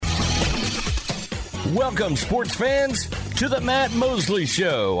Welcome, sports fans, to the Matt Mosley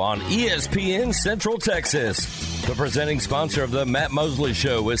Show on ESPN Central Texas. The presenting sponsor of the Matt Mosley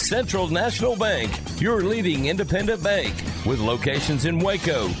Show is Central National Bank, your leading independent bank, with locations in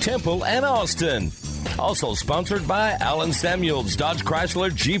Waco, Temple, and Austin. Also sponsored by Allen Samuels, Dodge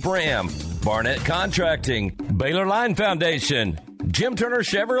Chrysler Jeep Ram, Barnett Contracting, Baylor Line Foundation, Jim Turner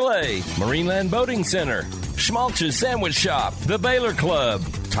Chevrolet, Marineland Boating Center, Schmaltz's Sandwich Shop, The Baylor Club,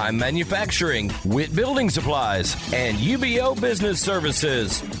 Time Manufacturing, Witt Building Supplies, and UBO Business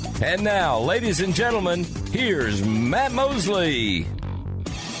Services. And now, ladies and gentlemen, here's Matt Mosley.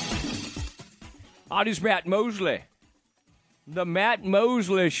 Hi, this is Matt Mosley. The Matt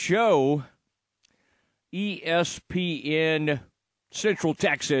Mosley Show, ESPN Central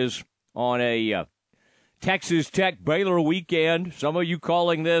Texas, on a Texas Tech Baylor weekend. Some of you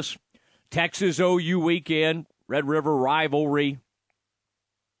calling this Texas OU weekend. Red River rivalry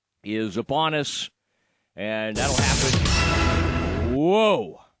is upon us, and that'll happen.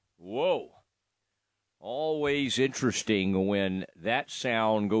 Whoa. Always interesting when that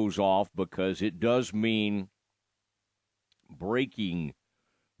sound goes off, because it does mean breaking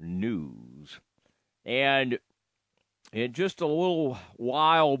news. And in just a little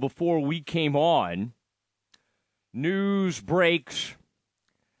while before we came on, news breaks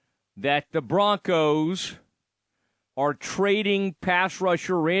that the Broncos are trading pass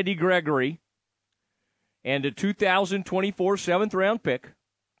rusher Randy Gregory and a 2024 seventh-round pick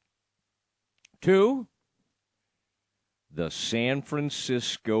to the San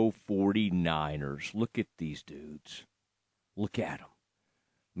Francisco 49ers. Look at these dudes. Look at them.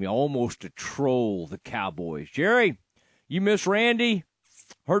 I mean, almost a troll, the Cowboys. Jerry, you miss Randy?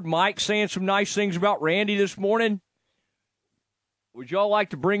 Heard Mike saying some nice things about Randy this morning. Would y'all like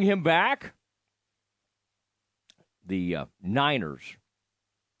to bring him back? The Niners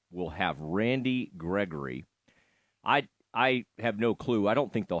will have Randy Gregory. I have no clue. I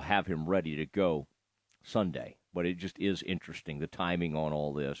don't think they'll have him ready to go Sunday, but it just is interesting, the timing on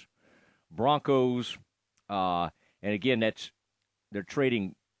all this. Broncos, and again, they're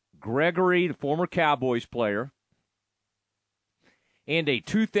trading Gregory, the former Cowboys player, and a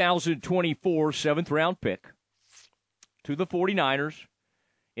 2024 seventh-round pick to the 49ers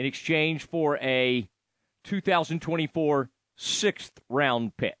in exchange for a 2024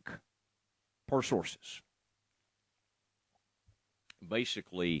 sixth-round pick, per sources.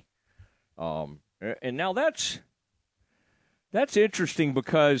 Basically, and now that's interesting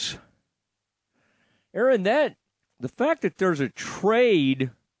because, Aaron, the fact that there's a trade,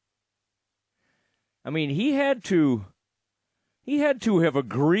 I mean, he had to have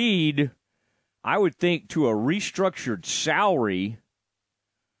agreed, I would think, to a restructured salary.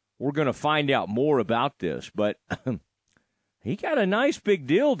 We're going to find out more about this, but he got a nice big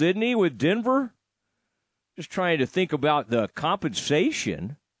deal, didn't he, with Denver? Just trying to think about the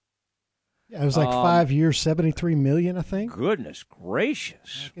compensation. Yeah, it was like 5 years, $73 million, I think. Goodness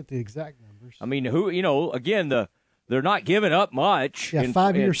gracious! I'll get the exact numbers. I mean, again, they're not giving up much. Yeah,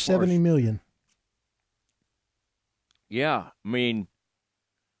 5 years, $70 million. Yeah, I mean,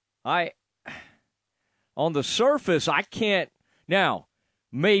 on the surface, I can't. Now,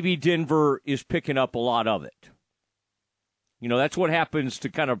 maybe Denver is picking up a lot of it. That's what happens to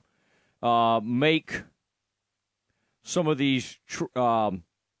kind of make some of these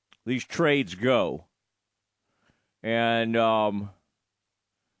trades go. And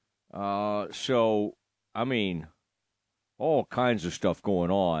so, I mean, all kinds of stuff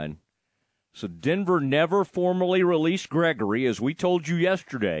going on. So Denver never formally released Gregory, as we told you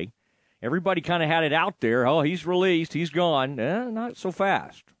yesterday. Everybody kind of had it out there. Oh, he's released. He's gone. Not so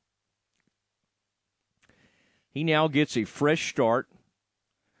fast. He now gets a fresh start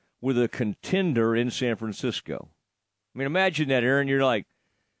with a contender in San Francisco. I mean, imagine that, Aaron. You're like,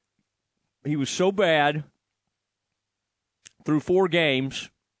 he was so bad through 4 games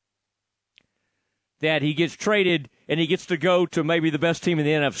that he gets traded and he gets to go to maybe the best team in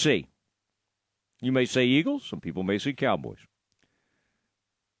the NFC. You may say Eagles. Some people may say Cowboys.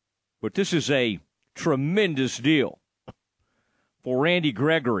 But this is a tremendous deal for Randy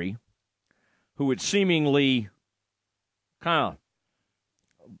Gregory, who had seemingly kind of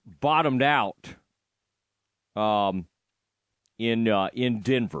bottomed out in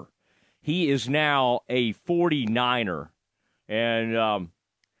Denver. He is now a 49er, and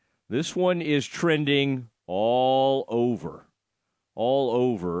this one is trending all over.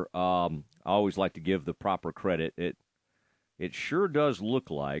 I always like to give the proper credit. It sure does look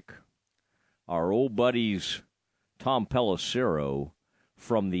like our old buddies Tom Pelissero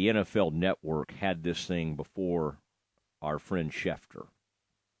from the NFL Network had this thing before our friend Schefter.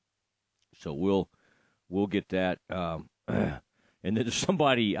 So we'll get that. And then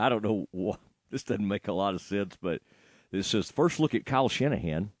somebody, I don't know, this doesn't make a lot of sense, but this says, first look at Kyle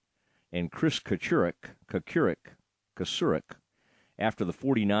Shanahan and Chris Kachurik after the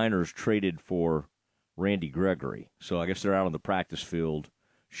 49ers traded for Randy Gregory. So I guess they're out on the practice field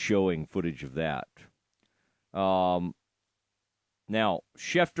showing footage of that. Now,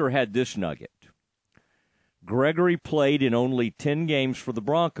 Schefter had this nugget. Gregory played in only 10 games for the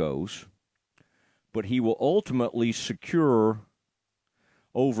Broncos, but he will ultimately secure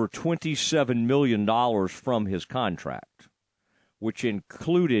over $27 million from his contract, which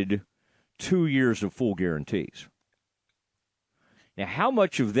included 2 years of full guarantees. Now, how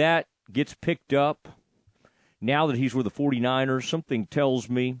much of that gets picked up now that he's with the 49ers? Something tells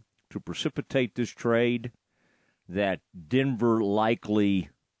me to precipitate this trade that Denver likely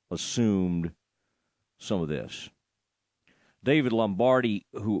assumed some of this. David Lombardi,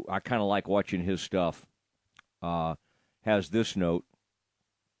 who I kind of like watching his stuff, has this note.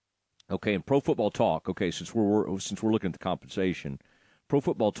 Okay, in Pro Football Talk, since we're looking at the compensation, Pro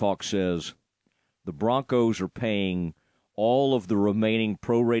Football Talk says the Broncos are paying all of the remaining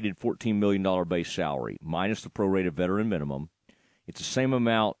prorated $14 million base salary, minus the prorated veteran minimum. It's the same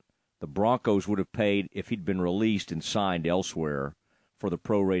amount the Broncos would have paid if he'd been released and signed elsewhere for the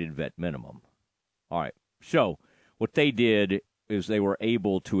prorated vet minimum. All right, so what they did is they were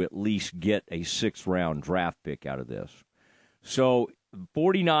able to at least get a 6th-round draft pick out of this. So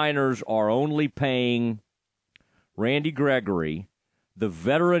 49ers are only paying Randy Gregory the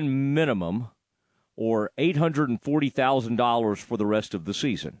veteran minimum, or $840,000 for the rest of the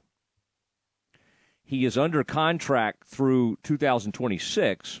season. He is under contract through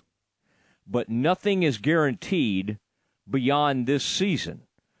 2026, but nothing is guaranteed beyond this season.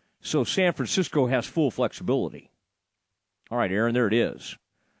 So San Francisco has full flexibility. All right, Aaron, there it is.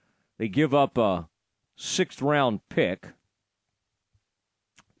 They give up a 6th-round pick,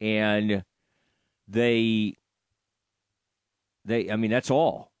 and they that's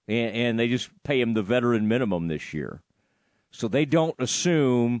all. And they just pay him the veteran minimum this year. So they don't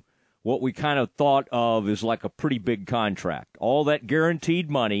assume what we kind of thought of as like a pretty big contract. All that guaranteed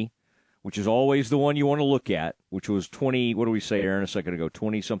money, which is always the one you want to look at, which was 20, what do we say, Aaron, a second ago,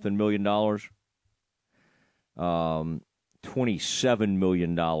 20-something million dollars? $27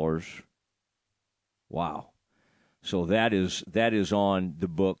 million. Wow. So that is on the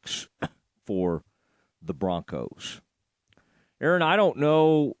books for the Broncos. Aaron, I don't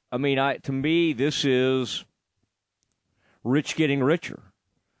know. I mean, to me, this is rich getting richer.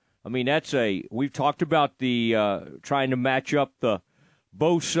 I mean, we've talked about the trying to match up the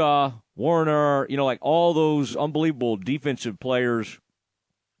Bosa, Warner, like all those unbelievable defensive players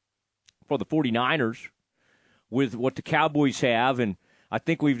for the 49ers with what the Cowboys have. And I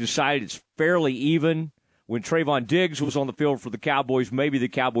think we've decided it's fairly even. When Trayvon Diggs was on the field for the Cowboys, maybe the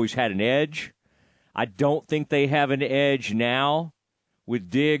Cowboys had an edge. I don't think they have an edge now with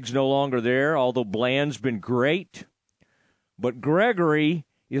Diggs no longer there, although Bland's been great. But Gregory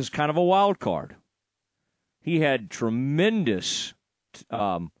is kind of a wild card. He had tremendous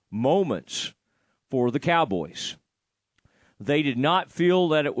moments for the Cowboys. They did not feel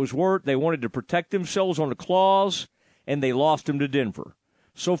that it was worth. They wanted to protect themselves on the clause, and they lost him to Denver.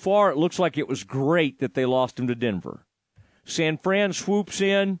 So far, it looks like it was great that they lost him to Denver. San Fran swoops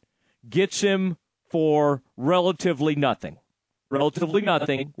in, gets him for relatively nothing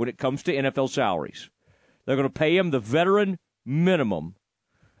when it comes to NFL salaries. They're going to pay him the veteran minimum,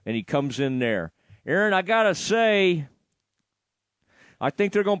 and he comes in there. Aaron, I got to say, I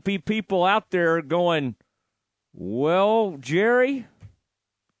think there are going to be people out there going, well, Jerry,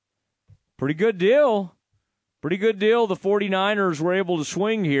 pretty good deal. Pretty good deal. The 49ers were able to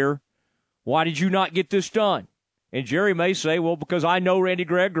swing here. Why did you not get this done? And Jerry may say, well, because I know Randy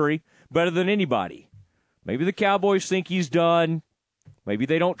Gregory better than anybody. Maybe the Cowboys think he's done. Maybe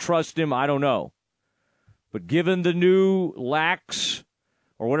they don't trust him. I don't know. But given the new lax,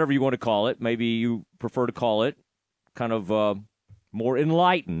 or whatever you want to call it, maybe you prefer to call it, kind of more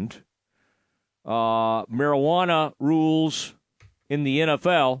enlightened, marijuana rules in the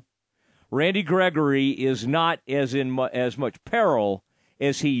NFL, Randy Gregory is not as much peril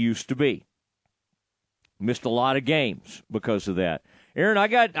as he used to be. Missed a lot of games because of that. Aaron, I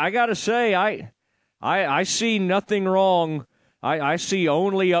got to say, I see nothing wrong. I see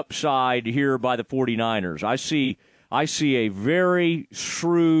only upside here by the 49ers. I see a very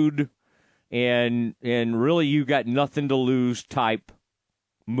shrewd and really you got nothing to lose type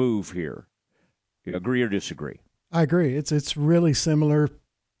move here. You agree or disagree? I agree. It's really similar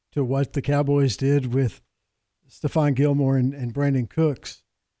to what the Cowboys did with Stephon Gilmore and Brandon Cooks.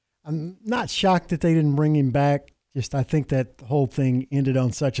 I'm not shocked that they didn't bring him back. Just I think that the whole thing ended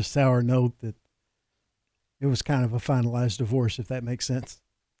on such a sour note that it was kind of a finalized divorce, if that makes sense.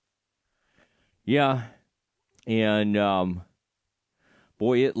 Yeah, and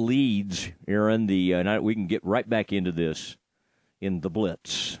boy, it leads, Aaron. We can get right back into this in the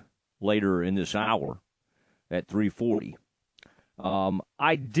Blitz later in this hour at 3:40.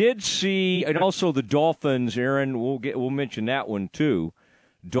 I did see, and also the Dolphins, Aaron. We'll mention that one too.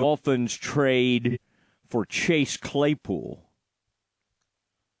 Dolphins trade for Chase Claypool.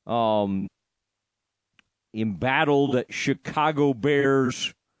 Embattled Chicago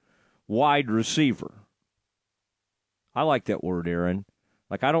Bears wide receiver. I like that word, Aaron.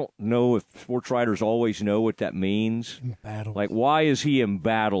 Like, I don't know if sports writers always know what that means. Embattled. Like, why is he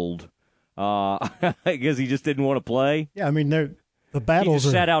embattled? I guess he just didn't want to play. Yeah, I mean, the battles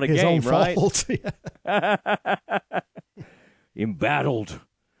sat out a his game, own right? fault. Embattled.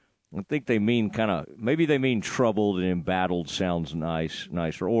 I think they mean maybe they mean troubled, and embattled sounds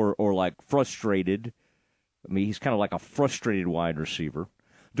nicer, or like frustrated. I mean, he's kind of like a frustrated wide receiver.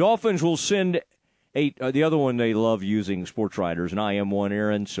 Dolphins will send the other one they love using, sports writers, and I am one,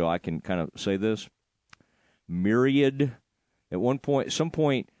 Aaron, so I can kind of say this. Myriad. At some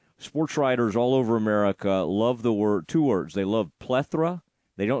point, sports writers all over America love the word, two words. They love plethora.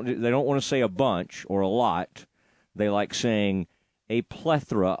 They don't want to say a bunch or a lot. They like saying a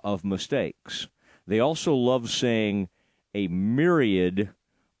plethora of mistakes. They also love saying a myriad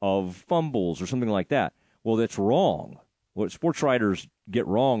of fumbles or something like that. Well, that's wrong. What sports writers get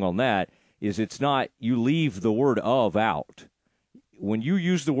wrong on that is it's not, you leave the word of out. When you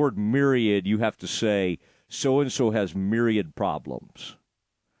use the word myriad, you have to say so-and-so has myriad problems.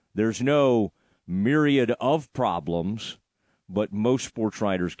 There's no myriad of problems, but most sports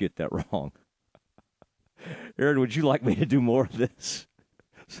writers get that wrong. Aaron, would you like me to do more of this?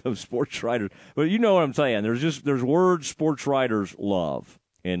 Some sports writers, but you know what I'm saying. There's words sports writers love,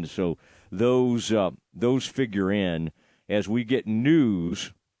 and so those figure in as we get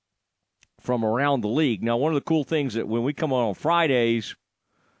news from around the league. Now, one of the cool things that when we come on Fridays,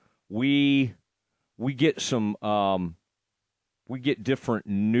 we get we get different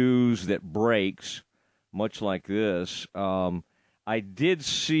news that breaks, much like this. I did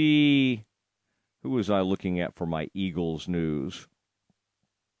see. Who was I looking at for my Eagles news?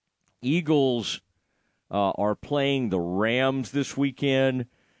 Eagles are playing the Rams this weekend,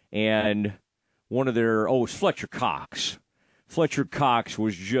 and one of their, it's Fletcher Cox. Fletcher Cox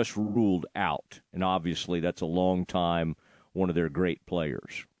was just ruled out, and obviously that's a long time, one of their great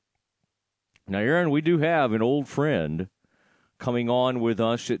players. Now, Aaron, we do have an old friend coming on with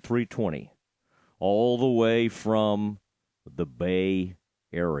us at 3:20, all the way from the Bay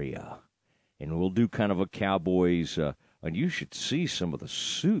Area. And we'll do kind of a Cowboys, and you should see some of the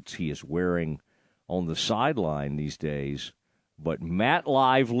suits he is wearing on the sideline these days. But Matt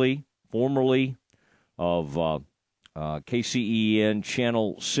Lively, formerly of KCEN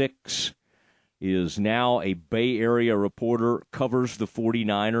Channel 6, is now a Bay Area reporter, covers the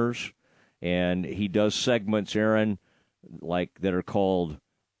 49ers, and he does segments, Aaron, like that are called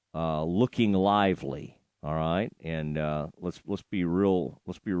Looking Lively. All right, and let's be real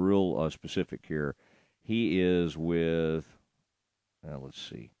specific here. He is with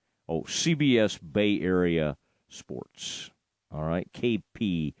CBS Bay Area Sports. All right,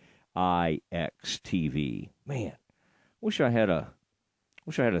 KPIX TV. Man, wish I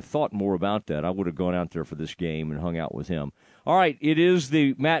had thought more about that. I would have gone out there for this game and hung out with him. All right, it is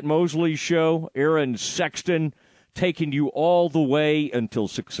the Matt Mosley Show. Aaron Sexton taking you all the way until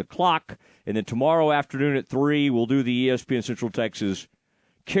 6 o'clock. And then tomorrow afternoon at 3, we'll do the ESPN Central Texas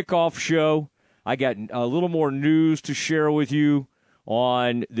kickoff show. I got a little more news to share with you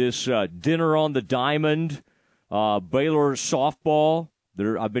on this Dinner on the Diamond, Baylor softball.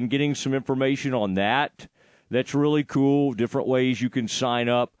 I've been getting some information on that. That's really cool, different ways you can sign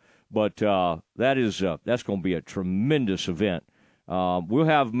up. But that's going to be a tremendous event. We'll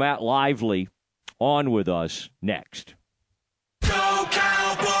have Matt Lively on with us next. Go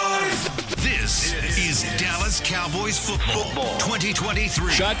Cowboys! This is Dallas Cowboys football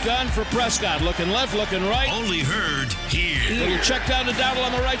 2023. Shotgun for Prescott, looking left, looking right. Only heard here. Little check down to Dowdle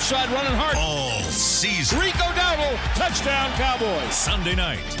on the right side, running hard. All season. Rico Dowdle, touchdown Cowboys. Sunday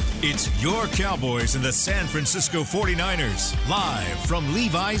night, it's your Cowboys and the San Francisco 49ers, live from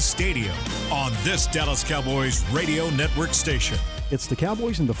Levi's Stadium on this Dallas Cowboys radio network station. It's the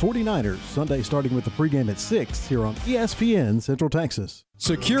Cowboys and the 49ers, Sunday starting with the pregame at 6 here on ESPN Central Texas.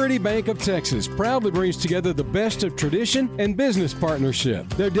 Security Bank of Texas proudly brings together the best of tradition and business partnership.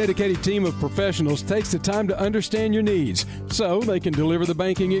 Their dedicated team of professionals takes the time to understand your needs so they can deliver the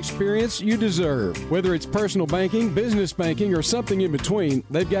banking experience you deserve. Whether it's personal banking, business banking, or something in between,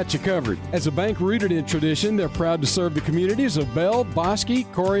 they've got you covered. As a bank rooted in tradition, they're proud to serve the communities of Bell,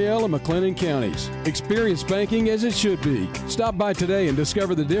 Bosque, Coryell, and McLennan counties. Experience banking as it should be. Stop by today and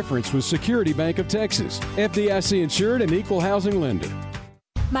discover the difference with Security Bank of Texas. FDIC insured and equal housing lender.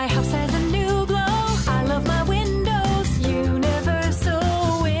 My house has a new glow. I love my windows.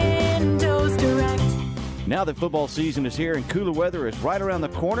 Universal Windows Direct. Now that football season is here and cooler weather is right around the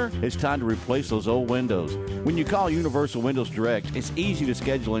corner, it's time to replace those old windows. When you call Universal Windows Direct, it's easy to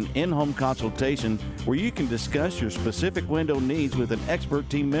schedule an in-home consultation where you can discuss your specific window needs with an expert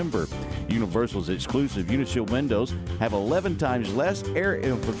team member. Universal's exclusive Unishield windows have 11 times less air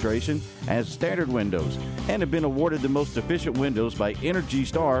infiltration as standard windows and have been awarded the most efficient windows by Energy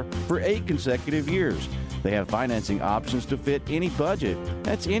Star for 8 consecutive years. They have financing options to fit any budget.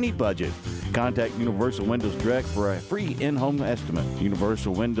 That's any budget. Contact Universal Windows Direct for a free in-home estimate.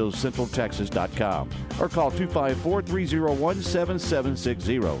 UniversalWindowsCentralTexas.com or call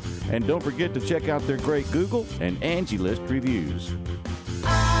 254-301-7760. And don't forget to check out their great Google and Angie List reviews.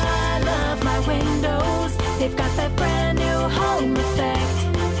 I love my windows. They've got that brand new home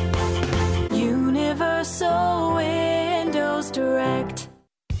effect. Universal Windows Direct.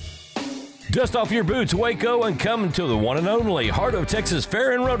 Dust off your boots, Waco, and come to the one and only Heart of Texas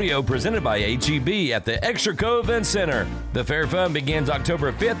Fair and Rodeo presented by HEB at the Extraco Event Center. The Fair Fun begins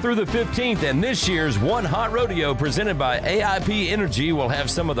October 5th through the 15th, and this year's One Hot Rodeo presented by AIP Energy will have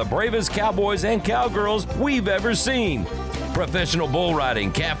some of the bravest cowboys and cowgirls we've ever seen. Professional bull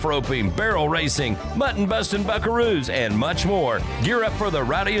riding, calf roping, barrel racing, mutton busting buckaroos, and much more. Gear up for the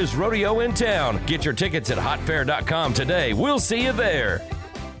rowdiest rodeo in town. Get your tickets at hotfair.com today. We'll see you there.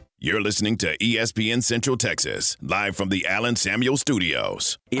 You're listening to ESPN Central Texas, live from the Allen Samuel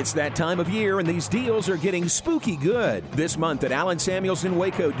Studios. It's that time of year, and these deals are getting spooky good. This month at Allen Samuels in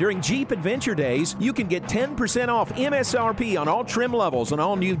Waco, during Jeep Adventure Days, you can get 10% off MSRP on all trim levels on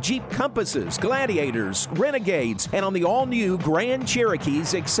all new Jeep Compasses, Gladiators, Renegades, and on the all-new Grand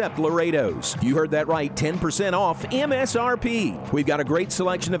Cherokees except Laredos. You heard that right, 10% off MSRP. We've got a great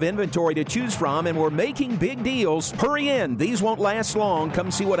selection of inventory to choose from, and we're making big deals. Hurry in. These won't last long.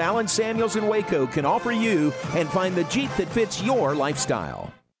 Come see what Allen Samuels in Waco can offer you and find the Jeep that fits your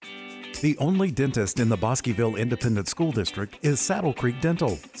lifestyle. The only dentist in the Bosqueville Independent School District is Saddle Creek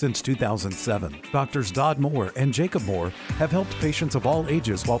Dental. Since 2007, Doctors Dodd Moore and Jacob Moore have helped patients of all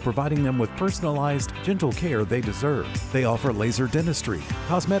ages while providing them with personalized, gentle care they deserve. They offer laser dentistry,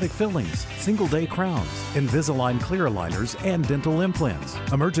 cosmetic fillings, single-day crowns, Invisalign clear aligners, and dental implants.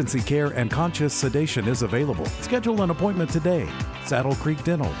 Emergency care and conscious sedation is available. Schedule an appointment today. Saddle Creek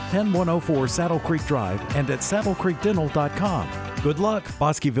Dental, 10104 Saddle Creek Drive, and at saddlecreekdental.com. Good luck,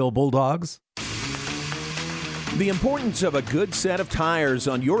 Bosqueville Bulldogs. The importance of a good set of tires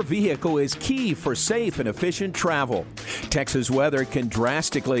on your vehicle is key for safe and efficient travel. Texas weather can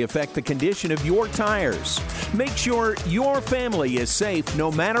drastically affect the condition of your tires. Make sure your family is safe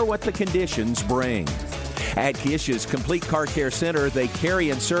no matter what the conditions bring. At Kish's Complete Car Care Center, they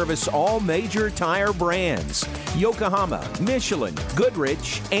carry and service all major tire brands: Yokohama, Michelin,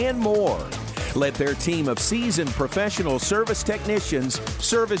 Goodrich, and more. Let their team of seasoned professional service technicians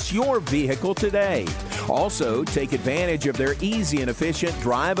service your vehicle today. Also, take advantage of their easy and efficient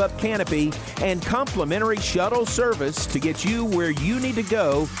drive-up canopy and complimentary shuttle service to get you where you need to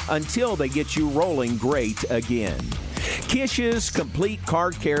go until they get you rolling great again. Kish's Complete Car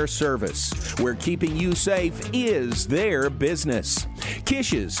Care Service, where keeping you safe is their business.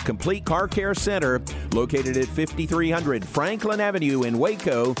 Kish's Complete Car Care Center, located at 5300 Franklin Avenue in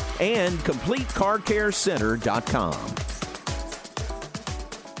Waco, and CompleteCarCareCenter.com.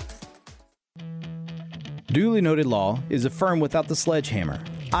 Dooley Noted Law is a firm without the sledgehammer.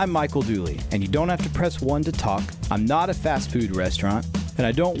 I'm Michael Dooley, and you don't have to press 1 to talk. I'm not a fast food restaurant, and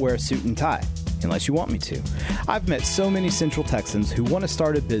I don't wear a suit and tie, unless you want me to. I've met so many Central Texans who want to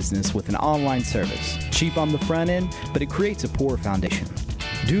start a business with an online service. Cheap on the front end, but it creates a poor foundation.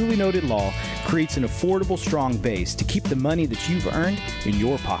 Duly Noted Law creates an affordable, strong base to keep the money that you've earned in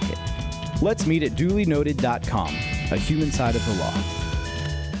your pocket. Let's meet at dulynoted.com, a human side of the law.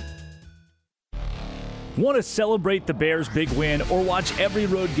 Want to celebrate the Bears' big win or watch every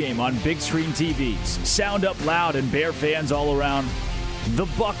road game on big screen TVs? Sound up loud and Bear fans all around? The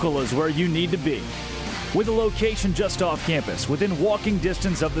Buckle is where you need to be. With a location just off campus, within walking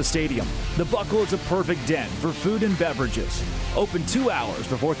distance of the stadium, The Buckle is a perfect den for food and beverages. Open 2 hours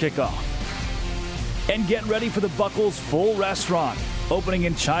before kickoff. And get ready for the Buckles full restaurant, opening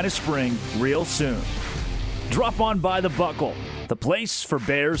in China Spring real soon. Drop on by the Buckle, the place for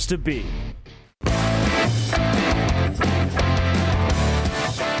Bears to be.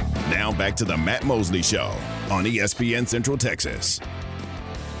 Now back to the Matt Mosley Show on ESPN Central Texas.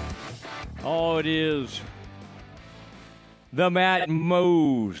 Oh, it is the Matt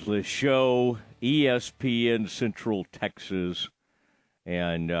Mosley Show, ESPN Central Texas.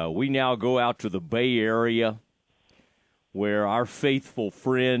 And we now go out to the Bay Area where our faithful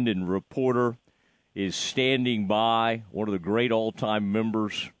friend and reporter is standing by, one of the great all-time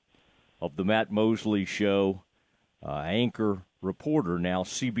members of the Matt Mosley Show, anchor, reporter now,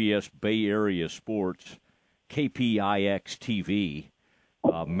 CBS Bay Area Sports, KPIX TV,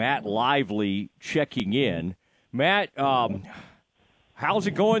 Matt Lively checking in. Matt, how's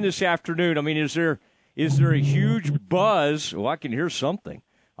it going this afternoon? I mean, is there a huge buzz? Oh, I can hear something.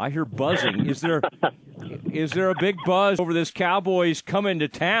 I hear buzzing. Is there a big buzz over this Cowboys coming to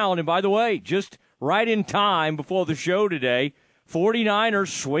town? And by the way, just right in time before the show today, 49ers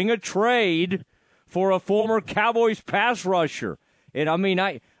swing a trade for a former Cowboys pass rusher. And, I mean,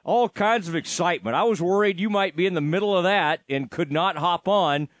 all kinds of excitement. I was worried you might be in the middle of that and could not hop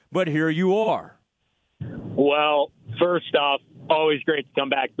on, but here you are. Well, first off, always great to come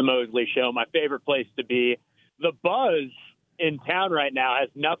back to the Mosley Show. My favorite place to be. The buzz in town right now has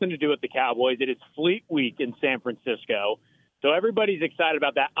nothing to do with the Cowboys. It is Fleet Week in San Francisco. So everybody's excited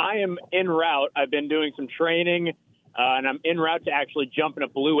about that. I am en route. I've been doing some training, and I'm en route to actually jump in a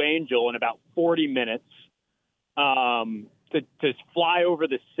Blue Angel in about 40 minutes to fly over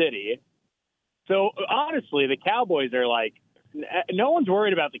the city. So honestly, the Cowboys are like, no one's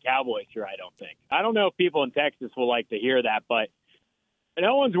worried about the Cowboys here, I don't think. I don't know if people in Texas will like to hear that, but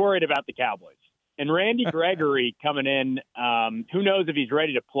no one's worried about the Cowboys. And Randy Gregory coming in, who knows if he's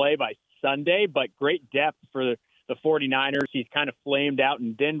ready to play by Sunday, but great depth for the 49ers. He's kind of flamed out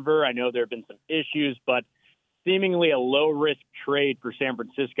in Denver. I know there have been some issues, but seemingly a low-risk trade for San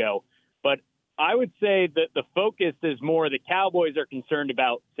Francisco. But I would say that the focus is more the Cowboys are concerned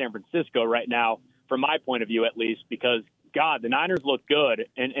about San Francisco right now, from my point of view at least, because, God, the Niners look good.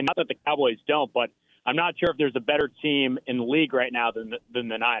 And not that the Cowboys don't, but I'm not sure if there's a better team in the league right now than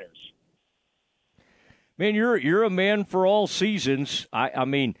the Niners. Man, you're a man for all seasons. I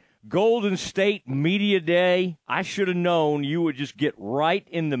mean, Golden State Media Day, I should have known you would just get right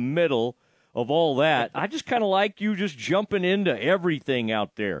in the middle of all that. I just kind of like you just jumping into everything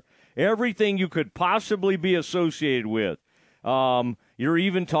out there, everything you could possibly be associated with. You're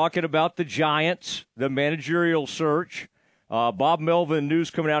even talking about the Giants, the managerial search. Bob Melvin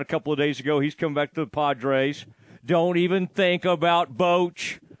news coming out a couple of days ago. He's coming back to the Padres. Don't even think about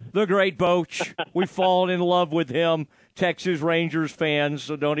Boch, the great Boch. We've fallen in love with him, Texas Rangers fans,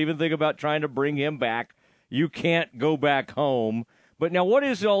 so don't even think about trying to bring him back. You can't go back home. But now what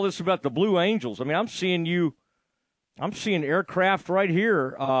is all this about the Blue Angels? I mean, I'm seeing aircraft right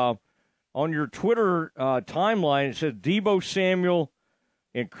here on your Twitter timeline. It says Deebo Samuel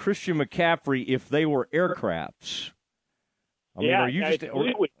and Christian McCaffrey if they were aircrafts. I mean, are you just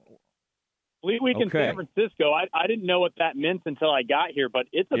Fleet Week in San Francisco. I didn't know what that meant until I got here, but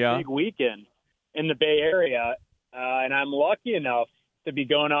it's a big weekend in the Bay Area, and I'm lucky enough to be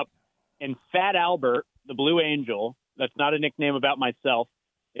going up in Fat Albert, the Blue Angel. That's not a nickname about myself.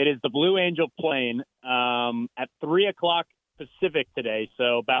 It is the Blue Angel plane at 3 o'clock Pacific today,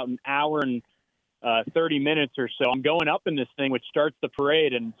 so about an hour and 30 minutes or so. I'm going up in this thing, which starts the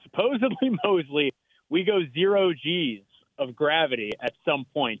parade, and supposedly, Mosley, we go 0 Gs of gravity at some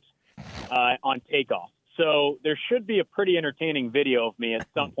point on takeoff. So there should be a pretty entertaining video of me at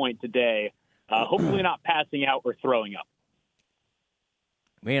some point today, hopefully not passing out or throwing up.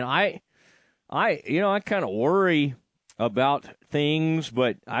 Man, I kind of worry about things,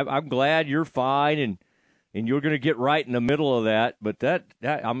 but I'm glad you're fine and you're going to get right in the middle of that. But that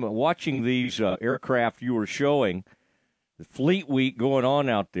I'm watching these aircraft you were showing, the Fleet Week going on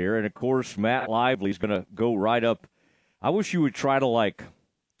out there, and of course Matt Lively's going to go right up. I wish you would try to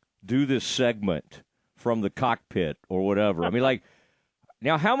do this segment from the cockpit or whatever. I mean,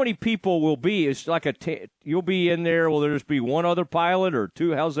 now how many people will be? It's like you'll be in there. Will there just be one other pilot or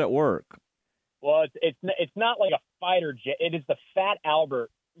two? How's that work? Well, it's not like a fighter jet. It is the Fat Albert.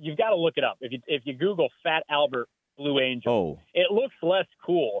 You've got to look it up. If you Google Fat Albert Blue Angel, it looks less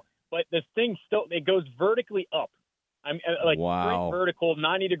cool, but this thing it goes vertically up. Straight vertical,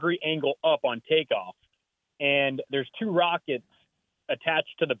 90-degree angle up on takeoff. And there's 2 rockets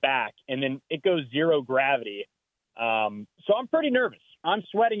attached to the back, and then it goes 0 gravity. So I'm pretty nervous. I'm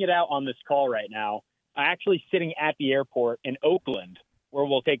sweating it out on this call right now. I'm actually sitting at the airport in Oakland where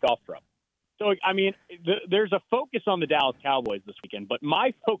we'll take off from. So, I mean, there's a focus on the Dallas Cowboys this weekend, but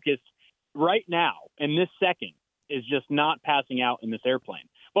my focus right now in this second is just not passing out in this airplane.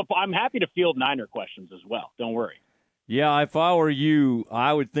 But I'm happy to field Niner questions as well. Don't worry. Yeah, if I were you,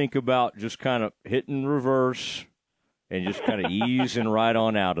 I would think about just kind of hitting reverse and just kind of easing right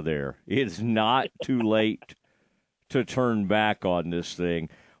on out of there. It's not too late to turn back on this thing.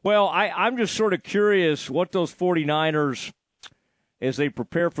 Well, I'm just sort of curious what those 49ers, as they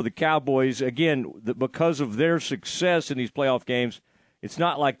prepare for the Cowboys, again, because of their success in these playoff games, it's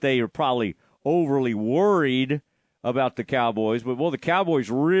not like they are probably overly worried about the Cowboys, but, the Cowboys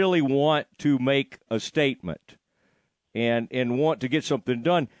really want to make a statement and want to get something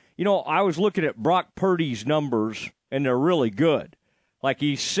done. You know, I was looking at Brock Purdy's numbers, and they're really good. Like,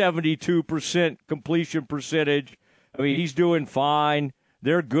 he's 72% completion percentage. I mean, he's doing fine.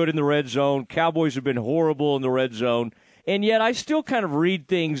 They're good in the red zone. Cowboys have been horrible in the red zone. And yet I still kind of read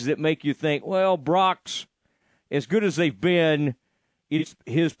things that make you think, well, Brock's, as good as they've been,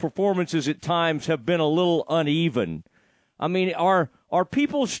 his performances at times have been a little uneven. I mean, are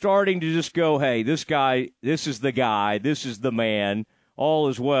people starting to just go, hey, this guy, this is the guy, this is the man, all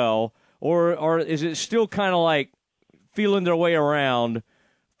is well? Or is it still kind of like feeling their way around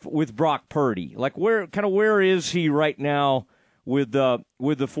with Brock Purdy? Like, where is he right now with the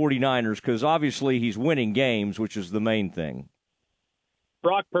 49ers? Because obviously he's winning games, which is the main thing.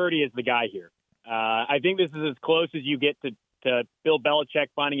 Brock Purdy is the guy here. I think this is as close as you get to Bill Belichick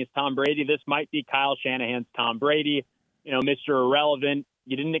finding his Tom Brady. This might be Kyle Shanahan's Tom Brady, Mr. Irrelevant.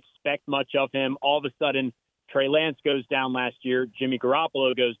 You didn't expect much of him. All of a sudden, Trey Lance goes down last year. Jimmy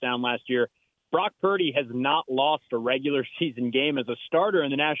Garoppolo goes down last year. Brock Purdy has not lost a regular season game as a starter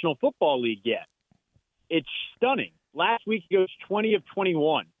in the National Football League yet. It's stunning. Last week, he goes 20 of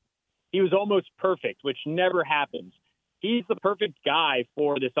 21. He was almost perfect, which never happens. He's the perfect guy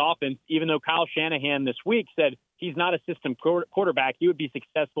for this offense, even though Kyle Shanahan this week said he's not a system quarterback. He would be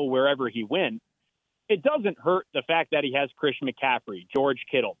successful wherever he went. It doesn't hurt the fact that he has Christian McCaffrey, George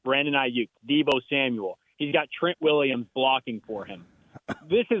Kittle, Brandon Ayuk, Deebo Samuel. He's got Trent Williams blocking for him.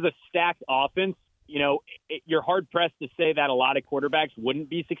 This is a stacked offense. You're hard-pressed to say that a lot of quarterbacks wouldn't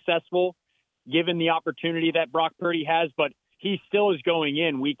be successful given the opportunity that Brock Purdy has, but he still is going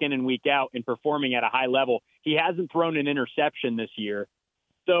in and week out and performing at a high level. He hasn't thrown an interception this year.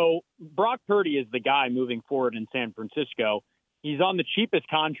 So Brock Purdy is the guy moving forward in San Francisco. He's on the cheapest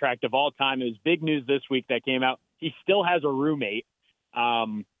contract of all time. It was big news this week that came out. He still has a roommate.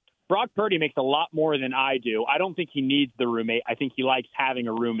 Brock Purdy makes a lot more than I do. I don't think he needs the roommate. I think he likes having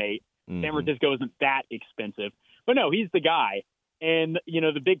a roommate. Mm-hmm. San Francisco isn't that expensive. But no, he's the guy. And,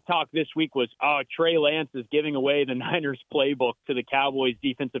 the big talk this week was, Trey Lance is giving away the Niners playbook to the Cowboys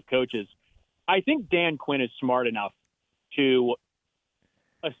defensive coaches. I think Dan Quinn is smart enough to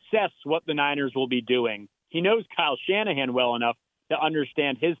assess what the Niners will be doing. He knows Kyle Shanahan well enough to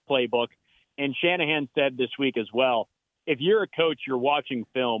understand his playbook. And Shanahan said this week as well, if you're a coach, you're watching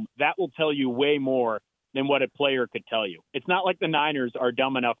film, that will tell you way more than what a player could tell you. It's not like the Niners are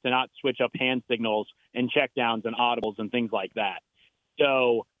dumb enough to not switch up hand signals and checkdowns and audibles and things like that.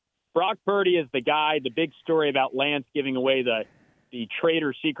 So Brock Purdy is the guy. The big story about Lance giving away the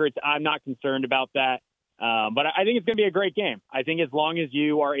trader secrets, I'm not concerned about that. But I think it's going to be a great game. I think as long as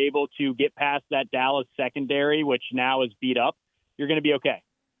you are able to get past that Dallas secondary, which now is beat up, you're going to be okay.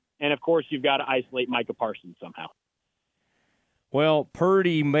 And, of course, you've got to isolate Micah Parsons somehow. Well,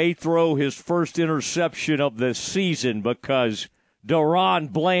 Purdy may throw his first interception of the season because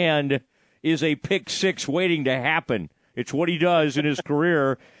Deron Bland is a pick six waiting to happen. It's what he does in his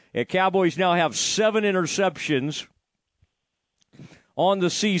career. And Cowboys now have 7 interceptions on the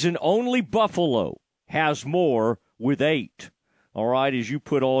season. Only Buffalo has more with 8. All right, as you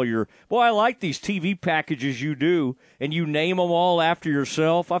put all your – boy, I like these TV packages you do, and you name them all after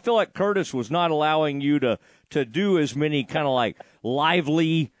yourself. I feel like Curtis was not allowing you to do as many kind of like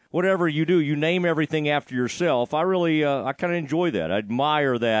lively – whatever you do, you name everything after yourself. I really I kind of enjoy that. I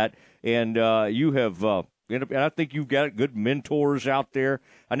admire that, and you have and I think you've got good mentors out there.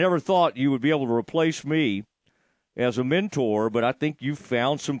 I never thought you would be able to replace me as a mentor, but I think you've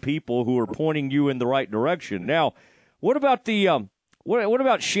found some people who are pointing you in the right direction. Now, what about the what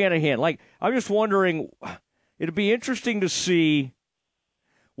about Shanahan? Like, I'm just wondering, it'd be interesting to see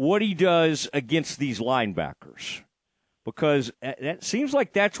what he does against these linebackers, because it seems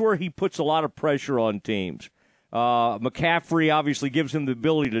like that's where he puts a lot of pressure on teams. McCaffrey obviously gives him the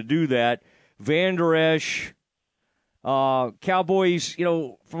ability to do that. Van Der Esch, Cowboys,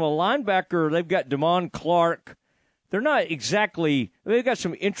 from a linebacker, they've got Damon Clark. They're not exactly – they've got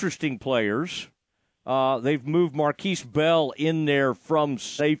some interesting players. They've moved Marquise Bell in there from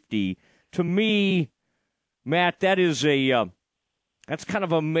safety to me, Matt, that is that's kind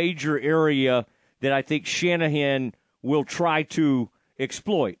of a major area that I think Shanahan will try to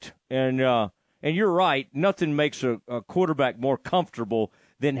exploit. And you're right, nothing makes a quarterback more comfortable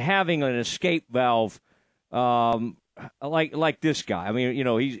than having an escape valve like this guy. I mean,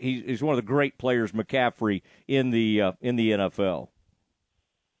 he's one of the great players, McCaffrey, in the NFL.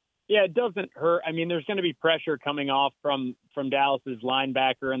 Yeah, it doesn't hurt. I mean, there's going to be pressure coming off from Dallas's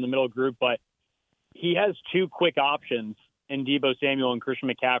linebacker in the middle group, but he has two quick options in Deebo Samuel and Christian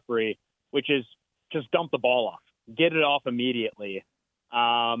McCaffrey, which is just dump the ball off, get it off immediately.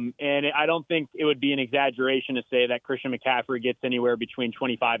 And I don't think it would be an exaggeration to say that Christian McCaffrey gets anywhere between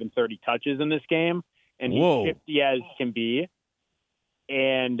 25 and 30 touches in this game, and he's shifty as can be.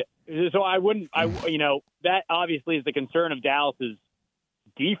 And so that obviously is the concern of Dallas's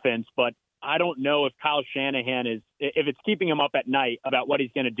defense, but I don't know if Kyle Shanahan if it's keeping him up at night about what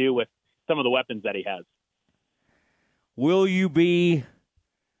he's going to do with some of the weapons that he has. Will you be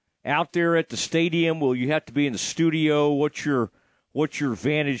out there at the stadium? Will you have to be in the studio? What's your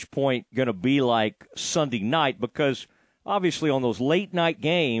vantage point going to be like Sunday night? Because obviously on those late night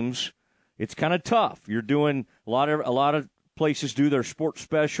games, it's kind of tough. You're doing a lot of places do their sports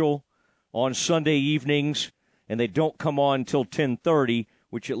special on Sunday evenings, and they don't come on until 10:30,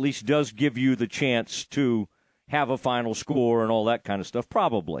 which at least does give you the chance to have a final score and all that kind of stuff,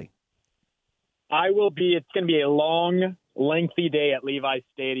 probably. I will be. It's going to be a long, lengthy day at Levi's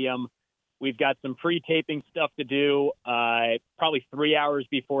Stadium. We've got some pre-taping stuff to do, probably 3 hours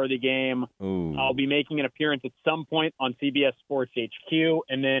before the game. Ooh. I'll be making an appearance at some point on CBS Sports HQ,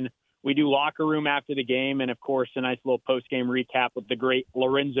 and then we do locker room after the game, and, of course, a nice little post-game recap with the great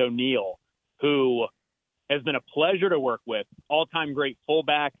Lorenzo Neal, who has been a pleasure to work with, all-time great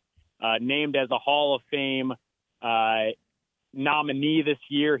fullback, named as a Hall of Fame nominee this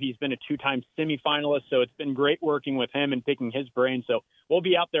year. He's been a two-time semifinalist, so it's been great working with him and picking his brain. So we'll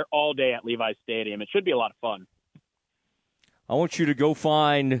be out there all day at Levi's Stadium. It should be a lot of fun. I want you to go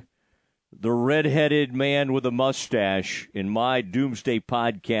find the red-headed man with a mustache in my Doomsday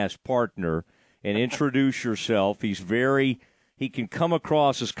Podcast partner and introduce yourself. He can come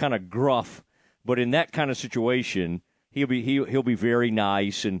across as kind of gruff, but in that kind of situation, he'll be very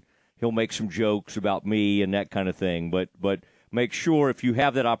nice, and he'll make some jokes about me and that kind of thing. But make sure if you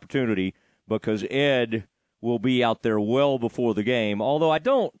have that opportunity, because Ed will be out there well before the game. Although I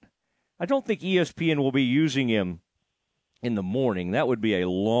don't think ESPN will be using him in the morning. That would be a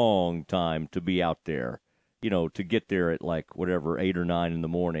long time to be out there, to get there at like whatever 8 or 9 in the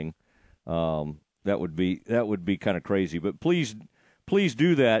morning. That would be kind of crazy. But please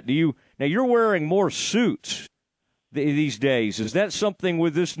do that. Now you're wearing more suits these days. Is that something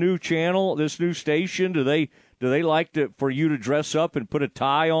with this new channel, this new station? Do they like for you to dress up and put a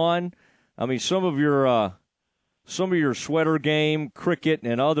tie on? I mean, some of your sweater game, cricket,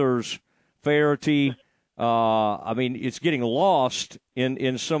 and others, Faherty. I mean, it's getting lost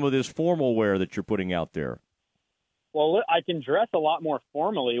in some of this formal wear that you're putting out there. Well, I can dress a lot more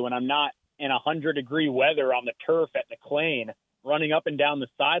formally when I'm not in 100-degree weather on the turf at McLean, running up and down the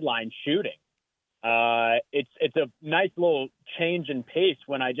sideline shooting. It's a nice little change in pace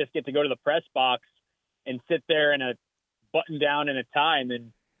when I just get to go to the press box and sit there in a button down and a tie and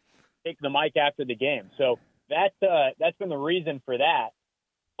then take the mic after the game. So that's been the reason for that.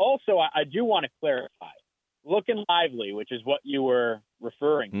 Also, I do want to clarify, Looking Lively, which is what you were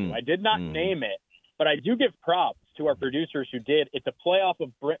referring to. I did not name it, but I do give props to our producers who did. It's a playoff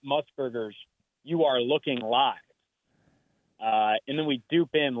of Brent Musburger's You Are Looking Live. And then we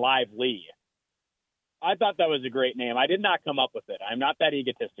dupe in Lively. I thought that was a great name. I did not come up with it. I'm not that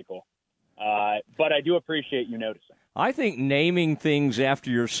egotistical. But I do appreciate you noticing. I think naming things after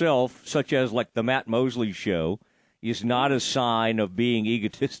yourself, such as like the Matt Mosley Show, is not a sign of being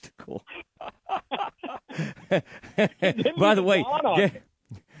egotistical. By the way,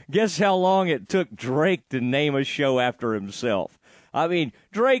 guess how long it took Drake to name a show after himself? I mean,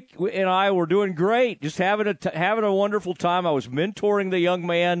 Drake and I were doing great, just having a wonderful time. I was mentoring the young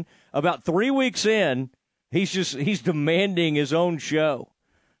man. About 3 weeks in, he's demanding his own show.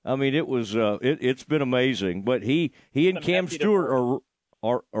 I mean, it was it's been amazing. But he and Cam Stewart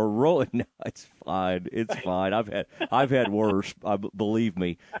are rolling. No, it's fine. It's fine. I've had worse. Believe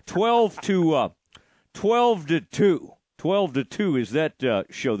me. 12 to 2. 12 to 2 is that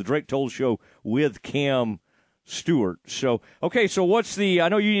show, the Drake Toll Show with Cam Stewart. So okay. So what's I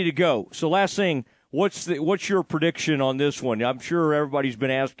know you need to go. So last thing. What's your prediction on this one? I'm sure everybody's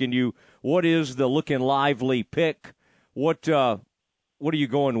been asking you, what is the Looking Lively pick? What are you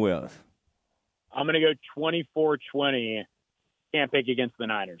going with? I'm going to go 24-20. Can't pick against the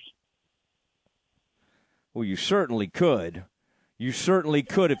Niners. Well, you certainly could. You certainly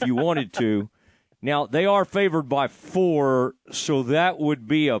could if you wanted to. Now, they are favored by 4, so that would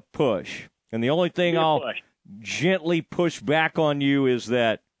be a push. And the only thing I'll gently push back on you is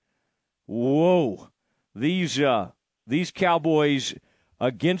that, whoa, these Cowboys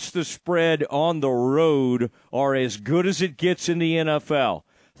against the spread on the road are as good as it gets in the NFL.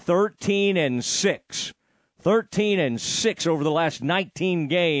 13-6. 13-6 over the last 19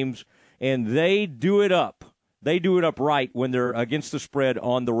 games, and they do it up. They do it up right when they're against the spread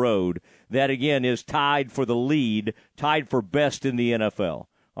on the road. That, again, is tied for the lead, tied for best in the NFL.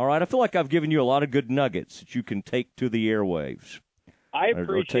 All right, I feel like I've given you a lot of good nuggets that you can take to the airwaves. I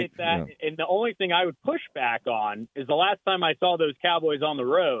appreciate that. You know. And the only thing I would push back on is the last time I saw those Cowboys on the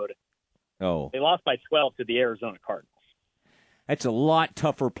road, they lost by 12 to the Arizona Cardinals. That's a lot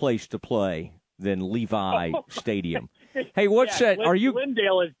tougher place to play than Levi Stadium. Hey, what's that?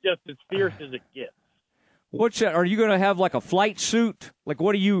 Glendale is just as fierce as it gets. What's that? Are you going to have like a flight suit? Like,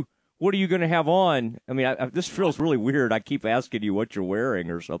 what are you going to have on? I mean, this feels really weird. I keep asking you what you're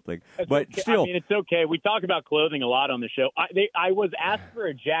wearing or something, but okay. Still, I mean, it's okay. We talk about clothing a lot on the show. I was asked for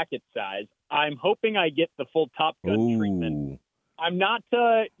a jacket size. I'm hoping I get the full Top Gun treatment. I'm not,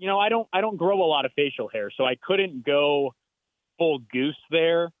 I don't grow a lot of facial hair, so I couldn't go full goose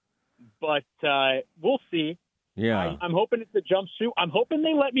there. But we'll see. Yeah, I'm hoping it's a jumpsuit. I'm hoping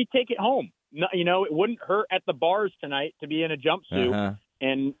they let me take it home. No, it wouldn't hurt at the bars tonight to be in a jumpsuit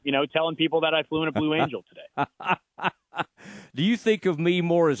and, telling people that I flew in a Blue Angel today. Do you think of me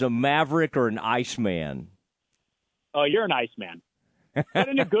more as a Maverick or an Iceman? Oh, you're an Iceman. But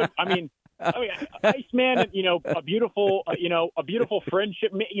in a good, Iceman, a beautiful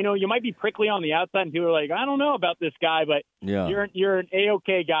friendship. You might be prickly on the outside and people are like, I don't know about this guy, but you're an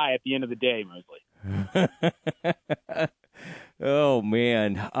A-OK guy at the end of the day, Mosley. Oh,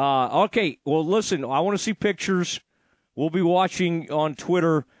 man. Okay, well, listen, I want to see pictures. We'll be watching on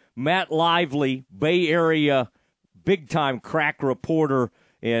Twitter. Matt Lively, Bay Area, big-time crack reporter,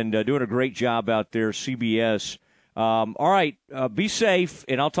 and doing a great job out there, CBS. All right, be safe,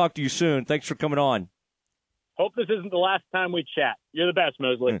 and I'll talk to you soon. Thanks for coming on. Hope this isn't the last time we chat. You're the best,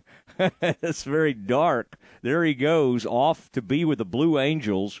 Mosley. It's very dark. There he goes, off to be with the Blue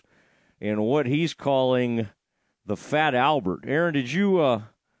Angels and what he's calling the Fat Albert. Aaron, did you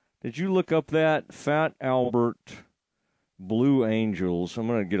look up that Fat Albert Blue Angels? I'm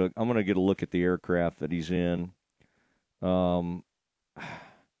gonna get a look at the aircraft that he's in.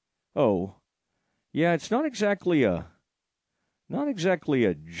 Yeah, it's not exactly a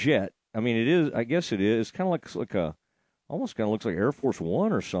jet. I mean, it is. I guess it is. Kind of almost looks like Air Force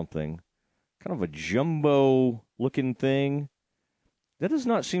One or something. Kind of a jumbo looking thing. That does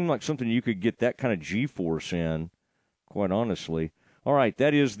not seem like something you could get that kind of G-force in, quite honestly. All right,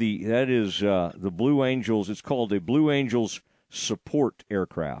 that is the Blue Angels. It's called a Blue Angels support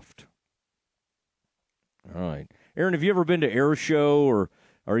aircraft. All right, Aaron, have you ever been to Air Show, or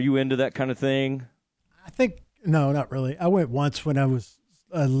are you into that kind of thing? I think no, not really. I went once when I was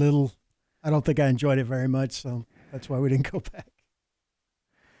a little. I don't think I enjoyed it very much, so that's why we didn't go back.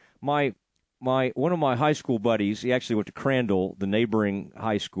 One of my high school buddies, he actually went to Crandall, the neighboring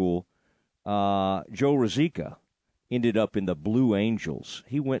high school. Joe Rosica ended up in the Blue Angels.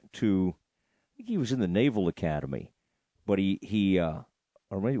 He went to, I think he was in the Naval Academy, but or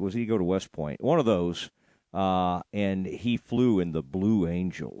maybe was he go to West Point? One of those, and he flew in the Blue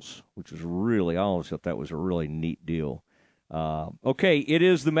Angels, which was really, I always thought that was a really neat deal. Okay, it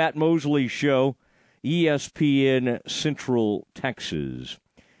is the Matt Mosley Show, ESPN Central Texas.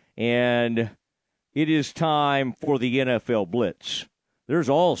 And it is time for the NFL Blitz. There's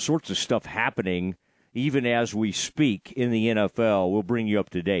all sorts of stuff happening even as we speak in the NFL. We'll bring you up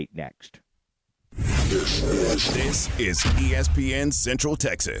to date next. This is ESPN Central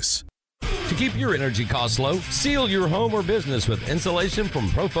Texas. To keep your energy costs low, seal your home or business with insulation from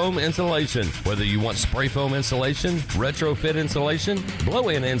ProFoam Insulation. Whether you want spray foam insulation, retrofit insulation,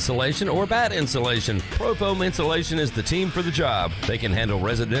 blow-in insulation, or bat insulation, ProFoam Insulation is the team for the job. They can handle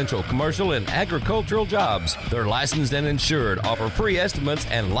residential, commercial, and agricultural jobs. They're licensed and insured, offer free estimates,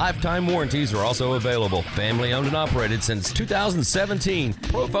 and lifetime warranties are also available. Family owned and operated since 2017.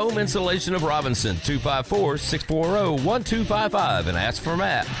 ProFoam Insulation of Robinson, 254-640-1255, and ask for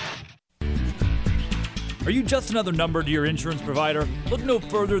Matt. Are you just another number to your insurance provider? Look no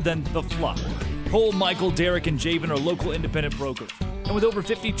further than The Flock. Cole, Michael, Derek, and Javen are local independent brokers. And with over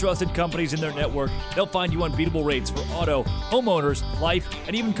 50 trusted companies in their network, they'll find you unbeatable rates for auto, homeowners, life,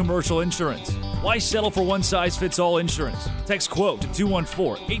 and even commercial insurance. Why settle for one-size-fits-all insurance? Text QUOTE to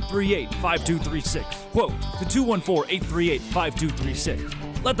 214-838-5236. QUOTE to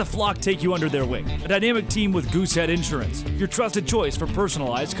 214-838-5236. Let the flock take you under their wing. A dynamic team with Goosehead Insurance, your trusted choice for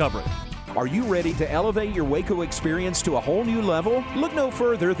personalized coverage. Are you ready to elevate your Waco experience to a whole new level? Look no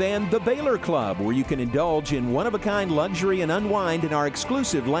further than the Baylor Club, where you can indulge in one-of-a-kind luxury and unwind in our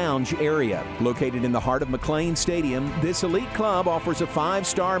exclusive lounge area. Located in the heart of McLean Stadium, this elite club offers a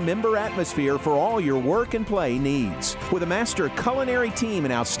 5-star member atmosphere for all your work and play needs. With a master culinary team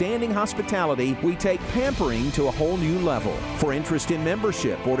and outstanding hospitality, we take pampering to a whole new level. For interest in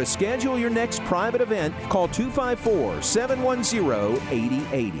membership or to schedule your next private event, call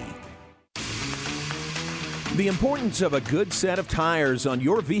 254-710-8080. The importance of a good set of tires on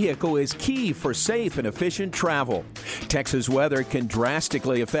your vehicle is key for safe and efficient travel. Texas weather can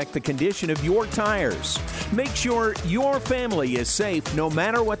drastically affect the condition of your tires. Make sure your family is safe no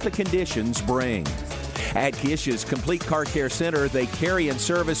matter what the conditions bring. At Gish's Complete Car Care Center, they carry and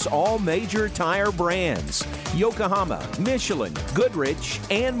service all major tire brands: Yokohama, Michelin, Goodrich,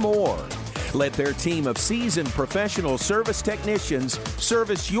 and more. Let their team of seasoned professional service technicians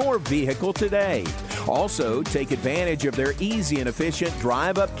service your vehicle today. Also, take advantage of their easy and efficient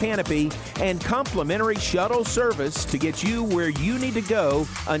drive-up canopy and complimentary shuttle service to get you where you need to go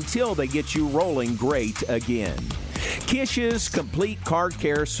until they get you rolling great again. Kish's Complete Car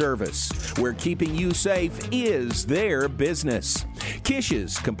Care Service, where keeping you safe is their business.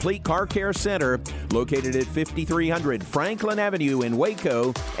 Kish's Complete Car Care Center, located at 5300 Franklin Avenue in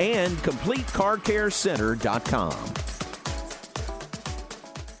Waco, and CompleteCarCareCenter.com.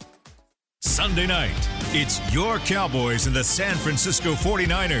 Sunday night, it's your Cowboys and the San Francisco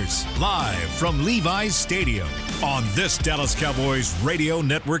 49ers, live from Levi's Stadium on this Dallas Cowboys radio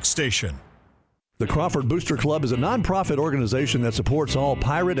network station. The Crawford Booster Club is a nonprofit organization that supports all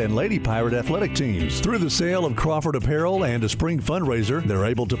Pirate and Lady Pirate athletic teams. Through the sale of Crawford apparel and a spring fundraiser, they're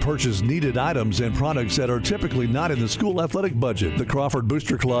able to purchase needed items and products that are typically not in the school athletic budget. The Crawford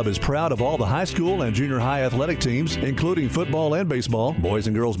Booster Club is proud of all the high school and junior high athletic teams, including football and baseball, boys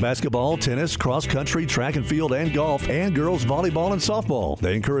and girls basketball, tennis, cross country, track and field, and golf, and girls volleyball and softball.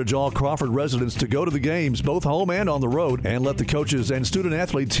 They encourage all Crawford residents to go to the games, both home and on the road, and let the coaches and student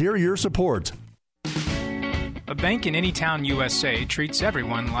athletes hear your support. A bank in any town USA treats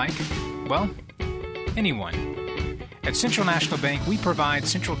everyone like, well, anyone. At Central National Bank, we provide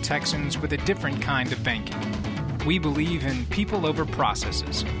Central Texans with a different kind of banking. We believe in people over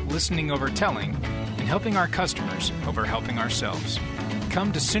processes, listening over telling, and helping our customers over helping ourselves.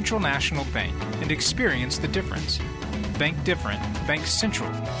 Come to Central National Bank and experience the difference. Bank different. Bank Central.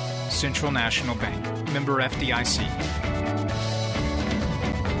 Central National Bank. Member FDIC.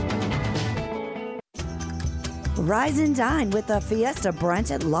 Rise and dine with a Fiesta brunch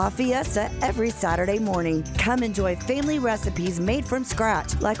at La Fiesta every Saturday morning. Come enjoy family recipes made from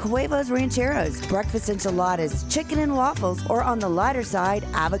scratch like huevos rancheros, breakfast enchiladas, chicken and waffles, or on the lighter side,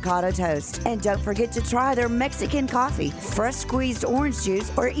 avocado toast. And don't forget to try their Mexican coffee, fresh squeezed orange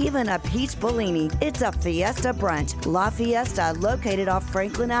juice, or even a peach Bellini. It's a Fiesta brunch. La Fiesta, located off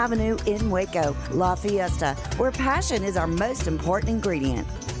Franklin Avenue in Waco. La Fiesta, where passion is our most important ingredient.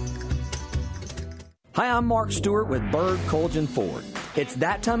 Hi, I'm Mark Stewart with Bird Colgan Ford. It's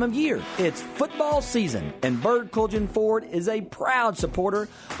that time of year. It's football season, and Bird Colgan Ford is a proud supporter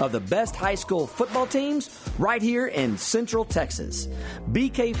of the best high school football teams right here in Central Texas.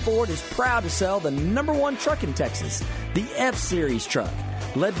 BK Ford is proud to sell the #1 truck in Texas, the F-Series truck,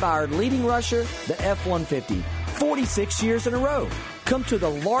 led by our leading rusher, the F-150, 46 years in a row. Come to the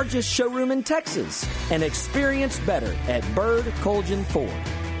largest showroom in Texas and experience better at Bird Colgan Ford.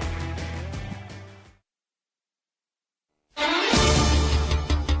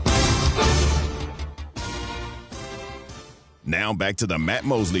 Now back to the Matt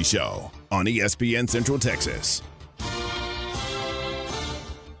Mosley Show on ESPN Central Texas.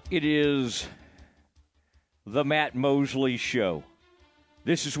 It is the Matt Mosley Show.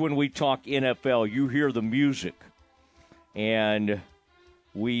 This is when we talk NFL. You hear the music, and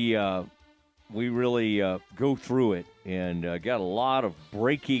we really go through it. And got a lot of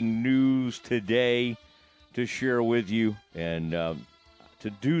breaking news today to share with you. And to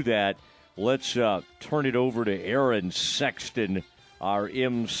do that, let's turn it over to Aaron Sexton, our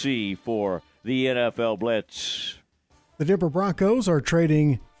MC for the NFL Blitz. The Denver Broncos are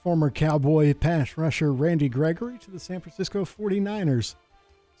trading former Cowboy pass rusher Randy Gregory to the San Francisco 49ers.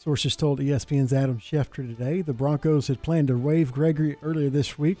 Sources told ESPN's Adam Schefter today the Broncos had planned to waive Gregory earlier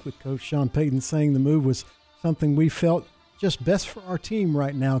this week, with Coach Sean Payton saying the move was something we felt just best for our team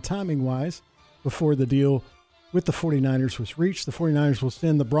right now, timing-wise, before the deal with the 49ers was reached. The 49ers will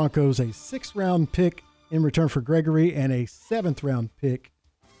send the Broncos a 6th-round pick in return for Gregory and a 7th-round pick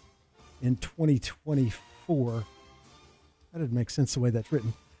in 2024. That doesn't make sense the way that's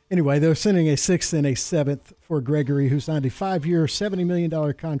written. Anyway, they're sending a 6th and a 7th for Gregory, who signed a 5-year, $70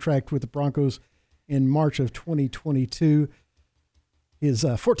 million contract with the Broncos in March of 2022. His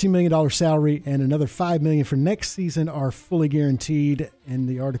 $14 million salary and another $5 million for next season are fully guaranteed, and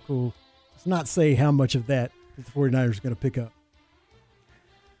the article does not say how much of that the 49ers are going to pick up.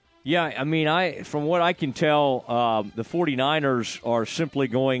 Yeah, I mean, from what I can tell, the 49ers are simply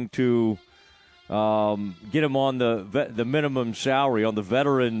going to get him on the minimum salary, on the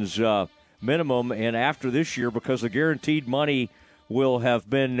veterans minimum, and after this year, because the guaranteed money will have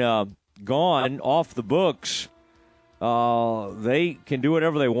been gone off the books, they can do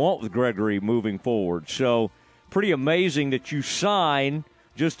whatever they want with Gregory moving forward. So pretty amazing that you sign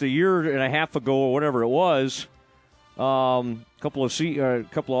just a year and a half ago or whatever it was, a couple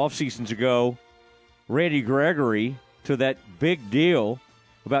of off seasons ago, Randy Gregory to that big deal.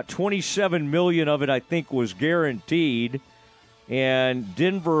 About $27 million of it, I think, was guaranteed, and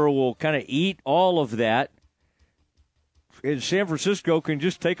Denver will kind of eat all of that, and San Francisco can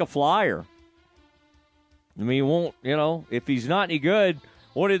just take a flyer. I mean, he won't, if he's not any good,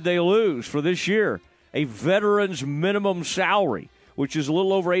 what did they lose for this year? A veteran's minimum salary, which is a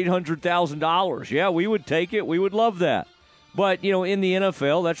little over $800,000. Yeah, we would take it. We would love that. But, in the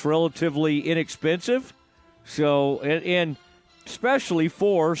NFL, that's relatively inexpensive. So, and especially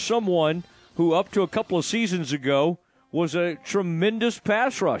for someone who up to a couple of seasons ago was a tremendous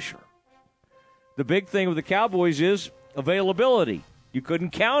pass rusher. The big thing with the Cowboys is availability. You couldn't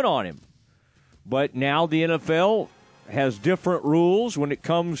count on him. But now the NFL has different rules when it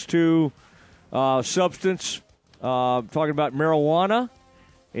comes to substance, talking about marijuana.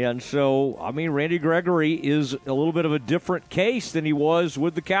 And so, Randy Gregory is a little bit of a different case than he was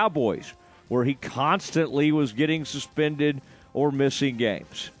with the Cowboys, where he constantly was getting suspended or missing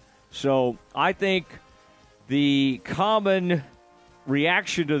games. So I think the common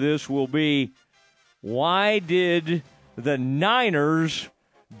reaction to this will be, why did the Niners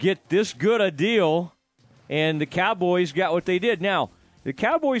get this good a deal and the Cowboys got what they did? Now, the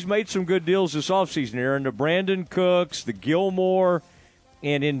Cowboys made some good deals this offseason, Aaron. The Brandon Cooks, the Gilmore,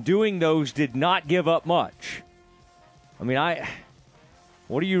 and in doing those did not give up much.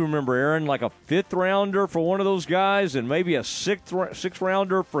 What do you remember, Aaron? Like a 5th-rounder for one of those guys and maybe a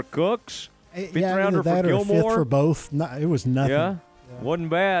 6th-rounder for Cooks? 5th-rounder for Gilmore? Or 5th for both. No, it was nothing. Yeah, wasn't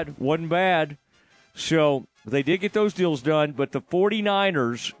bad. So they did get those deals done, but the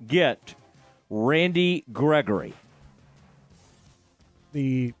 49ers get Randy Gregory.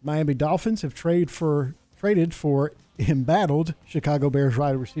 The Miami Dolphins have traded for embattled Chicago Bears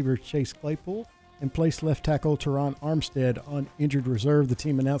wide receiver Chase Claypool and placed left tackle Teron Armstead on injured reserve. The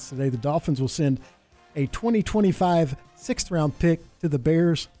team announced today the Dolphins will send a 2025 6th-round pick to the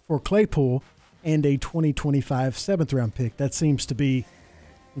Bears for Claypool and a 2025 7th-round pick. That seems to be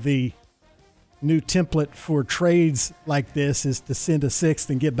the new template for trades like this, is to send a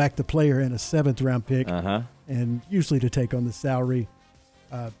 6th and get back the player and a 7th-round pick, and usually to take on the salary.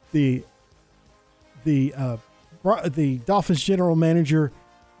 The Dolphins general manager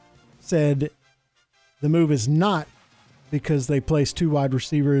said the move is not because they placed 2 wide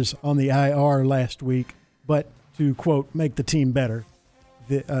receivers on the IR last week, but to, quote, make the team better.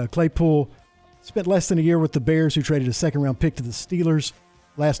 Claypool spent less than a year with the Bears, who traded a 2nd-round pick to the Steelers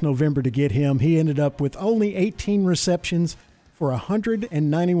last November to get him. He ended up with only 18 receptions for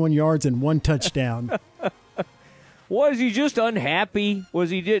 191 yards and 1 touchdown. Was he just unhappy?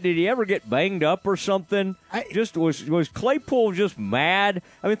 Did he ever get banged up or something? Was Claypool just mad?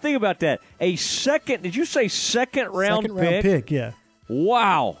 Think about that. Did you say second-round pick? Second-round pick, yeah.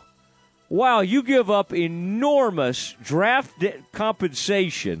 Wow, you give up enormous draft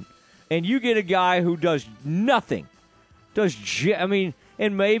compensation, and you get a guy who does nothing.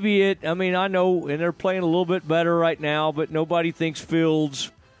 And maybe I know, and they're playing a little bit better right now, but nobody thinks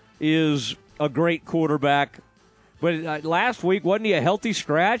Fields is a great quarterback. But last week, wasn't he a healthy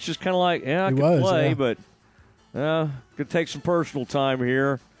scratch? Just kind of like, I can play, but could take some personal time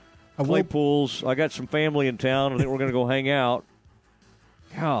here. Claypool's, I got some family in town. I think we're going to go hang out.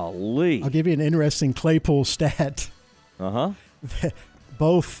 Golly. I'll give you an interesting Claypool stat.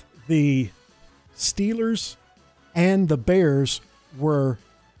 Both the Steelers and the Bears were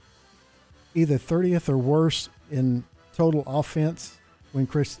either 30th or worse in total offense when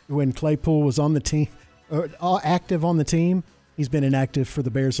Claypool was on the team, active on the team. He's been inactive for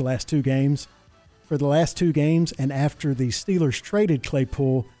the Bears the last 2 games. for the last 2 games, and after the Steelers traded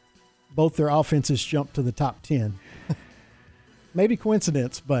Claypool, both their offenses jumped to the top 10. Maybe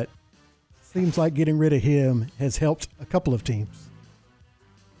coincidence, but seems like getting rid of him has helped a couple of teams.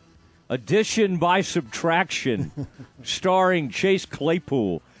 Addition by subtraction, starring Chase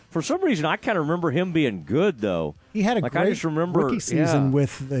Claypool. For some reason, I kind of remember him being good, though. He had a I great just remember, rookie season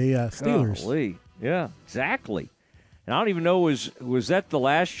with the Steelers. Golly. Yeah, exactly. And I don't even know, was that the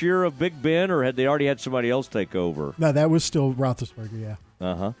last year of Big Ben, or had they already had somebody else take over? No, that was still Roethlisberger, yeah.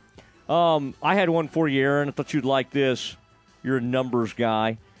 Uh-huh. I had one for you, Aaron. I thought you'd like this. You're a numbers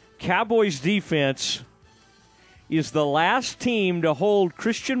guy. Cowboys defense is the last team to hold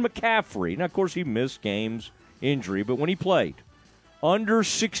Christian McCaffrey. Now, of course, he missed games, injury, but when he played, under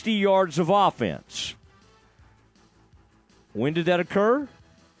 60 yards of offense. When did that occur?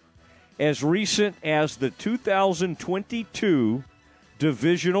 As recent as the 2022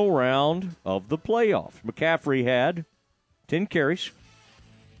 divisional round of the playoffs. McCaffrey had 10 carries,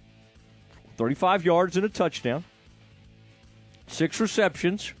 35 yards and a touchdown, 6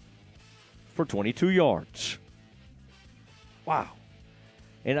 receptions for 22 yards. Wow.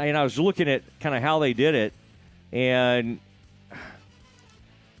 And I was looking at kind of how they did it, and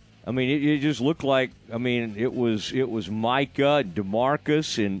I mean, it just looked like, I mean, it was Micah and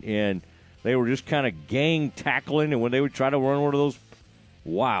DeMarcus, and they were just kind of gang tackling, and when they would try to run one of those,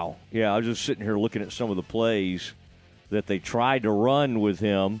 wow. Yeah, I was just sitting here looking at some of the plays that they tried to run with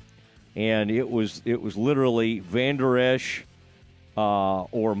him, and it was literally Van Der Esch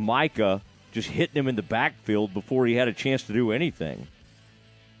or Micah just hitting him in the backfield before he had a chance to do anything.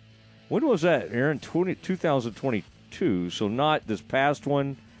 When was that, Aaron? 2022, so not this past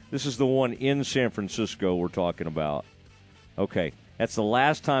one. This is the one in San Francisco we're talking about. Okay, that's the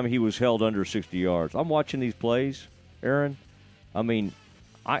last time he was held under 60 yards. I'm watching these plays, Aaron. I mean,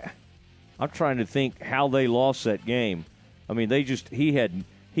 I'm trying to think how they lost that game. I mean,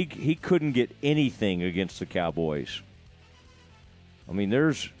 he couldn't get anything against the Cowboys. I mean,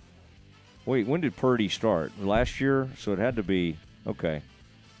 when did Purdy start? Last year? So it had to be, okay.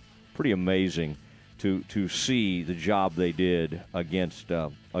 Pretty amazing to see the job they did against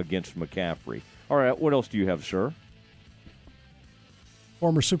McCaffrey. All right, what else do you have, sir?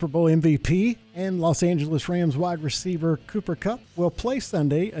 Former Super Bowl MVP and Los Angeles Rams wide receiver Cooper Kupp will play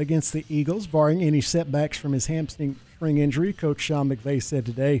Sunday against the Eagles, barring any setbacks from his hamstring injury, Coach Sean McVay said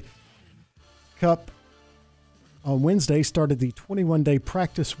today. Kupp on Wednesday started the 21-day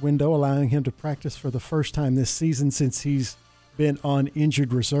practice window, allowing him to practice for the first time this season since he's been on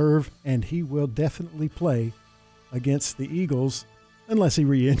injured reserve, and he will definitely play against the Eagles unless he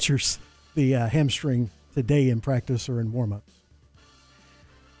re-injures the hamstring today in practice or in warm-ups.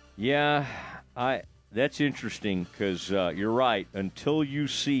 Yeah, that's interesting because you're right. Until you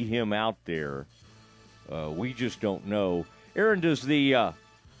see him out there, we just don't know. Aaron, do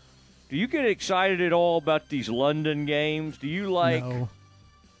you get excited at all about these London games? Do you like? No.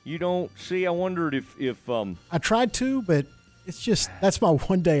 You don't see? I wondered if I tried to, but it's just that's my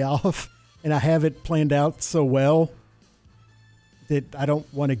one day off, and I have it planned out so well that I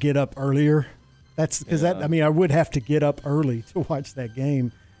don't want to get up earlier. That's because I would have to get up early to watch that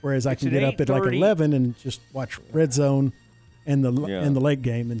game, whereas I can get up at like 11 and just watch Red Zone and the late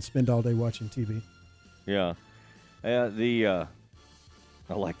game and spend all day watching TV. Yeah, I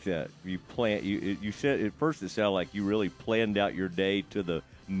like that. You said at first it sounded like you really planned out your day to the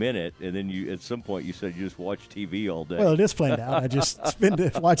minute, and then at some point you said you just watch TV all day. Well, it is planned out. I just spend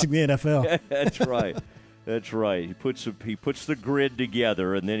it watching the NFL. That's right. That's right. He puts the grid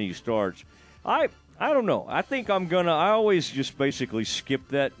together, and then he starts. I don't know. I think I always just basically skip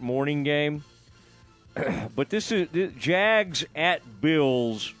that morning game. But this Jags at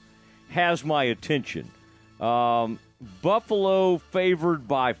Bills has my attention. Buffalo favored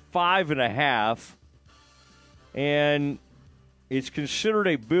by 5.5, and it's considered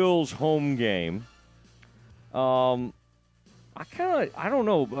a Bills home game. I don't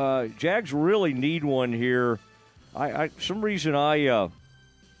know. Jags really need one here. For some reason I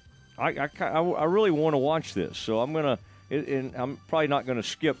really want to watch this, so I'm gonna. And I'm probably not going to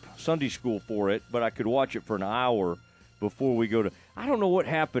skip Sunday school for it, but I could watch it for an hour before we go to. I don't know what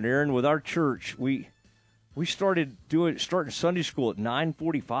happened, Aaron, with our church. We starting Sunday school at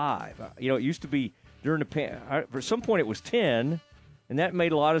 9:45. It used to be during the for some point it was 10, and that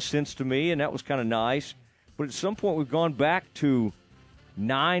made a lot of sense to me, and that was kind of nice. But at some point we've gone back to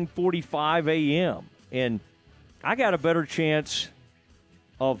 9:45 a.m. and I got a better chance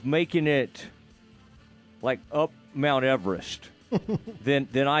of making it like up Mount Everest than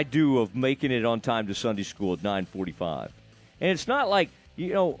I do of making it on time to Sunday school at 9:45. And it's not like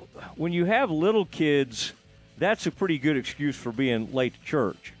when you have little kids, that's a pretty good excuse for being late to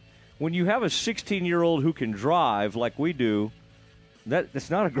church. When you have a 16-year-old who can drive like we do, that's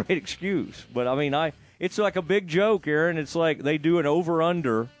not a great excuse. But, I mean, it's like a big joke, Aaron. It's like they do an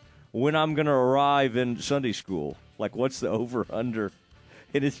over-under when I'm going to arrive in Sunday school. Like, what's the over-under?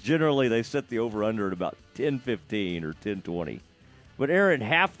 And it's generally they set the over-under at about 10:15 or 10:20. But, Aaron,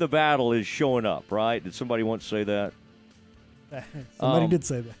 half the battle is showing up, right? Did somebody once say that? Somebody did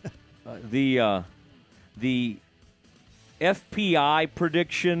say that. The FPI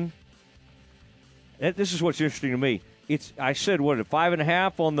prediction, this is what's interesting to me. I said, what, a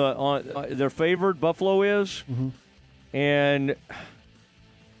 5.5 on they're favored, Buffalo is? Mm-hmm. And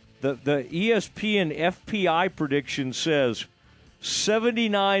the ESPN FPI prediction says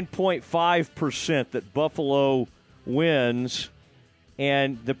 79.5% that Buffalo wins,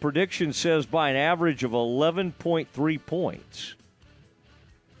 and the prediction says by an average of 11.3 points.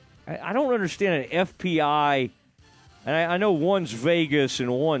 I don't understand an FPI, and I know one's Vegas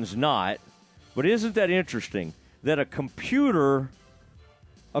and one's not, but isn't that interesting that a computer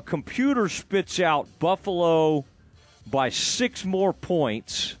spits out Buffalo by 6 more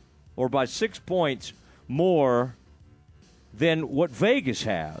points, or by 6 points more than what Vegas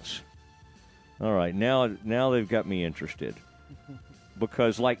has? All right, now they've got me interested.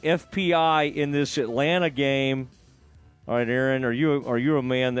 Because like FPI in this Atlanta game, all right, Aaron, are you a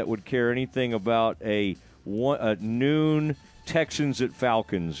man that would care anything about a noon Texans at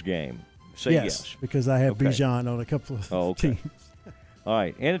Falcons game? Say yes. Because I have Bijan on a couple of teams. All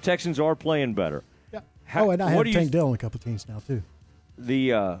right, and the Texans are playing better. Yeah. And I have Tank Dell on a couple of teams now too.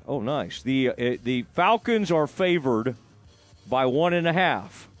 Nice. The Falcons are favored by 1.5,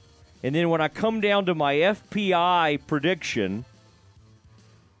 and then when I come down to my FPI prediction,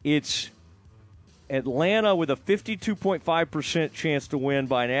 it's Atlanta with a 52.5% chance to win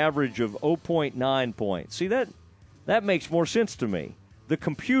by an average of 0.9 points. See, that makes more sense to me. The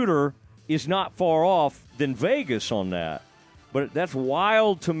computer is not far off than Vegas on that. But that's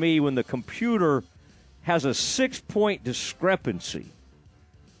wild to me when the computer has a 6-point discrepancy.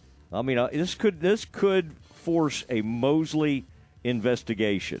 I mean, this could force a Mosley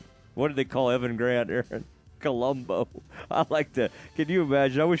investigation. What did they call Evan Grant, Aaron? Columbo. I like that. Can you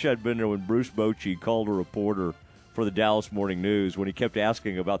imagine? I wish I'd been there when Bruce Bochy called a reporter for the Dallas Morning News when he kept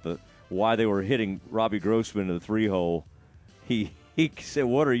asking about why they were hitting Robbie Grossman in the 3-hole. He said,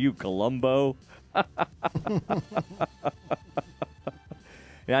 "What are you, Columbo?" And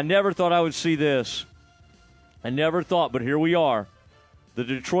I never thought I would see this. I never thought, but here we are. The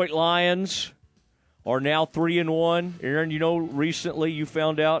Detroit Lions are now 3-1. Aaron, recently you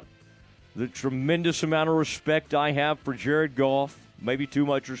found out the tremendous amount of respect I have for Jared Goff, maybe too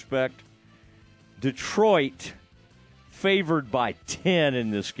much respect. Detroit favored by 10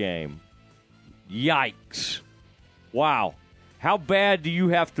 in this game. Yikes. Wow. How bad do you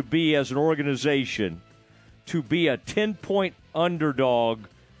have to be as an organization to be a 10-point underdog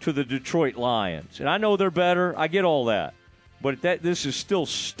to the Detroit Lions? And I know they're better. I get all that. But this is still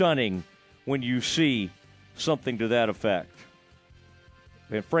stunning when you see something to that effect.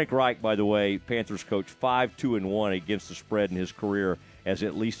 And Frank Reich, by the way, Panthers coach, 5-2-1 against the spread in his career as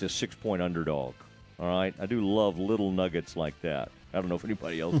at least a 6-point underdog. All right? I do love little nuggets like that. I don't know if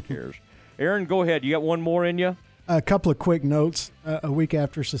anybody else cares. Aaron, go ahead. You got one more in you? A couple of quick notes. A week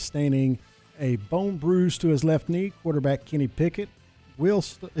after sustaining a bone bruise to his left knee, quarterback Kenny Pickett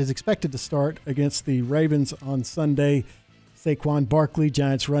is expected to start against the Ravens on Sunday. Saquon Barkley,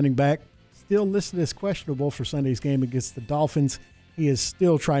 Giants running back, still listed as questionable for Sunday's game against the Dolphins. He is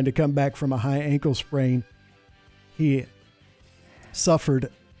still trying to come back from a high ankle sprain he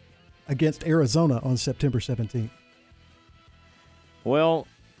suffered against Arizona on September 17th. Well,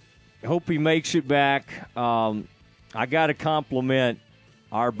 hope he makes it back. I got to compliment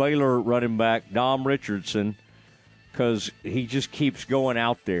our Baylor running back, Dom Richardson, because he just keeps going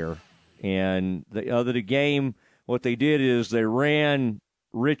out there. And the game, what they did is they ran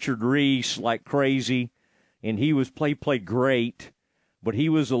Richard Reese like crazy, and he played great. But he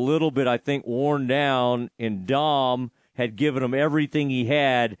was a little bit, I think, worn down, and Dom had given him everything he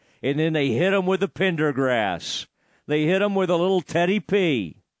had, and then they hit him with a Pendergrass. They hit him with a little Teddy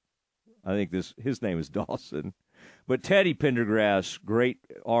P. I think his name is Dawson. But Teddy Pendergrass, great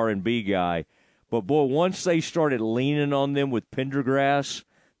R&B guy. But, boy, once they started leaning on them with Pendergrass,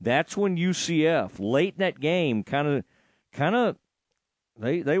 that's when UCF, late in that game, kind of,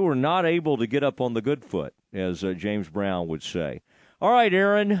 they were not able to get up on the good foot, as James Brown would say. All right,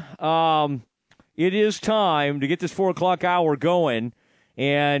 Aaron, it is time to get this 4 o'clock hour going,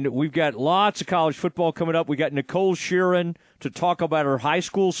 And we've got lots of college football coming up. We got Nicole Sheeran to talk about her high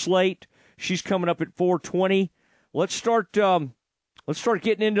school slate. She's coming up at 4:20. Let's start getting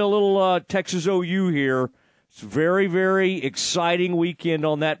into a little Texas OU here. It's a very, very exciting weekend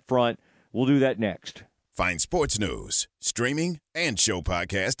on that front. We'll do that next. Find sports news, streaming, and show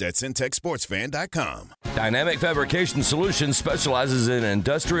podcast at syntechsportsfan.com. Dynamic Fabrication Solutions specializes in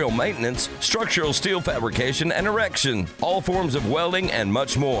industrial maintenance, structural steel fabrication, and erection, all forms of welding, and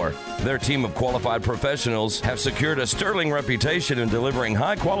much more. Their team of qualified professionals have secured a sterling reputation in delivering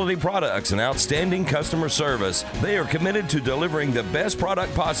high-quality products and outstanding customer service. They are committed to delivering the best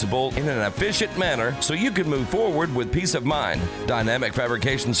product possible in an efficient manner so you can move forward with peace of mind. Dynamic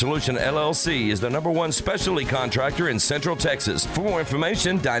Fabrication Solution LLC is the #1 specialty contractor in Central Texas. For more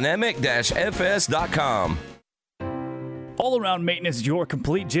information, dynamic-fs.com. All Around Maintenance is your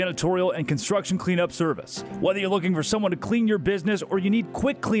complete janitorial and construction cleanup service. Whether you're looking for someone to clean your business or you need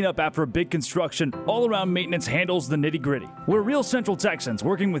quick cleanup after a big construction, All Around Maintenance handles the nitty-gritty. We're real Central Texans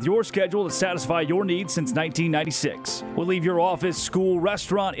working with your schedule to satisfy your needs since 1996. We'll leave your office, school,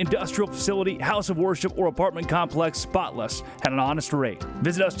 restaurant, industrial facility, house of worship, or apartment complex spotless at an honest rate.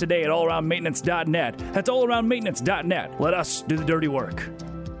 Visit us today at allaroundmaintenance.net. That's allaroundmaintenance.net. Let us do the dirty work.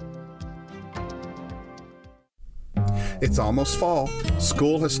 It's almost fall,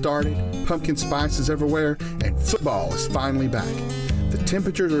 school has started, pumpkin spice is everywhere, and football is finally back. The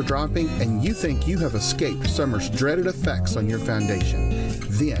temperatures are dropping, and you think you have escaped summer's dreaded effects on your foundation.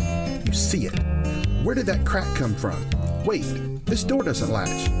 Then, you see it. Where did that crack come from? Wait, this door doesn't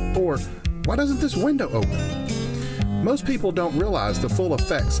latch. Or, why doesn't this window open? Most people don't realize the full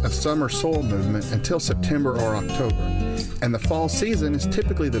effects of summer soil movement until September or October, and the fall season is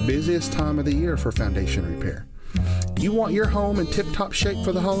typically the busiest time of the year for foundation repair. You want your home in tip-top shape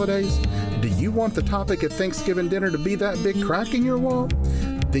for the holidays? Do you want the topic at Thanksgiving dinner to be that big crack in your wall?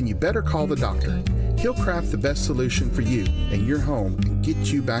 Then you better call the doctor. He'll craft the best solution for you and your home and get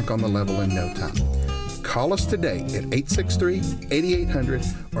you back on the level in no time. Call us today at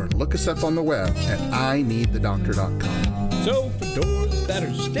 863-8800 or look us up on the web at ineedthedoctor.com. So for doors that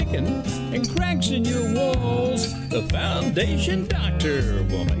are sticking and cracks in your walls, the Foundation Doctor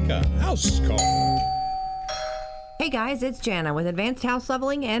will make a house call. Hey guys, it's Jana with Advanced House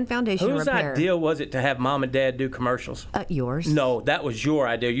Leveling and Foundation Whose Repair. idea was it to have Mom and Dad do commercials? Yours. No, that was your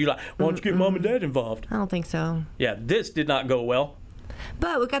idea. You like, why don't you get Mom and Dad involved? I don't think so. Yeah, this did not go well.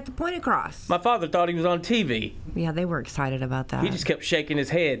 But we got the point across. My father thought he was on TV. Yeah, they were excited about that. He just kept shaking his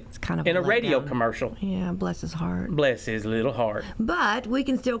head. It's kind of in a radio letdown. commercial. Yeah, bless his heart. Bless his little heart. But we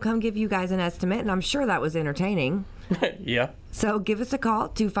can still come give you guys an estimate, and I'm sure that was entertaining. Yeah. So give us a call,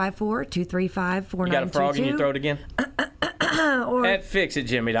 254-235-4922. You got a frog in your throat again? Or at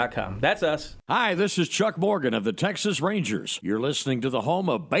fixitjimmy.com. That's us. Hi, this is Chuck Morgan of the Texas Rangers. You're listening to the home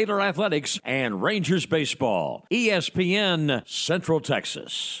of Baylor Athletics and Rangers Baseball, ESPN Central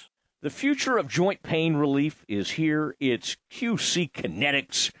Texas. The future of joint pain relief is here. It's QC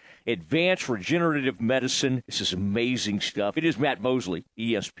Kinetics, advanced regenerative medicine. This is amazing stuff. It is Matt Mosley,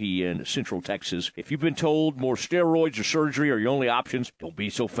 ESPN Central Texas. If you've been told more steroids or surgery are your only options, don't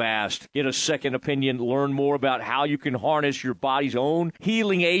be so fast. Get a second opinion. Learn more about how you can harness your body's own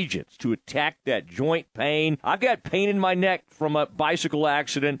healing agents to attack that joint pain. I've got pain in my neck from a bicycle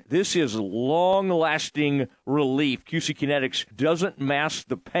accident. This is long-lasting relief. QC Kinetics doesn't mask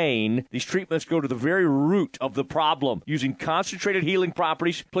the pain. These treatments go to the very root of the problem, using concentrated healing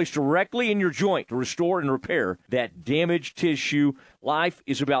properties placed directly in your joint to restore and repair that damaged tissue. Life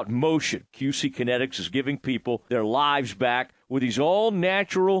is about motion. QC Kinetics is giving people their lives back with these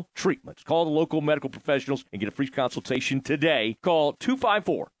all-natural treatments. Call the local medical professionals and get a free consultation today. Call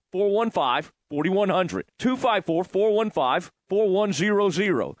 254-415-4100.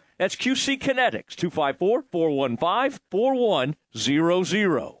 254-415-4100. That's QC Kinetics,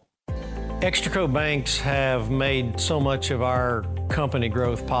 254-415-4100. Extraco banks have made so much of our company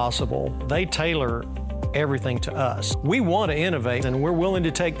growth possible. They tailor everything to us. We want to innovate and we're willing to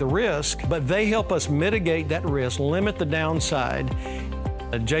take the risk, but they help us mitigate that risk, limit the downside.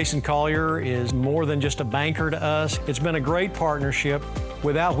 Jason Collier is more than just a banker to us. It's been a great partnership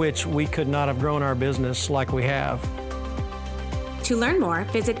without which we could not have grown our business like we have. To learn more,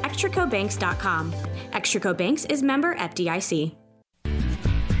 visit extracobanks.com. Extraco Banks is member FDIC.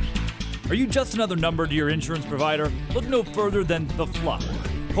 Are you just another number to your insurance provider? Look no further than The Fluff.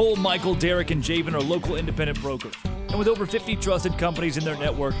 Cole, Michael, Derek, and Javen are local independent brokers. And with over 50 trusted companies in their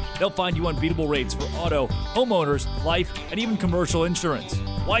network, they'll find you unbeatable rates for auto, homeowners, life, and even commercial insurance.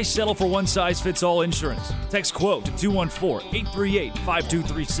 Why settle for one-size-fits-all insurance? Text QUOTE to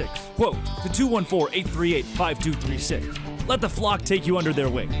 214-838-5236. QUOTE to 214-838-5236. Let the flock take you under their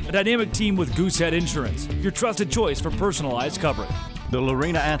wing. A dynamic team with Goosehead Insurance, your trusted choice for personalized coverage. The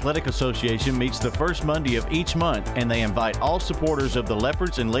Lorena Athletic Association meets the first Monday of each month, and they invite all supporters of the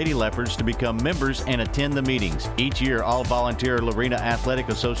Leopards and Lady Leopards to become members and attend the meetings. Each year, all volunteer Lorena Athletic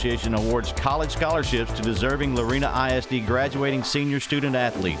Association awards college scholarships to deserving Lorena ISD graduating senior student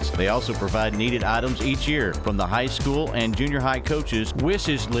athletes. They also provide needed items each year from the high school and junior high coaches'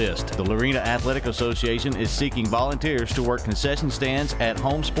 wishes list. The Lorena Athletic Association is seeking volunteers to work concession stands at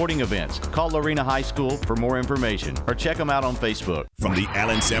home sporting events. Call Lorena High School for more information or check them out on Facebook. From the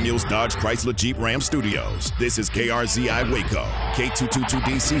Allen Samuels Dodge Chrysler Jeep Ram Studios, this is KRZI Waco,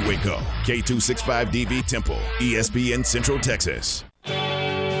 K222DC Waco, K265DV Temple, ESPN Central Texas.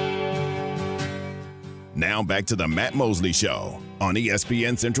 Now back to the Matt Mosley Show on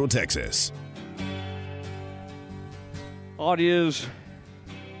ESPN Central Texas. It is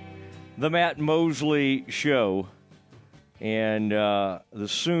the Matt Mosley Show, and the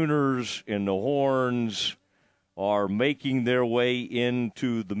Sooners and the Horns are making their way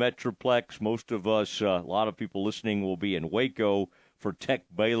into the Metroplex. Most of us, a lot of people listening, will be in Waco for Tech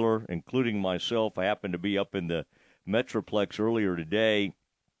Baylor, including myself. I happened to be up in the Metroplex earlier today.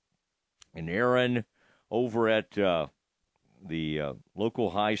 And Aaron, over at the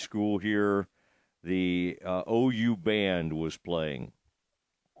local high school here, the OU band was playing.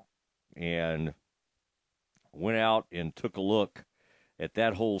 And went out and took a look at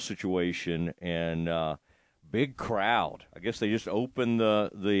that whole situation, and big crowd. I guess they just opened I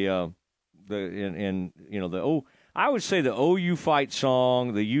would say the OU fight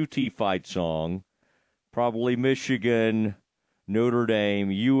song, the UT fight song, probably Michigan, Notre Dame,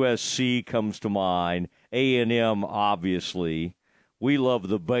 USC comes to mind, A&M obviously. We love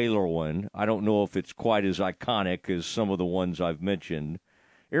the Baylor one. I don't know if it's quite as iconic as some of the ones I've mentioned.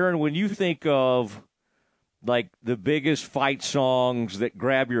 Aaron, when you think of like the biggest fight songs that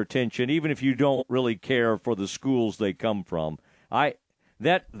grab your attention, even if you don't really care for the schools they come from, that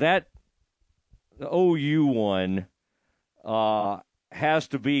OU one has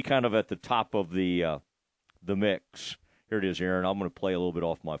to be kind of at the top of the mix. Here it is, Aaron. I'm going to play a little bit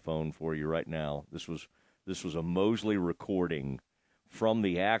off my phone for you right now. This was a Mosley recording from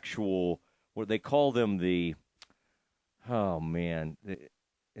the actual, what they call them,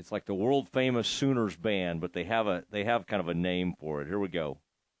 it's like the world famous Sooners band, but they have kind of a name for it. Here we go.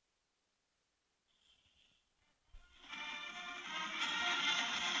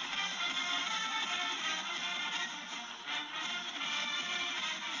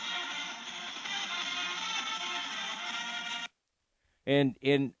 And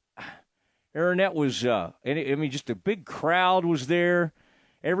Aaron, that was just a big crowd was there.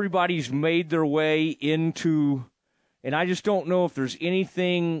 Everybody's made their way into. And I just don't know if there's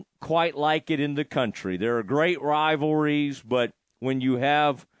anything quite like it in the country. There are great rivalries, but when you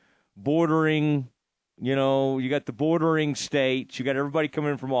have bordering, you got the bordering states, you got everybody coming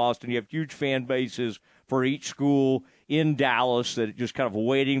in from Austin, you have huge fan bases for each school in Dallas that are just kind of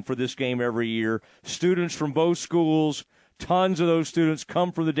waiting for this game every year. Students from both schools, tons of those students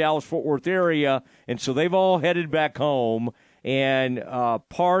come from the Dallas-Fort Worth area, and so they've all headed back home, and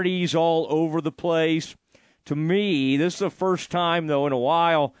parties all over the place. To me, this is the first time, though, in a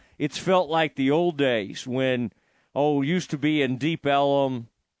while, it's felt like the old days when, used to be in Deep Ellum,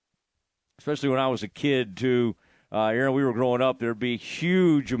 especially when I was a kid, too. Aaron, we were growing up, there'd be a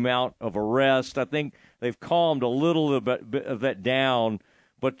huge amount of arrest. I think they've calmed a little bit of that down,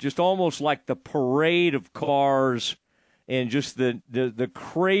 but just almost like the parade of cars and just the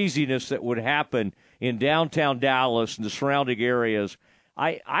craziness that would happen in downtown Dallas and the surrounding areas.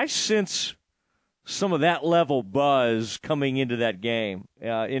 I sense some of that level buzz coming into that game,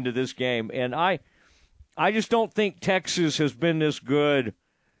 into this game. And I just don't think Texas has been this good,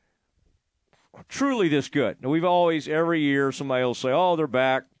 truly this good. Now, we've always, every year, somebody will say, they're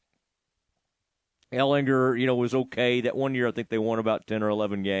back. Ellinger, was okay. That one year, I think they won about 10 or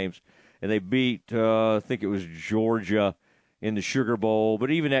 11 games. And they beat, I think it was Georgia in the Sugar Bowl. But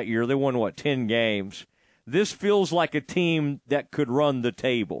even that year, they won, 10 games. This feels like a team that could run the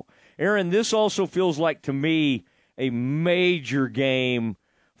table. Aaron, this also feels like, to me, a major game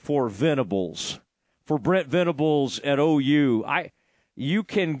for Venables, for Brent Venables at OU. You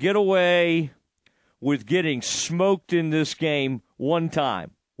can get away with getting smoked in this game one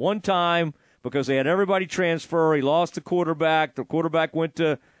time because they had everybody transfer. He lost the quarterback. The quarterback went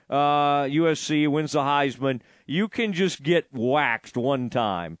to USC, wins the Heisman. You can just get waxed one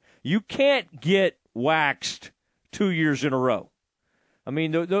time. You can't get waxed 2 years in a row. I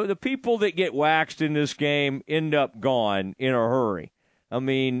mean, the people that get waxed in this game end up gone in a hurry. I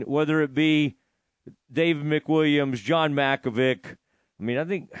mean, whether it be David McWilliams, John Makovic. I mean, I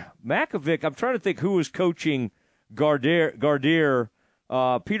think Makovic, I'm trying to think who was coaching Gardere.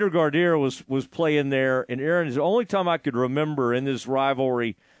 Peter Gardere was playing there, and Aaron, is the only time I could remember in this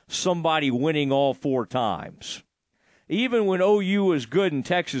rivalry somebody winning all 4 times. Even when OU was good and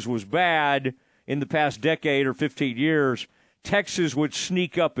Texas was bad in the past decade or 15 years, Texas would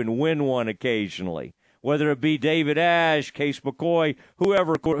sneak up and win one occasionally. Whether it be David Ash, Case McCoy,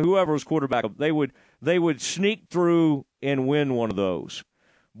 whoever was quarterback, they would sneak through and win one of those.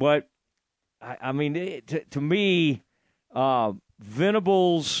 But I mean, to me,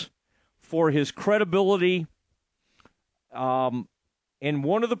 Venables, for his credibility, and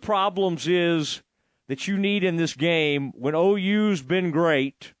one of the problems is that you need in this game when OU's been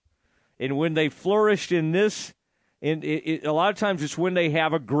great, and when they flourished in this, a lot of times it's when they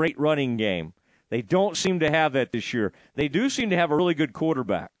have a great running game. They don't seem to have that this year. They do seem to have a really good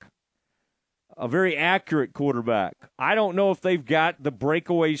quarterback, a very accurate quarterback. I don't know if they've got the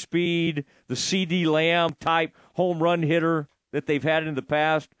breakaway speed, the C.D. Lamb type home run hitter that they've had in the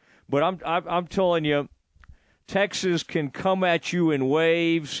past, but I'm telling you, Texas can come at you in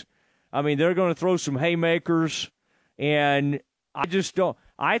waves. I mean, they're going to throw some haymakers, and I just don't.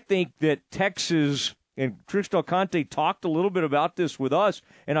 I think that Texas. And Chris Del Conte talked a little bit about this with us,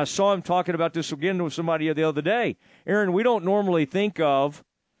 and I saw him talking about this again with somebody the other day. Aaron, we don't normally think of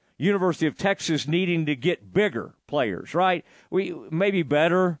University of Texas needing to get bigger players, right? We maybe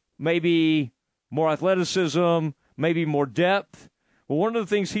better, maybe more athleticism, maybe more depth. Well, one of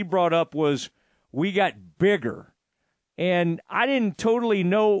the things he brought up was we got bigger. And I didn't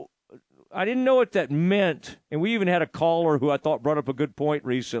know what that meant, and we even had a caller who I thought brought up a good point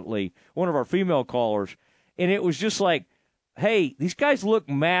recently, one of our female callers, and it was just like, hey, these guys look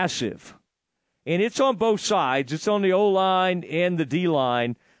massive, and it's on both sides. It's on the O-line and the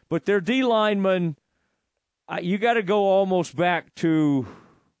D-line, but their D-linemen, you got to go almost back to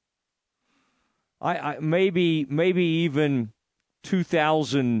maybe even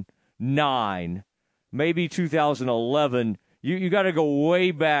 2009, maybe 2011. You got to go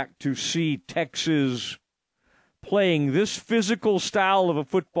way back to see Texas playing this physical style of a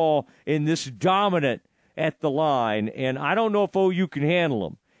football and this dominant at the line, and I don't know if OU can handle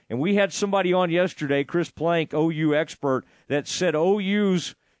them. And we had somebody on yesterday, Chris Plank, OU expert, that said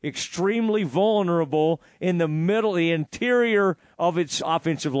OU's extremely vulnerable in the middle, the interior of its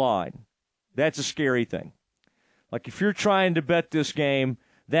offensive line. That's a scary thing. Like if you're trying to bet this game,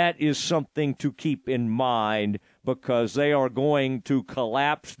 that is something to keep in mind, because they are going to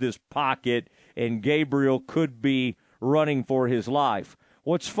collapse this pocket, and Gabriel could be running for his life.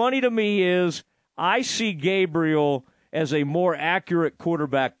 What's funny to me is I see Gabriel as a more accurate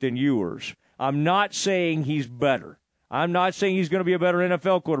quarterback than Ewers. I'm not saying he's better. I'm not saying he's going to be a better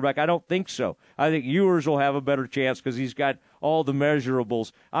NFL quarterback. I don't think so. I think Ewers will have a better chance because he's got all the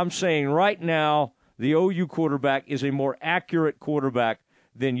measurables. I'm saying right now the OU quarterback is a more accurate quarterback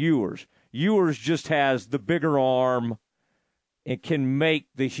than Ewers. Ewers just has the bigger arm and can make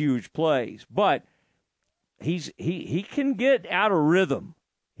the huge plays. But he can get out of rhythm.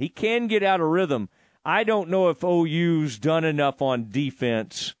 He can get out of rhythm. I don't know if OU's done enough on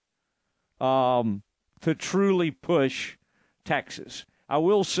defense to truly push Texas. I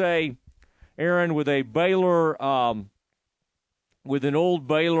will say, Aaron, with a Baylor, with an old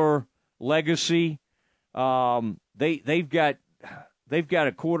Baylor legacy, they've got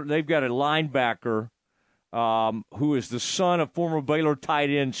a linebacker who is the son of former Baylor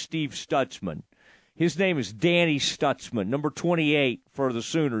tight end Steve Stutzman. His name is Danny Stutzman, number 28 for the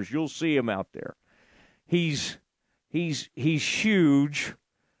Sooners. You'll see him out there. He's huge.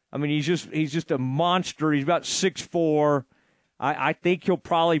 I mean, he's just a monster. He's about 6'4". I think he'll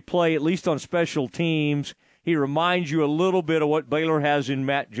probably play at least on special teams. He reminds you a little bit of what Baylor has in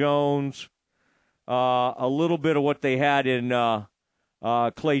Matt Jones, a little bit of what they had in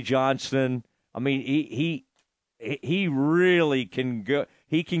Clay Johnson. I mean, he really can go.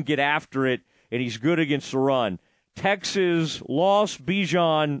 He can get after it, and he's good against the run. Texas lost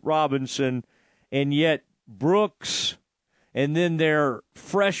Bijan Robinson, and yet Brooks, and then their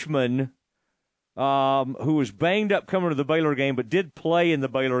freshman, who was banged up coming to the Baylor game, but did play in the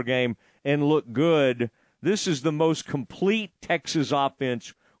Baylor game and look good. This is the most complete Texas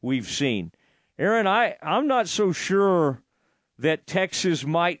offense we've seen. Aaron, I'm not so sure that Texas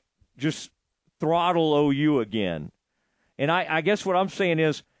might just throttle OU again. And I guess what I'm saying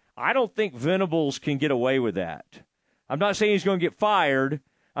is I don't think Venables can get away with that. I'm not saying he's going to get fired.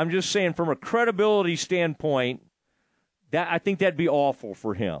 I'm just saying from a credibility standpoint, that I think that'd be awful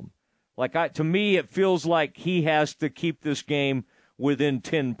for him. To me, it feels like he has to keep this game within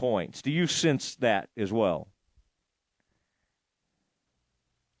 10 points. Do you sense that as well?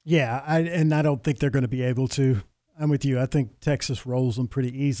 Yeah, I don't think they're going to be able to. I'm with you. I think Texas rolls them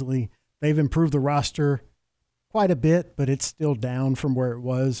pretty easily. They've improved the roster quite a bit, but it's still down from where it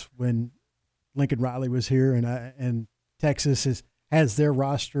was when Lincoln Riley was here, and Texas has their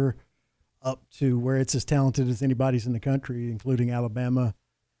roster up to where it's as talented as anybody's in the country, including Alabama.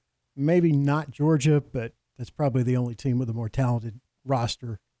 Maybe not Georgia, but that's probably the only team with a more talented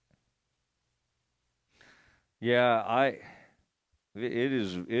roster. Yeah, it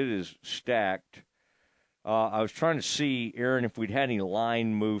is stacked. I was trying to see, Aaron, if we'd had any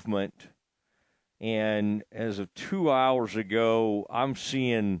line movement, and as of 2 hours ago, I'm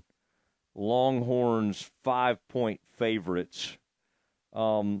seeing Longhorns 5-point favorites.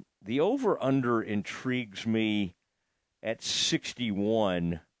 The over-under intrigues me at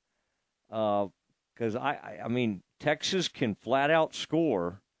 61 because I mean Texas can flat out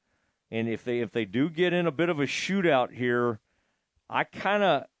score, and if they do get in a bit of a shootout here, I kind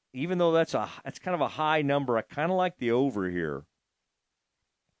of, even though that's kind of a high number, I kind of like the over here.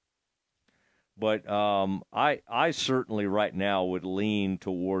 But I certainly right now would lean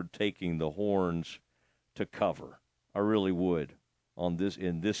toward taking the Horns to cover. I really would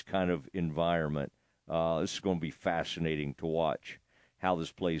in this kind of environment. This is going to be fascinating to watch how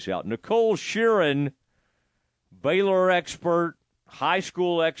this plays out. Nicole Sheeran, Baylor expert, high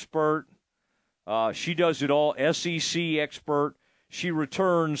school expert. She does it all, SEC expert. She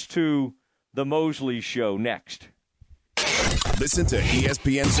returns to the Mosley Show next. Listen to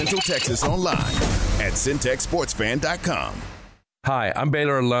ESPN Central Texas online at centexsportsfan.com. Hi, I'm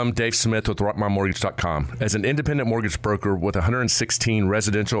Baylor alum Dave Smith with RockMyMortgage.com. As an independent mortgage broker with 116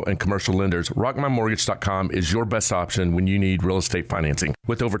 residential and commercial lenders, RockMyMortgage.com is your best option when you need real estate financing.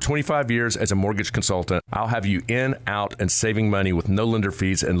 With over 25 years as a mortgage consultant, I'll have you in, out, and saving money with no lender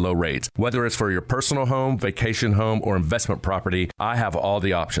fees and low rates. Whether it's for your personal home, vacation home, or investment property, I have all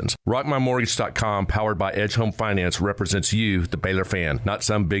the options. RockMyMortgage.com, powered by Edge Home Finance, represents you, the Baylor fan, not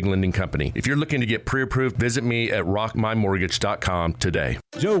some big lending company. If you're looking to get pre-approved, visit me at RockMyMortgage.com today.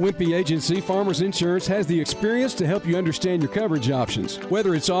 Joe Wimpy Agency Farmers Insurance has the experience to help you understand your coverage options,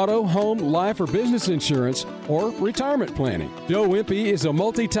 whether it's auto, home, life, or business insurance, or retirement planning. Joe Wimpy is a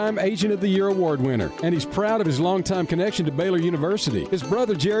multi-time Agent of the Year award winner, and he's proud of his longtime connection to Baylor University. His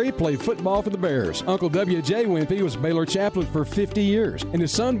brother Jerry played football for the Bears. Uncle W.J. Wimpy was Baylor chaplain for 50 years, and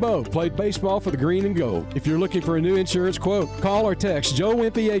his son Bo played baseball for the Green and Gold. If you're looking for a new insurance quote, call or text Joe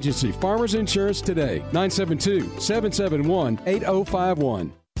Wimpy Agency Farmers Insurance today, 972-771-8051.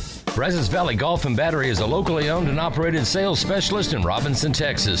 Brazos Valley Golf and Battery is a locally owned and operated sales specialist in Robinson,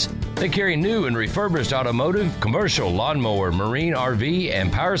 Texas. They carry new and refurbished automotive, commercial, lawnmower, marine, RV,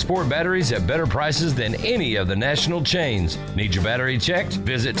 and power sport batteries at better prices than any of the national chains. Need your battery checked?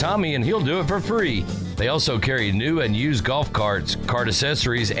 Visit Tommy and he'll do it for free. They also carry new and used golf carts, cart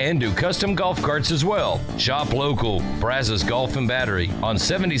accessories, and do custom golf carts as well. Shop local, Brazos Golf and Battery on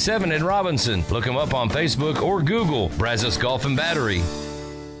 77 in Robinson. Look them up on Facebook or Google Brazos Golf and Battery.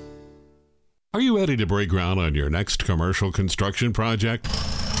 Are you ready to break ground on your next commercial construction project?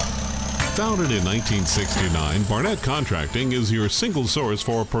 Founded in 1969, Barnett Contracting is your single source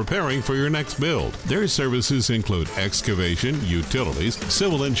for preparing for your next build. Their services include excavation, utilities,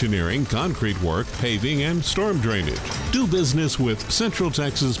 civil engineering, concrete work, paving, and storm drainage. Do business with Central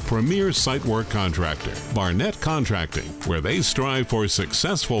Texas' premier site work contractor, Barnett Contracting, where they strive for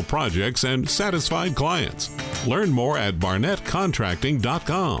successful projects and satisfied clients. Learn more at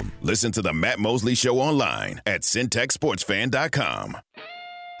barnettcontracting.com. Listen to the Matt Mosley Show online at centexsportsfan.com.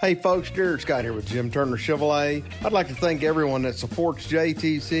 Hey folks, Jared Scott here with Jim Turner Chevrolet. I'd like to thank everyone that supports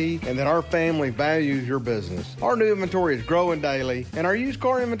JTC and that our family values your business. Our new inventory is growing daily and our used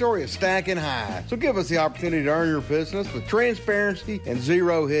car inventory is stacking high. So give us the opportunity to earn your business with transparency and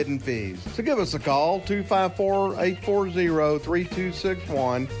zero hidden fees. So give us a call,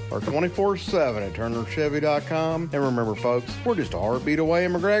 254-840-3261 or 24/7 at turnerchevy.com. And remember folks, we're just a heartbeat away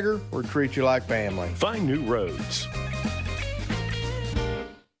in McGregor. We'll treat you like family. Find new roads.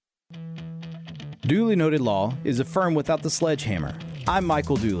 Dooley Noted Law is a firm without the sledgehammer. I'm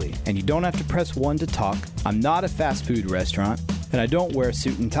Michael Dooley, and you don't have to press 1 to talk. I'm not a fast food restaurant, and I don't wear a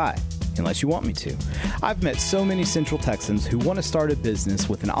suit and tie, unless you want me to. I've met so many Central Texans who want to start a business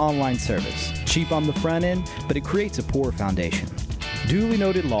with an online service. Cheap on the front end, but it creates a poor foundation. Duly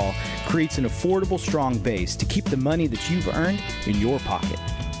Noted Law creates an affordable, strong base to keep the money that you've earned in your pocket.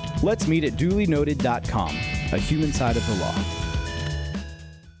 Let's meet at dulynoted.com, a human side of the law.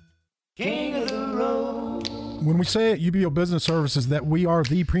 King of the road. When we say at UBO Business Services that we are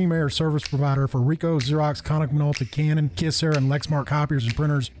the premier service provider for Ricoh, Xerox, Konica Minolta, Canon, Kisser, and Lexmark copiers and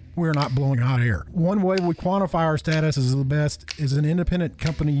printers, we're not blowing hot air. One way we quantify our status as the best is an independent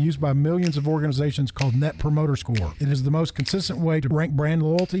company used by millions of organizations called Net Promoter Score. It is the most consistent way to rank brand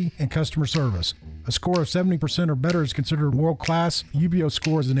loyalty and customer service. A score of 70% or better is considered world-class. UBO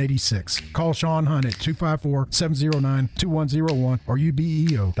score is an 86. Call Sean Hunt at 254-709-2101 or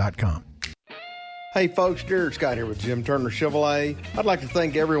ubeo.com. Hey folks, Jared Scott here with Jim Turner Chevrolet. I'd like to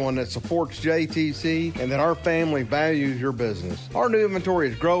thank everyone that supports JTC and that our family values your business. Our new inventory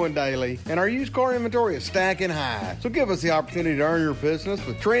is growing daily and our used car inventory is stacking high. So give us the opportunity to earn your business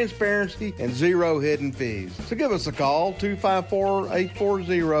with transparency and zero hidden fees. So give us a call,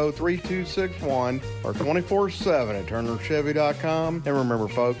 254-840-3261 or 24/7 at turnerchevy.com. And remember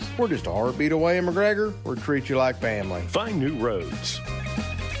folks, we're just a heartbeat away in McGregor. We'll treat you like family. Find new roads.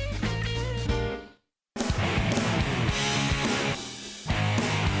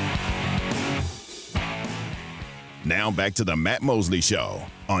 Now back to the Matt Mosley Show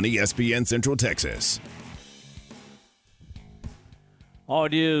on ESPN Central Texas. Oh,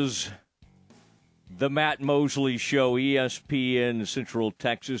 it is the Matt Mosley Show, ESPN Central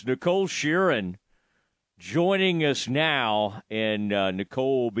Texas. Nicole Sheeran joining us now, and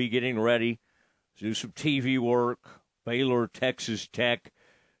Nicole will be getting ready to do some TV work, Baylor, Texas Tech.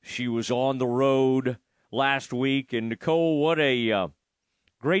 She was on the road last week, and Nicole, what a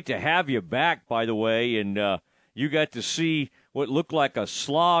great to have you back, by the way, and you got to see what looked like a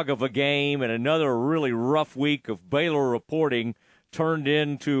slog of a game and another really rough week of Baylor reporting turned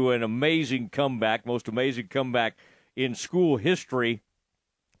into an amazing comeback, most amazing comeback in school history.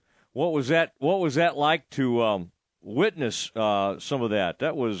 What was that like to witness some of that?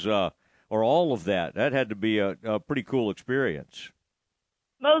 That was, or all of that. That had to be a pretty cool experience.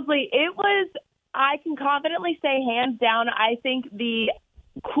 Mosley, it was, I can confidently say, hands down, I think the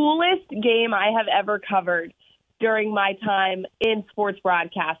coolest game I have ever covered during my time in sports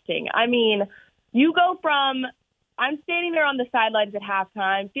broadcasting. I mean, you go from, I'm standing there on the sidelines at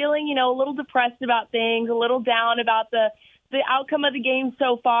halftime feeling, a little depressed about things, a little down about the outcome of the game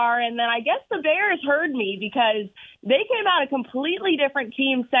so far. And then I guess the Bears heard me because they came out a completely different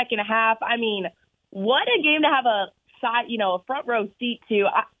team second half. I mean, what a game to have a front row seat to.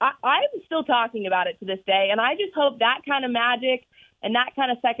 I'm still talking about it to this day. And I just hope that kind of magic and that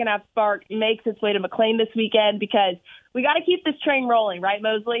kind of second half spark makes its way to McLean this weekend because we got to keep this train rolling, right,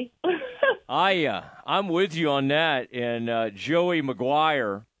 Mosley? I'm with you on that. And Joey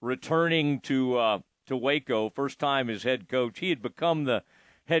McGuire returning to Waco, first time as head coach. He had become the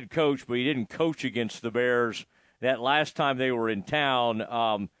head coach, but he didn't coach against the Bears that last time they were in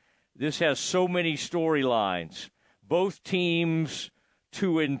town. This has so many storylines. Both teams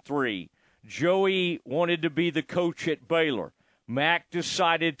 2-3. Joey wanted to be the coach at Baylor. Mac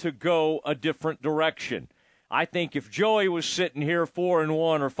decided to go a different direction. I think if Joey was sitting here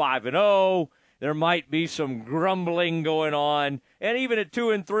 4-1 or 5-0, there might be some grumbling going on. And even at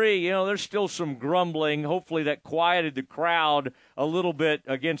 2-3, there's still some grumbling. Hopefully that quieted the crowd a little bit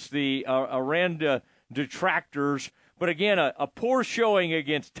against the Aranda detractors. But again, a poor showing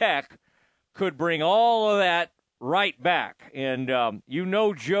against Tech could bring all of that right back. And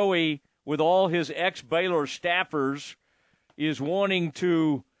Joey, with all his ex-Baylor staffers, is wanting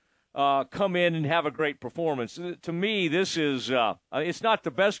to come in and have a great performance. To me, this is it's not the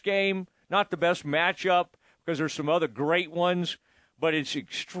best game, not the best matchup, because there's some other great ones, but it's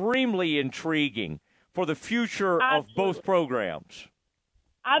extremely intriguing for the future of both programs.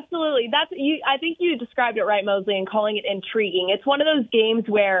 Absolutely. I think you described it right, Mosley, in calling it intriguing. It's one of those games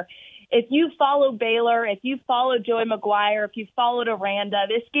where if you follow Baylor, if you follow Joey McGuire, if you followed Aranda,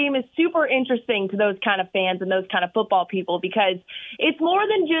 this game is super interesting to those kind of fans and those kind of football people because it's more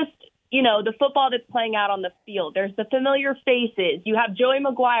than just, the football that's playing out on the field. There's the familiar faces. You have Joey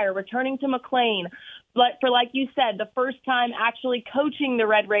McGuire returning to McLean, but for, like you said, the first time actually coaching the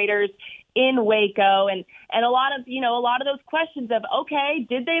Red Raiders in Waco and a lot of those questions of, okay,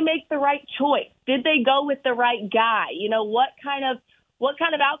 did they make the right choice? Did they go with the right guy? What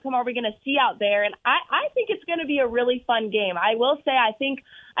kind of outcome are we going to see out there? And I think it's going to be a really fun game. I will say I think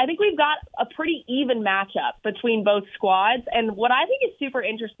we've got a pretty even matchup between both squads. And what I think is super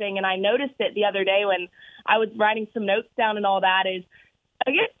interesting, and I noticed it the other day when I was writing some notes down and all that, is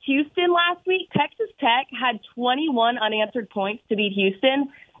against Houston last week, Texas Tech had 21 unanswered points to beat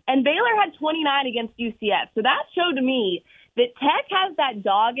Houston, and Baylor had 29 against UCF. So that showed me that Tech has that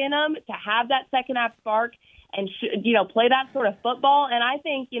dog in them to have that second half spark. and play that sort of football. And I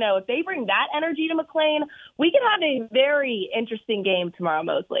think, if they bring that energy to McLean, we could have a very interesting game tomorrow,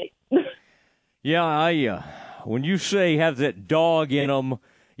 Mosley. Yeah, when you say have that dog in them,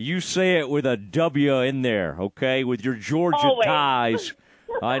 you say it with a W in there, okay, with your Georgia ties.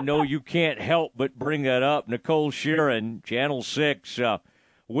 I know you can't help but bring that up. Nicole Sheeran, Channel 6,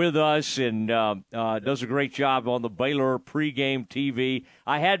 with us, and does a great job on the Baylor pregame TV.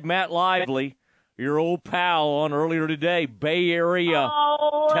 I had Matt Lively, your old pal, on earlier today, Bay Area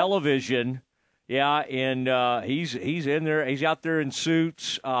television. Yeah, and he's in there. He's out there in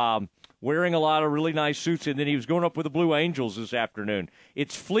suits, wearing a lot of really nice suits, and then he was going up with the Blue Angels this afternoon.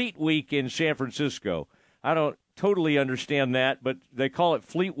 It's Fleet Week in San Francisco. I don't totally understand that, but they call it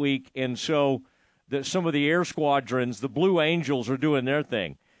Fleet Week, and so some of the air squadrons, the Blue Angels, are doing their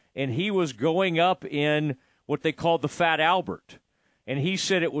thing. And he was going up in what they called the Fat Albert, and he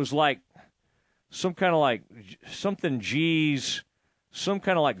said it was like some kind of like something G's, some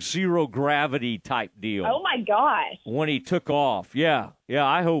kind of like zero gravity type deal. Oh my gosh! When he took off, yeah.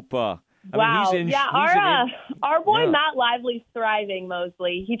 I hope. Wow, our boy Matt Lively's thriving.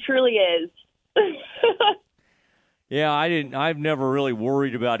 Mosley, he truly is. Yeah, I've never really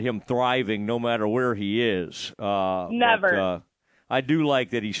worried about him thriving, no matter where he is. Never. But, I do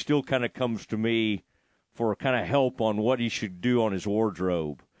like that he still kind of comes to me for kind of help on what he should do on his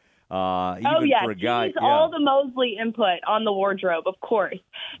wardrobe. For a guy, he needs all the Mosley input on the wardrobe, of course.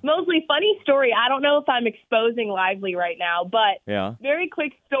 Mosley, funny story. I don't know if I'm exposing Lively right now, but very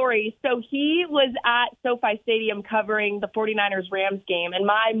quick story. So he was at SoFi Stadium covering the 49ers-Rams game, and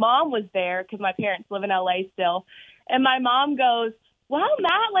my mom was there because my parents live in L.A. still. And my mom goes, "Wow,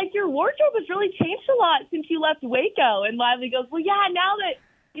 Matt, like your wardrobe has really changed a lot since you left Waco." And Lively goes, "Well, yeah, now that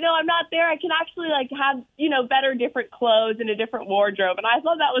I'm not there, I can actually have better different clothes and a different wardrobe." And I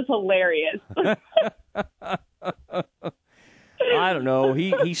thought that was hilarious. I don't know.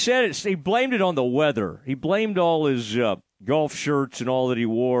 He said it. He blamed it on the weather. He blamed all his golf shirts and all that he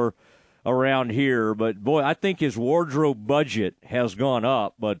wore around here. But boy, I think his wardrobe budget has gone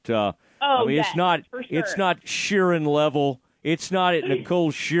up. But it's not. For sure. It's not Sheeran level. It's not at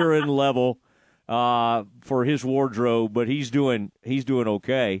Nicole Sheeran level for his wardrobe, but he's doing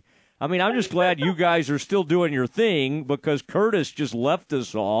okay. I mean, I'm just glad you guys are still doing your thing, because Curtis just left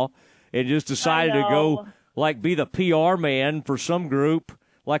us all and just decided to go be the PR man for some group,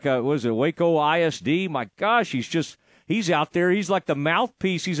 Waco ISD. My gosh, he's out there. He's like the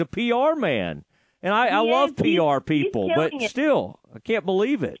mouthpiece. He's a PR man, and I love PR people, but still, I can't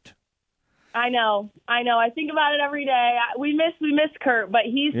believe it. I know. I think about it every day. We miss Kurt, but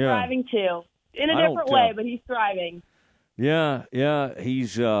he's thriving too, in a different way. But he's thriving. Yeah.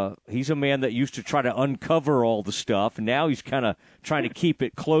 He's a man that used to try to uncover all the stuff, and now he's kind of trying to keep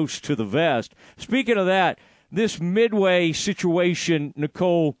it close to the vest. Speaking of that, this Midway situation,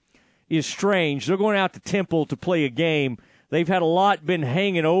 Nicole, is strange. They're going out to Temple to play a game. They've had a lot been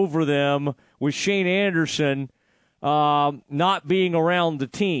hanging over them with Shane Anderson not being around the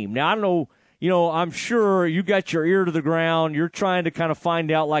team. Now, I don't know. I'm sure you got your ear to the ground. You're trying to kind of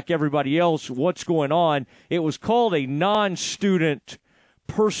find out, like everybody else, what's going on. It was called a non-student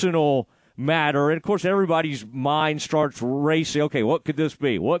personal matter. And, of course, everybody's mind starts racing. Okay, what could this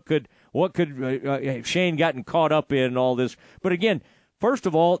be? What could Shane gotten caught up in and all this? But, again, first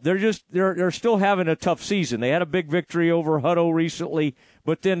of all, they're still having a tough season. They had a big victory over Hutto recently.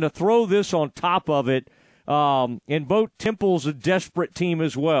 But then to throw this on top of it, and both Temple's a desperate team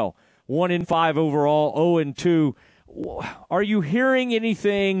as well. 1-5 overall, 0-2. Are you hearing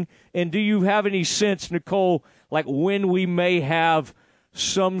anything, and do you have any sense, Nicole, like when we may have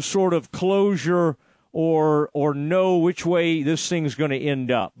some sort of closure or know which way this thing's going to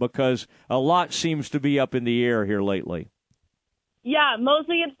end up? Because a lot seems to be up in the air here lately. Yeah,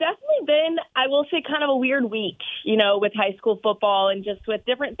 Mosley, it's definitely been, I will say, kind of a weird week, with high school football and just with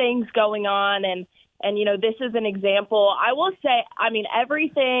different things going on. And this is an example. I will say,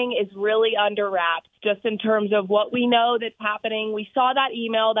 everything is really under wraps just in terms of what we know that's happening. We saw that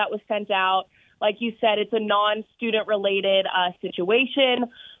email that was sent out. Like you said, it's a non-student related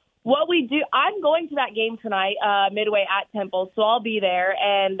situation. What we do, I'm going to that game tonight, Midway at Temple, so I'll be there.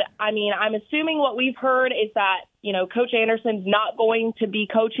 And, I'm assuming what we've heard is that, Coach Anderson's not going to be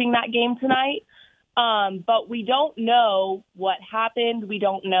coaching that game tonight. But we don't know what happened. We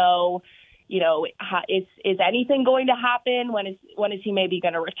don't know, is anything going to happen? When is he maybe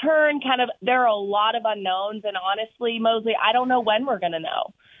going to return? There are a lot of unknowns. And honestly, Mosley, I don't know when we're going to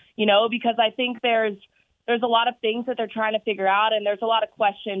know, because I think there's a lot of things that they're trying to figure out. And there's a lot of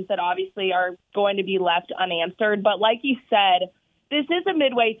questions that obviously are going to be left unanswered. But like you said, this is a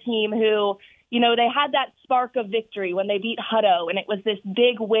Midway team who, they had that spark of victory when they beat Hutto, and it was this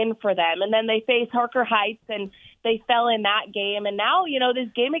big win for them. And then they faced Harker Heights, and they fell in that game. And now, this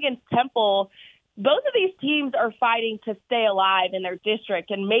game against Temple, both of these teams are fighting to stay alive in their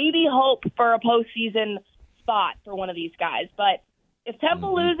district and maybe hope for a postseason spot for one of these guys. But if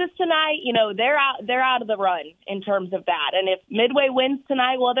Temple loses tonight, they're out of the run in terms of that. And if Midway wins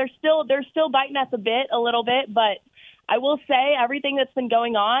tonight, well, they're still biting at the bit a little bit, but I will say everything that's been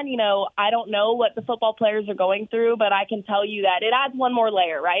going on, I don't know what the football players are going through, but I can tell you that it adds one more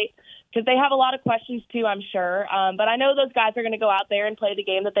layer, right? Because they have a lot of questions too, I'm sure. But I know those guys are going to go out there and play the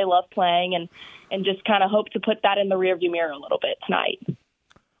game that they love playing and just kind of hope to put that in the rearview mirror a little bit tonight.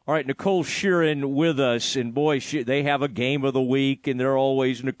 All right, Nicole Sheeran with us, and boy, they have a game of the week, and they're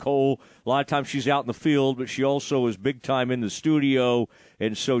always Nicole. A lot of times she's out in the field, but she also is big time in the studio,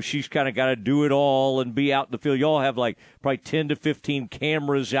 and so she's kind of got to do it all and be out in the field. Y'all have like probably 10 to 15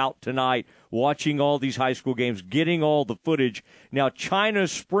 cameras out tonight watching all these high school games, getting all the footage. Now, China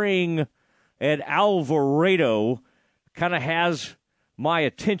Spring at Alvarado kind of has my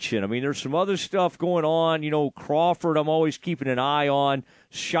attention. I mean, there's some other stuff going on. Crawford, I'm always keeping an eye on.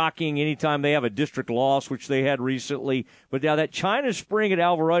 Shocking anytime they have a district loss, which they had recently. But now that China Spring at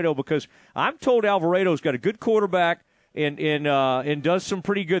Alvarado, because I'm told Alvarado's got a good quarterback and does some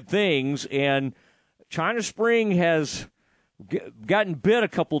pretty good things, and China Spring has gotten bit a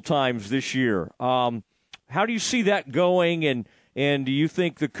couple times this year. How do you see that going, and do you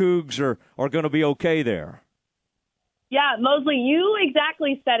think the Cougs are going to be okay there? Yeah, Mosley, you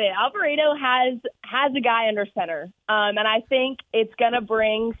exactly said it. Alvarado has a guy under center, and I think it's going to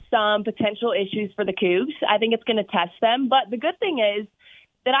bring some potential issues for the Cougs. I think it's going to test them. But the good thing is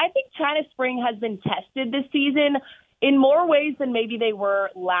that I think China Spring has been tested this season in more ways than maybe they were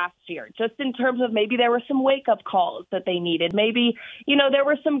last year, just in terms of maybe there were some wake-up calls that they needed. Maybe, there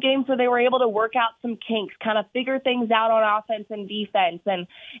were some games where they were able to work out some kinks, kind of figure things out on offense and defense. And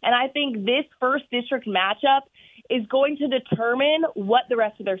I think this first district matchup is going to determine what the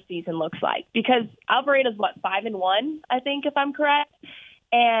rest of their season looks like, because Alvarado's 5-1, I think, if I'm correct.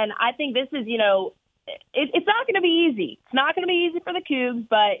 And I think this is, it's not going to be easy. It's not going to be easy for the Cougs,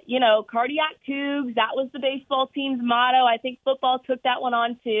 but, Cardiac Cougs, that was the baseball team's motto. I think football took that one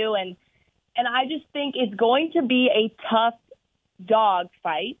on too. And I just think it's going to be a tough dog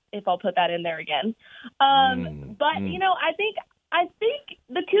fight, if I'll put that in there again. But, I think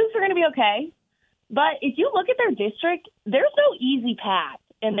the Cougs are going to be okay. But if you look at their district, there's no easy path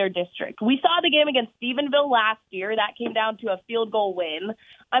in their district. We saw the game against Stephenville last year. That came down to a field goal win.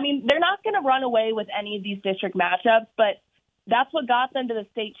 I mean, they're not going to run away with any of these district matchups, but that's what got them to the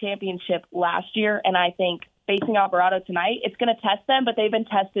state championship last year. And I think facing Alvarado tonight, it's going to test them, but they've been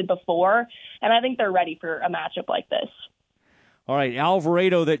tested before. And I think they're ready for a matchup like this. All right,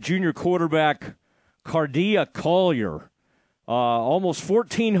 Alvarado, that junior quarterback, Cardia Collier. Almost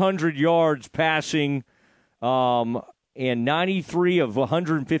 1,400 yards passing, and 93 of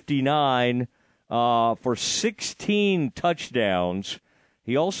 159 for 16 touchdowns.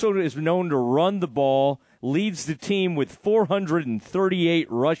 He also is known to run the ball, leads the team with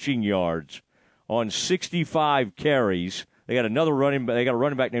 438 rushing yards on 65 carries. They got a running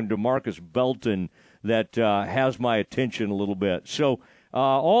back named DeMarcus Belton that has my attention a little bit. So.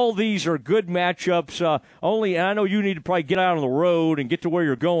 All these are good matchups. I know you need to probably get out on the road and get to where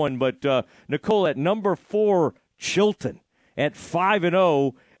you're going, but Nicole, at number 4, Chilton, at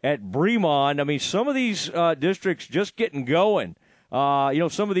 5-0 at Bremond. I mean, some of these districts just getting going.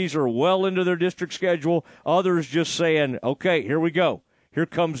 Some of these are well into their district schedule. Others just saying, okay, here we go. Here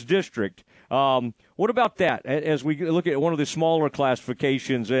comes district. What about that as we look at one of the smaller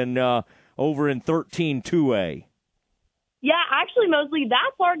classifications and over in 13-2A? Yeah, actually, Mosley,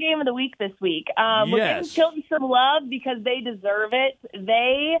 that's our game of the week this week. We're giving Chilton some love because they deserve it.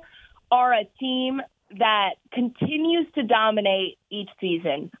 They are a team that continues to dominate each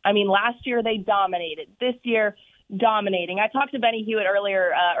season. I mean, last year they dominated. This year, dominating. I talked to Benny Hewitt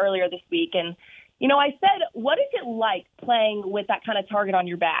earlier this week, and I said, what is it like playing with that kind of target on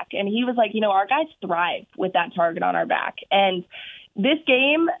your back? And he was like, our guys thrive with that target on our back. And this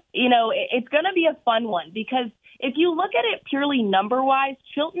game, it's going to be a fun one because if you look at it purely number-wise,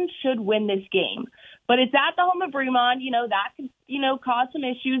 Chilton should win this game. But it's at the home of Bremond. That could, cause some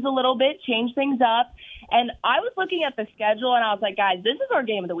issues a little bit, change things up. And I was looking at the schedule, and I was like, guys, this is our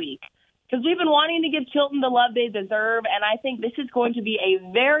game of the week. Because we've been wanting to give Chilton the love they deserve, and I think this is going to be a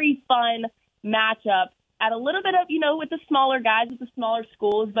very fun matchup at a little bit of, with the smaller guys, with the smaller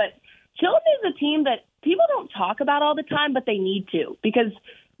schools. But Chilton is a team that people don't talk about all the time, but they need to because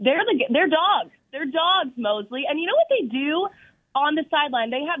they're dogs. They're dogs, Mosley. And you know what they do? on the sideline,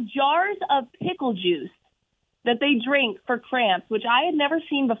 they have jars of pickle juice that they drink for cramps, which I had never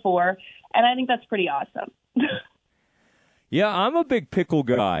seen before, and I think that's pretty awesome. Yeah, I'm a big pickle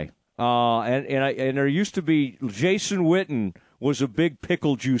guy. And there used to be Jason Witten was a big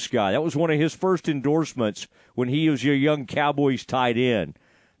pickle juice guy. That was one of his first endorsements when he was your young Cowboys tight end.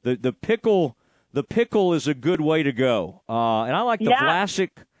 The pickle is a good way to go. And I like the Vlasic.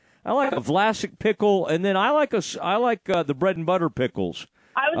 I like a Vlasic pickle, and then I like the bread and butter pickles.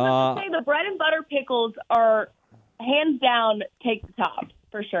 I was going to say the bread and butter pickles are hands down take the top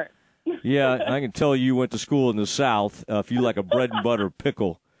for sure. Yeah, I can tell you went to school in the South. If you like a bread and butter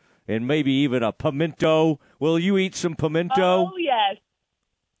pickle, and maybe even a pimento. Will you eat some pimento? Oh yes.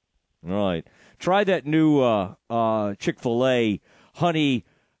 All right. Try that new Chick-fil-A honey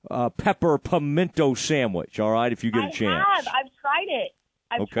pepper pimento sandwich. All right, if you get a chance. I've tried it.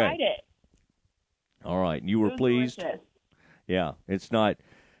 I've tried it. All right. You were pleased? Delicious. Yeah, it's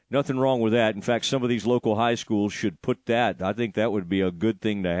nothing wrong with that. In fact, some of these local high schools should put that. I think that would be a good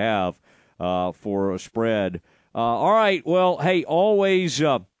thing to have for a spread. All right. Well, hey, always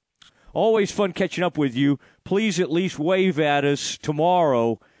fun catching up with you. Please at least wave at us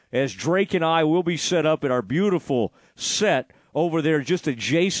tomorrow as Drake and I will be set up at our beautiful set over there just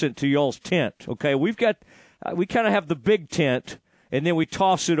adjacent to y'all's tent. Okay, we kind of have the big tent. And then we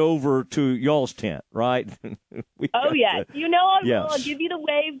toss it over to y'all's tent, right? Yes. You know I will. I'll give you the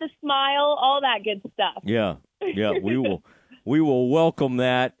wave, the smile, all that good stuff. Yeah. We will welcome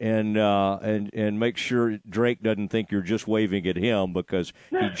that and make sure Drake doesn't think you're just waving at him because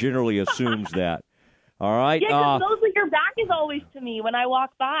he generally assumes that. All right? Yeah, because your back is always to me when I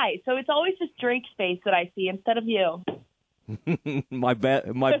walk by. So it's always just Drake's face that I see instead of you. my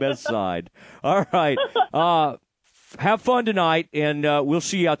best side. All right. Have fun tonight, and we'll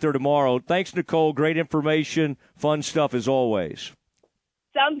see you out there tomorrow. Thanks, Nicole. Great information. Fun stuff as always.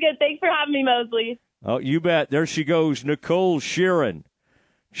 Sounds good. Thanks for having me, Mosley. Oh, you bet. There she goes, Nicole Sheeran,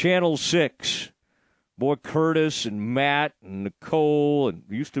 Channel 6. Boy, Curtis and Matt and Nicole, and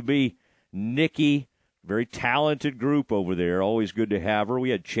used to be Nikki. Very talented group over there. Always good to have her.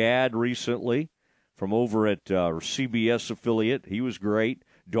 We had Chad recently from over at our CBS affiliate. He was great.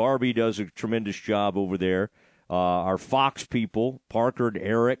 Darby does a tremendous job over there. Our Fox people, Parker and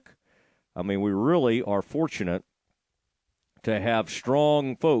Eric. I mean, we really are fortunate to have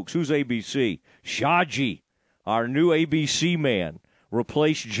strong folks. Who's ABC? Shaji, our new ABC man,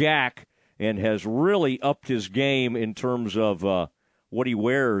 replaced Jack and has really upped his game in terms of what he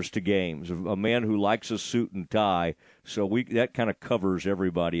wears to games. A man who likes a suit and tie. So that kind of covers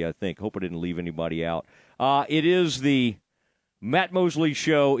everybody, I think. Hope I didn't leave anybody out. It is the Matt Mosley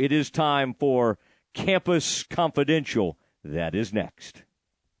Show. It is time for Campus Confidential. That is next.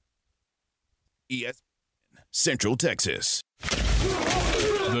 ESPN Central Texas.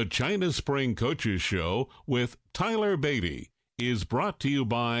 The China Spring Coaches Show with Tyler Beatty is brought to you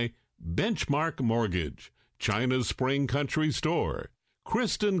by Benchmark Mortgage, China Spring Country Store,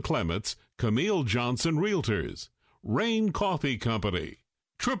 Kristen Clements, Camille Johnson Realtors, Rain Coffee Company,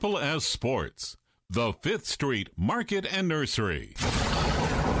 Triple S Sports, the 5th Street Market and Nursery.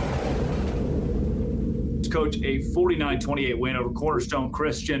 Coach, a 49-28 win over Cornerstone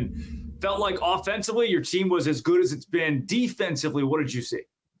Christian. Felt like offensively your team was as good as it's been. Defensively, what did you see?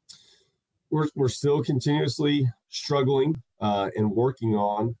 We're still continuously struggling and working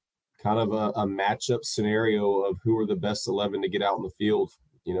on kind of a matchup scenario of who are the best 11 to get out in the field.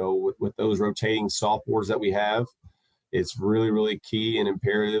 You know, with those rotating sophomores that we have, it's really, really key and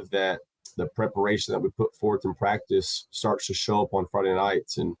imperative that the preparation that we put forth in practice starts to show up on Friday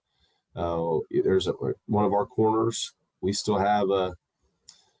nights. And there's one of our corners. We still have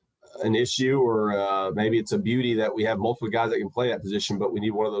an issue, or maybe it's a beauty that we have multiple guys that can play that position, but we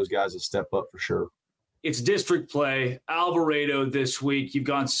need one of those guys to step up for sure. It's district play, Alvarado this week. You've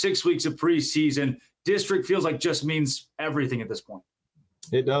gone 6 weeks of preseason. District feels like just means everything at this point.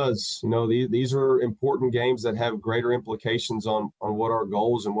 It does. You know, these are important games that have greater implications on what our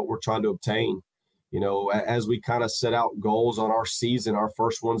goals and what we're trying to obtain. You know, as we kind of set out goals on our season, our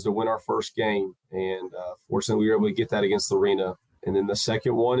first one's to win our first game. And fortunately, we were able to get that against Lorena. And then the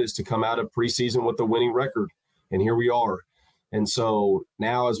second one is to come out of preseason with a winning record. And here we are. And so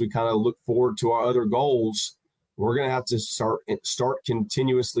now as we kind of look forward to our other goals, we're going to have to start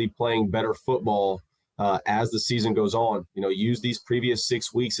continuously playing better football as the season goes on. You know, use these previous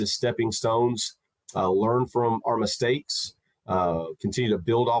 6 weeks as stepping stones, learn from our mistakes, continue to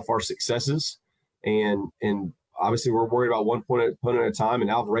build off our successes. And obviously we're worried about one opponent at a time, and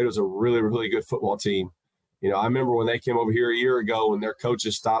Alvarado's a really, really good football team. You know, I remember when they came over here a year ago and their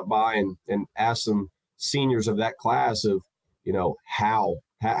coaches stopped by and asked some seniors of that class of,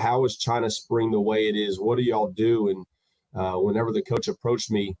 how is China Spring the way it is? What do y'all do? And whenever the coach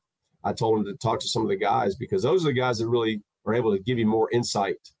approached me, I told him to talk to some of the guys, because those are the guys that really are able to give you more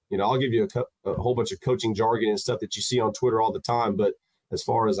insight. I'll give you a whole bunch of coaching jargon and stuff that you see on Twitter all the time. But as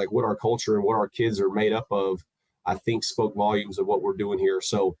far as like what our culture and what our kids are made up of, I think spoke volumes of what we're doing here.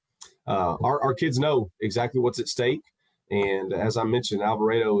 So our kids know exactly what's at stake. And as I mentioned,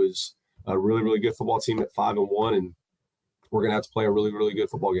 Alvarado is a really, really good football team at 5-1, and we're going to have to play a really, really good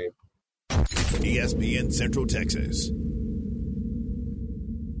football game. ESPN Central Texas.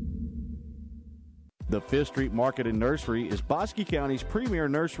 The 5th Street Market and Nursery is Bosque County's premier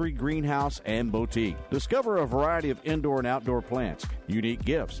nursery, greenhouse, and boutique. Discover a variety of indoor and outdoor plants, unique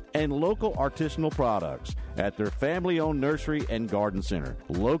gifts, and local artisanal products at their family-owned nursery and garden center,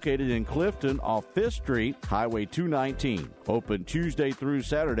 located in Clifton off 5th Street, Highway 219. Open Tuesday through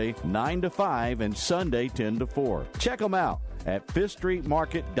Saturday, 9 to 5, and Sunday, 10 to 4. Check them out at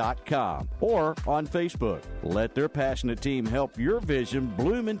 5thstreetmarket.com or on Facebook. Let their passionate team help your vision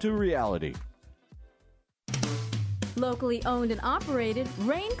bloom into reality. Locally owned and operated,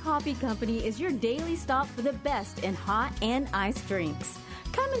 Rain Coffee Company is your daily stop for the best in hot and iced drinks.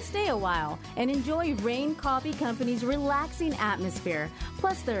 Come and stay a while and enjoy Rain Coffee Company's relaxing atmosphere,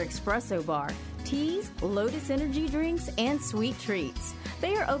 plus their espresso bar, teas, Lotus Energy drinks, and sweet treats.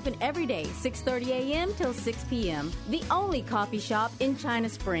 They are open every day, 6:30 a.m. till 6 p.m. The only coffee shop in China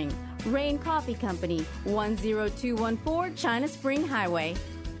Spring. Rain Coffee Company, 10214 China Spring Highway.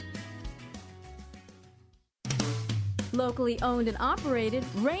 Locally owned and operated,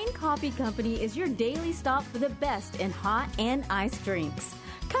 Rain Coffee Company is your daily stop for the best in hot and iced drinks.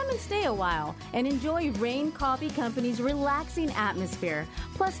 Come and stay a while and enjoy Rain Coffee Company's relaxing atmosphere,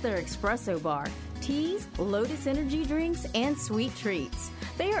 plus their espresso bar, teas, Lotus Energy drinks, and sweet treats.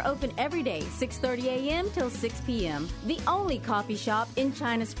 They are open every day, 6:30 a.m. till 6 p.m. The only coffee shop in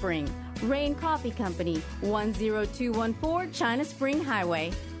China Spring. Rain Coffee Company, 10214 China Spring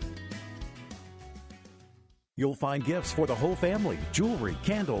Highway. You'll find gifts for the whole family, jewelry,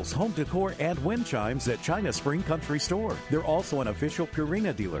 candles, home decor, and wind chimes at China Spring Country Store. They're also an official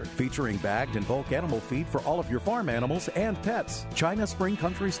Purina dealer, featuring bagged and bulk animal feed for all of your farm animals and pets. China Spring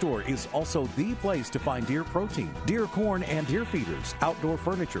Country Store is also the place to find deer protein, deer corn, and deer feeders, outdoor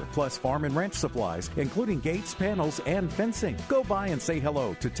furniture, plus farm and ranch supplies, including gates, panels, and fencing. Go by and say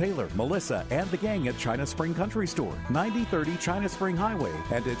hello to Taylor, Melissa, and the gang at China Spring Country Store, 9030 China Spring Highway,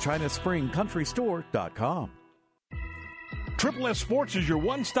 and at ChinaSpringCountryStore.com. Triple S Sports is your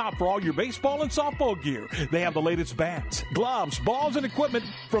one-stop for all your baseball and softball gear. They have the latest bats, gloves, balls, and equipment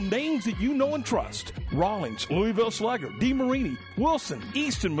from names that you know and trust. Rawlings, Louisville Slugger, DeMarini, Wilson,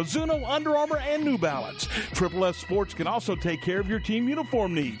 Easton, Mizuno, Under Armour, and New Balance. Triple S Sports can also take care of your team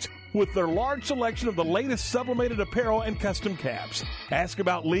uniform needs with their large selection of the latest sublimated apparel and custom caps. Ask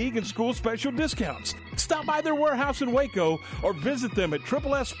about league and school special discounts. Stop by their warehouse in Waco or visit them at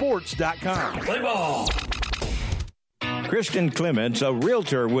triplessports.com. Play ball! Kristen Clements, a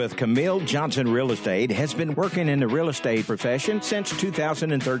realtor with Camille Johnson Real Estate, has been working in the real estate profession since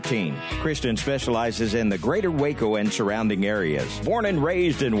 2013. Kristen specializes in the greater Waco and surrounding areas. Born and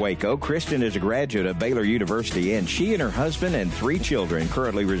raised in Waco, Kristen is a graduate of Baylor University, and she and her husband and 3 children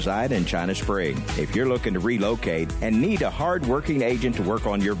currently reside in China Spring. If you're looking to relocate and need a hard-working agent to work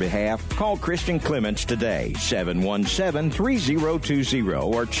on your behalf, call Kristen Clements today,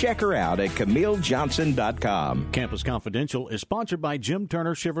 717-3020, or check her out at CamilleJohnson.com. Campus Confidential is sponsored by Jim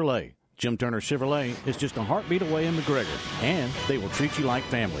Turner Chevrolet. Jim Turner Chevrolet is just a heartbeat away in McGregor, and they will treat you like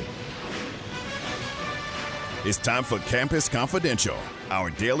family. It's time for Campus Confidential,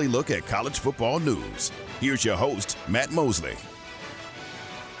 our daily look at college football news. Here's your host, Matt Mosley.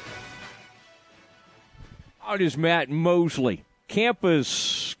 It is Matt Mosley.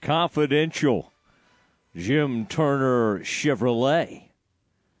 Campus Confidential. Jim Turner Chevrolet.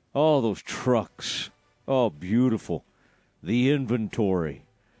 Oh, those trucks. Oh, beautiful. The inventory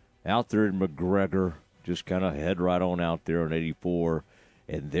out there in McGregor. Just kind of head right on out there on 84.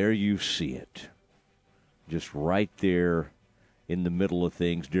 And there you see it. Just right there in the middle of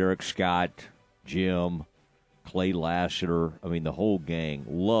things. Derek Scott, Jim, Clay Lassiter. I mean, the whole gang.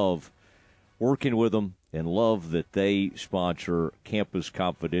 Love working with them and love that they sponsor Campus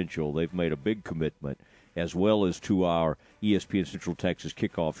Confidential. They've made a big commitment, as well as to our ESPN Central Texas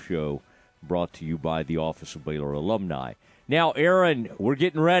kickoff show, brought to you by the Office of Baylor Alumni. Now, Aaron, we're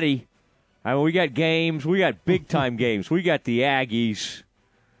getting ready. I mean, we got games. We got big-time games. We got the Aggies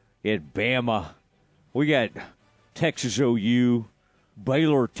at Bama. We got Texas OU,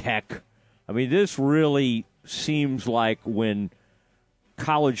 Baylor Tech. I mean, this really seems like when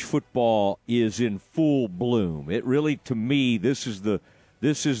college football is in full bloom. It really, to me, this is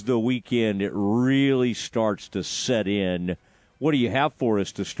the weekend it really starts to set in. What do you have for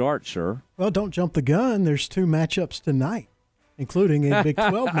us to start, sir? Well, don't jump the gun. There's 2 matchups tonight, including a Big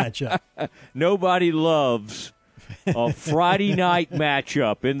 12 matchup. Nobody loves a Friday night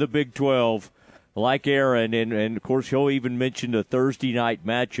matchup in the Big 12 like Aaron, and of course he'll even mention the Thursday night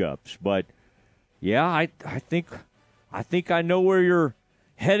matchups. But yeah, I think I know where you're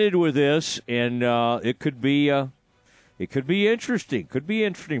headed with this, and it could be interesting. Could be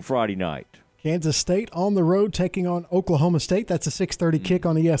interesting Friday night. Kansas State on the road taking on Oklahoma State. That's a 6:30 kick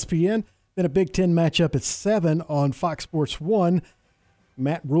on ESPN. Then a Big Ten matchup at 7 on Fox Sports 1.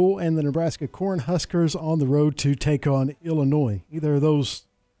 Matt Rule and the Nebraska Cornhuskers on the road to take on Illinois. Either of those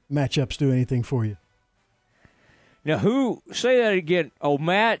matchups do anything for you? Now, say that again. Oh,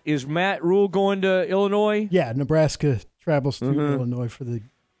 is Matt Rule going to Illinois? Yeah, Nebraska travels to Illinois for the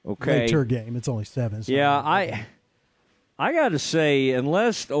later game. It's only 7. So yeah, I got to say,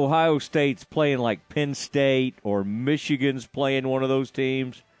 unless Ohio State's playing like Penn State or Michigan's playing one of those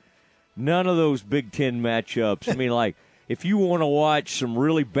teams, none of those Big Ten matchups. I mean, like, if you want to watch some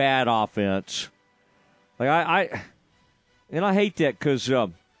really bad offense, like I hate that because,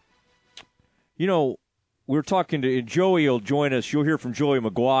 we're talking to Joey will join us. You'll hear from Joey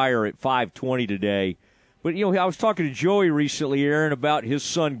McGuire at 5:20 today. But, I was talking to Joey recently, Aaron, about his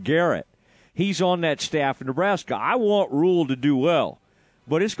son Garrett. He's on that staff in Nebraska. I want Rule to do well,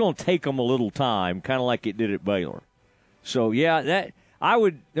 but it's going to take him a little time, kind of like it did at Baylor. So, yeah, the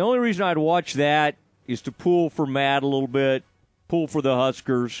only reason I'd watch that is to pull for Matt a little bit, pull for the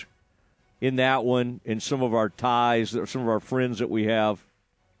Huskers in that one, and some of our ties, some of our friends that we have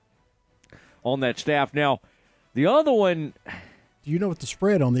on that staff. Now, the other one. Do you know what the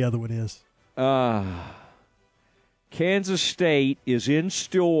spread on the other one is? Kansas State is in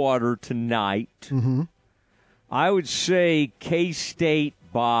Stillwater tonight. Mm-hmm. I would say K-State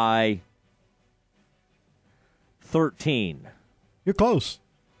by 13. You're close.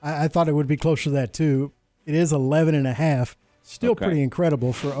 I thought it would be closer to that, too. It is 11.5. Still pretty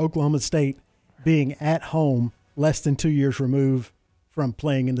incredible for Oklahoma State being at home less than 2 years removed from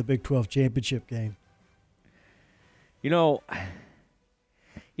playing in the Big 12 championship game.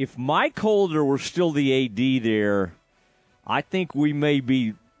 If Mike Holder were still the AD there, I think we may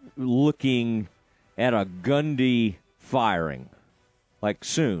be looking at a Gundy firing, like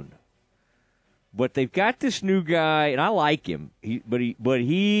soon. But they've got this new guy, and I like him. But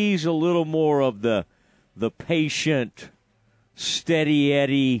he's a little more of the patient, steady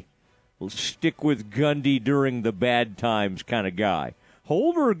Eddie, stick with Gundy during the bad times kind of guy.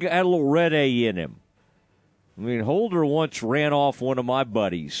 Holder got a little red A in him. I mean, Holder once ran off one of my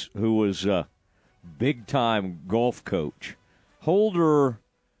buddies who was a big-time golf coach. Holder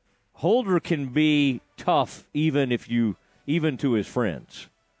can be tough even to his friends.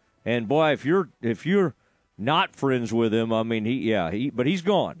 And boy, if you're not friends with him, I mean, but he's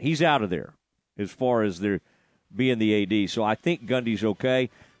gone. He's out of there as far as there being the AD. So I think Gundy's okay.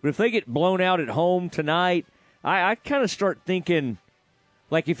 But if they get blown out at home tonight, I kind of start thinking.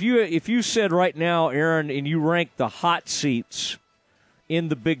 Like if you said right now, Aaron, and you rank the hot seats in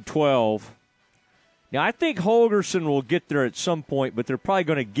the Big 12, now I think Holgorsen will get there at some point, but they're probably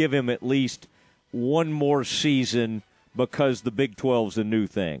going to give him at least one more season because the Big 12's a new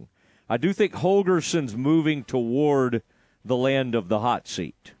thing. I do think Holgorsen's moving toward the land of the hot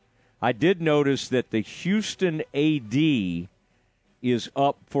seat. I did notice that the Houston AD is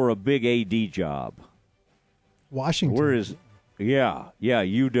up for a big AD job. Washington. Where is... Yeah,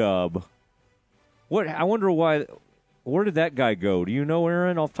 UW. What? I wonder why. Where did that guy go? Do you know,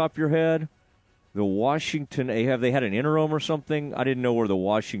 Aaron, off the top of your head? The Washington. Have they had an interim or something? I didn't know where the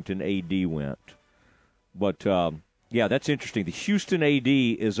Washington AD went. But yeah, that's interesting. The Houston AD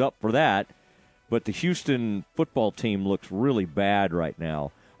is up for that, but the Houston football team looks really bad right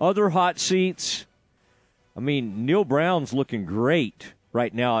now. Other hot seats. I mean, Neil Brown's looking great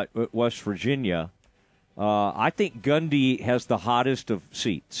right now at West Virginia. I think Gundy has the hottest of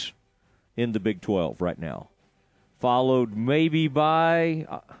seats in the Big 12 right now, followed maybe by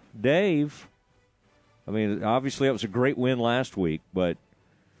Dave. I mean, obviously that was a great win last week, but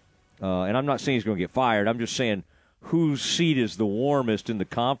and I'm not saying he's going to get fired. I'm just saying whose seat is the warmest in the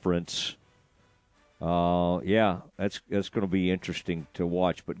conference. Yeah, that's going to be interesting to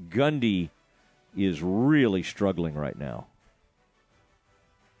watch. But Gundy is really struggling right now.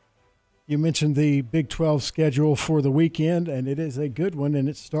 You mentioned the Big 12 schedule for the weekend, and it is a good one, and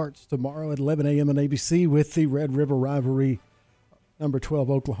it starts tomorrow at 11 a.m. on ABC with the Red River rivalry. Number 12,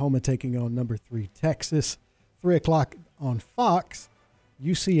 Oklahoma, taking on number 3, Texas. 3 o'clock on Fox,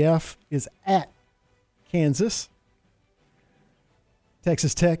 UCF is at Kansas.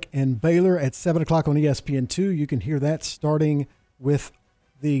 Texas Tech and Baylor at 7 o'clock on ESPN2. You can hear that starting with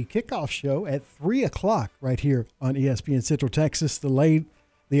the kickoff show at 3 o'clock right here on ESPN Central Texas. The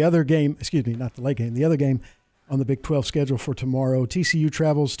other game on the Big 12 schedule for tomorrow. TCU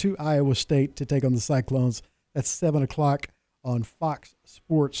travels to Iowa State to take on the Cyclones. That's 7 o'clock on Fox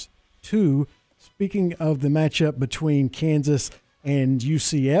Sports 2. Speaking of the matchup between Kansas and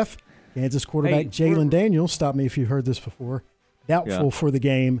UCF, Kansas quarterback Jalen Daniels, stop me if you've heard this before, doubtful for the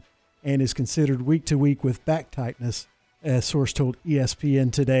game and is considered week to week with back tightness, as source told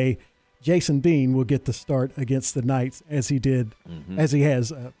ESPN today. Jason Bean will get the start against the Knights as he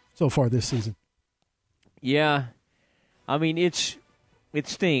has so far this season. Yeah, I mean it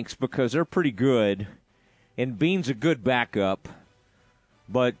stinks because they're pretty good, and Bean's a good backup,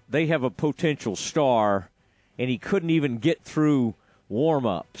 but they have a potential star, and he couldn't even get through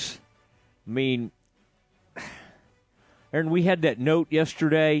warm-ups. I mean, Aaron, we had that note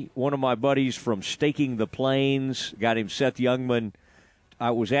yesterday. One of my buddies from Staking the Plains, got him Seth Youngman.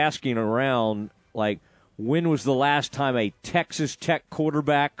 I was asking around, like, when was the last time a Texas Tech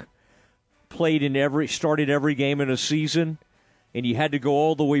quarterback started every game in a season? And you had to go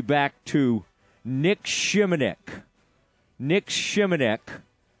all the way back to Nick Shimonek. And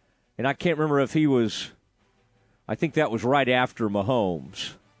I can't remember if he was, I think that was right after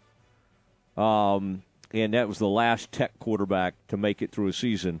Mahomes. And that was the last Tech quarterback to make it through a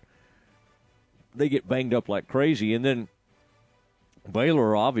season. They get banged up like crazy. And then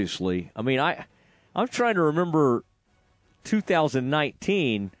Baylor, obviously. I mean, I'm trying to remember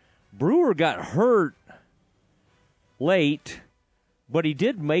 2019. Brewer got hurt late, but he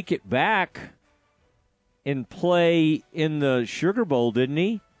did make it back and play in the Sugar Bowl, didn't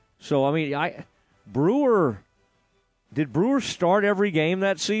he? So, I mean, did Brewer start every game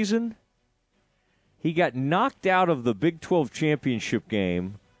that season? He got knocked out of the Big 12 championship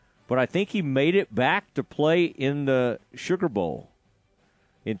game, but I think he made it back to play in the Sugar Bowl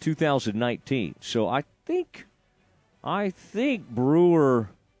in 2019. So I think Brewer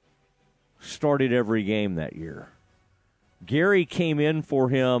started every game that year. Gary came in for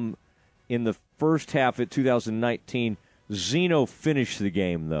him in the first half of 2019. Zeno finished the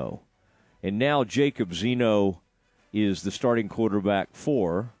game, though. And now Jacob Zeno is the starting quarterback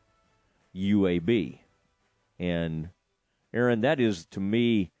for UAB. And, Aaron, that is, to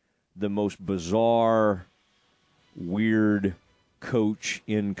me, the most bizarre, weird coach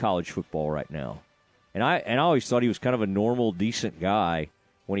in college football right now. And I always thought he was kind of a normal, decent guy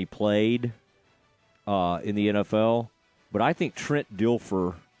when he played in the NFL. But I think Trent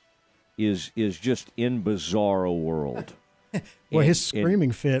Dilfer is just in bizarro world. Well, his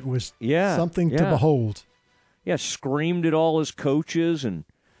screaming fit was something to behold. Yeah, screamed at all his coaches, and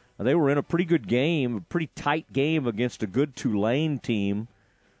they were in a pretty good game, a pretty tight game against a good Tulane team,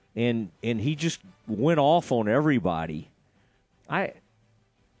 and he just went off on everybody. I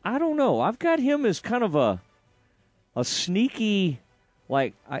don't know. I've got him as kind of a sneaky,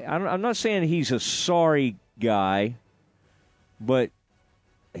 like, I'm not saying he's a sorry guy, but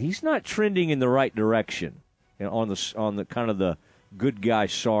he's not trending in the right direction on the kind of the good guy,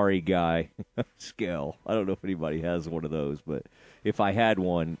 sorry guy scale. I don't know if anybody has one of those, but if I had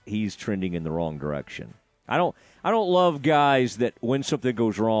one, he's trending in the wrong direction. I don't love guys that when something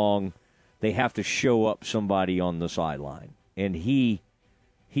goes wrong, they have to show up somebody on the sideline, and he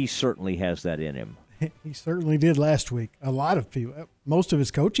certainly has that in him. He certainly did last week. A lot of people, most of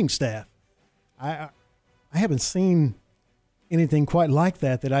his coaching staff. I haven't seen anything quite like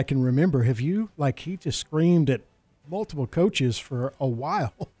that I can remember. Have you? Like, he just screamed at multiple coaches for a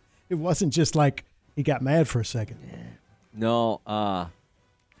while. It wasn't just like he got mad for a second. No, I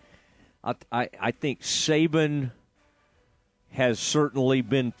think Saban has certainly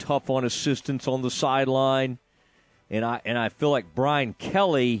been tough on assistants on the sideline, and I feel like Brian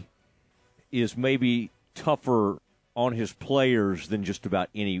Kelly is maybe tougher on his players than just about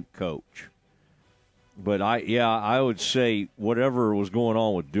any coach. But I would say whatever was going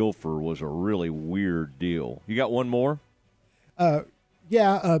on with Dilfer was a really weird deal. You got one more?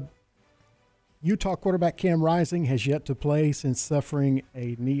 Utah quarterback Cam Rising has yet to play since suffering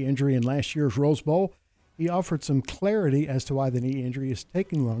a knee injury in last year's Rose Bowl. He offered some clarity as to why the knee injury is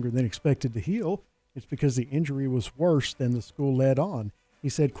taking longer than expected to heal. It's because the injury was worse than the school led on. He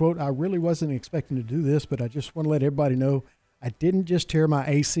said, quote, "I really wasn't expecting to do this, but I just want to let everybody know I didn't just tear my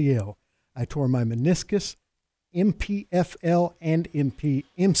ACL. I tore my meniscus, MPFL, and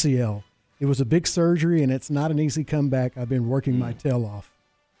MCL. It was a big surgery, and it's not an easy comeback. I've been working my tail off."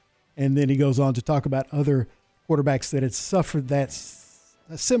 And then he goes on to talk about other quarterbacks that had suffered that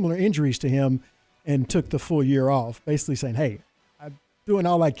similar injuries to him and took the full year off, basically saying, hey, I'm doing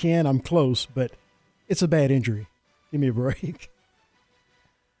all I can. I'm close, but it's a bad injury. Give me a break.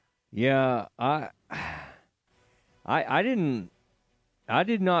 Yeah, I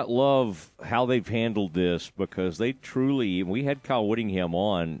did not love how they've handled this, because they truly, we had Kyle Whittingham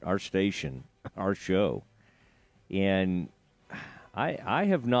on our station, our show, and I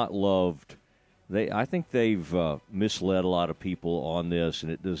have not loved. I think they've misled a lot of people on this,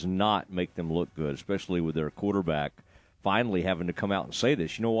 and it does not make them look good, especially with their quarterback finally having to come out and say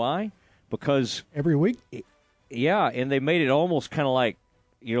this. You know why? Because every week? Yeah, and they made it almost kind of like,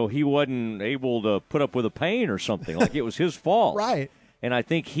 he wasn't able to put up with the pain or something, like it was his fault. Right. And I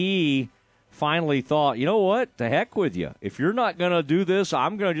think he finally thought, you know what, the heck with you. If you're not going to do this,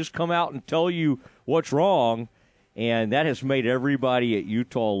 I'm going to just come out and tell you what's wrong. And that has made everybody at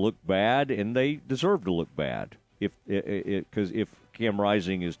Utah look bad, and they deserve to look bad because if Cam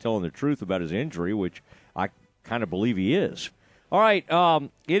Rising is telling the truth about his injury, which I kind of believe he is. All right,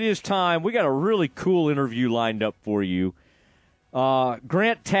 it is time. We got a really cool interview lined up for you.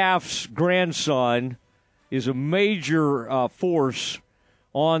 Grant Taft's grandson is a major force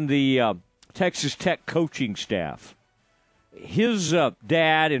on the Texas Tech coaching staff. His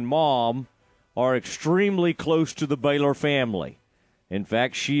dad and mom are extremely close to the Baylor family. In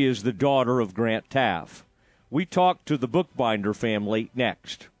fact, she is the daughter of Grant Taft. We talk to the Bookbinder family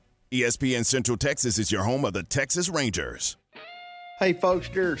next. ESPN Central Texas is your home of the Texas Rangers. Hey folks,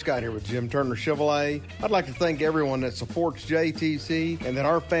 Derek Scott here with Jim Turner Chevrolet. I'd like to thank everyone that supports JTC and that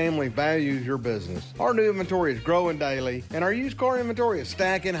our family values your business. Our new inventory is growing daily and our used car inventory is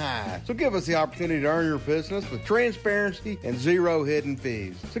stacking high. So give us the opportunity to earn your business with transparency and zero hidden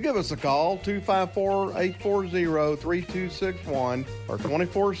fees. So give us a call, 254-840-3261 or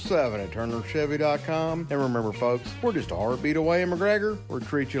 24/7 at turnerchevy.com. And remember folks, we're just a heartbeat away in McGregor. We'll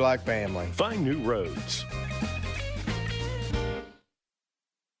treat you like family. Find new roads.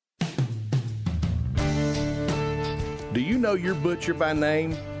 Do you know your butcher by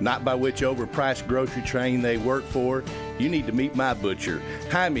name, not by which overpriced grocery chain they work for? You need to meet my butcher,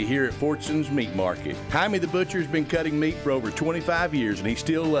 Jaime, here at Fortson's Meat Market. Jaime the butcher has been cutting meat for over 25 years and he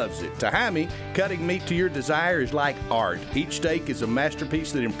still loves it. To Jaime, cutting meat to your desire is like art. Each steak is a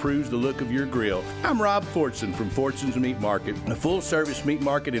masterpiece that improves the look of your grill. I'm Rob Fortson from Fortson's Meat Market, a full-service meat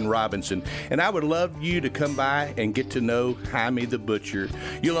market in Robinson, and I would love you to come by and get to know Jaime the butcher.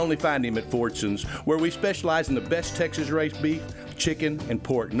 You'll only find him at Fortson's, where we specialize in the best Texas raised beef, chicken, and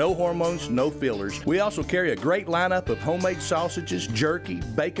pork. No hormones, no fillers. We also carry a great lineup of homemade sausages, jerky,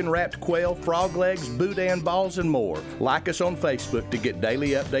 bacon-wrapped quail, frog legs, boudin balls, and more. Like us on Facebook to get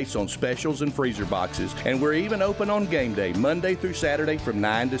daily updates on specials and freezer boxes. And we're even open on game day, Monday through Saturday from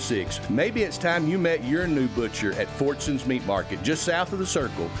 9 to 6. Maybe it's time you met your new butcher at Fortson's Meat Market, just south of the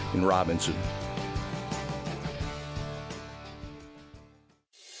Circle in Robinson.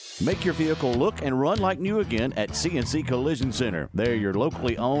 Make your vehicle look and run like new again at CNC Collision Center. They're your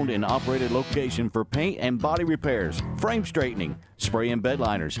locally owned and operated location for paint and body repairs, frame straightening, spray and bed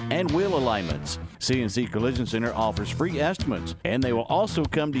liners, and wheel alignments. CNC Collision Center offers free estimates, and they will also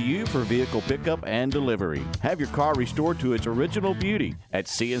come to you for vehicle pickup and delivery. Have your car restored to its original beauty at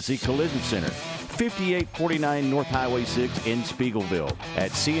CNC Collision Center, 5849 North Highway 6 in Spiegelville, at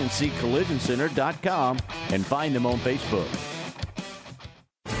cnccollisioncenter.com, and find them on Facebook.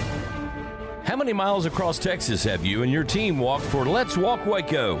 How many miles across Texas have you and your team walked for Let's Walk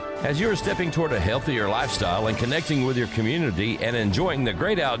Waco? As you're stepping toward a healthier lifestyle and connecting with your community and enjoying the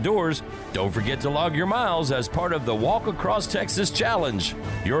great outdoors, don't forget to log your miles as part of the Walk Across Texas Challenge.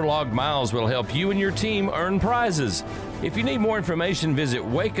 Your logged miles will help you and your team earn prizes. If you need more information, visit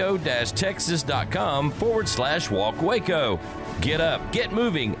waco-texas.com/Walk Waco. Get up, get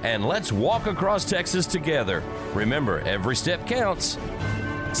moving, and let's walk across Texas together. Remember, every step counts.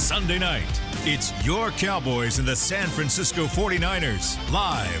 Sunday night, it's your Cowboys and the San Francisco 49ers,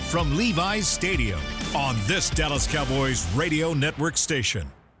 live from Levi's Stadium on this Dallas Cowboys radio network station.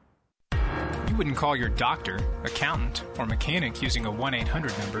 You wouldn't call your doctor, accountant, or mechanic using a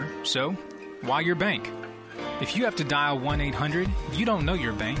 1-800 number, so why your bank? If you have to dial 1-800, you don't know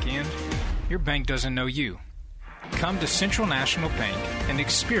your bank and your bank doesn't know you. Come to Central National Bank and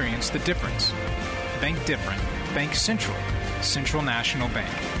experience the difference. Bank different. Bank Central. Central National Bank,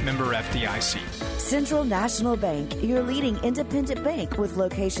 member FDIC. Central National Bank, your leading independent bank with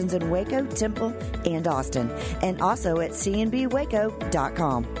locations in Waco, Temple, and Austin, and also at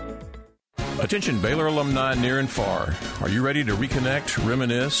cnbwaco.com. Attention Baylor alumni near and far. Are you ready to reconnect,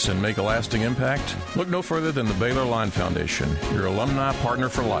 reminisce, and make a lasting impact? Look no further than the Baylor Line Foundation, your alumni partner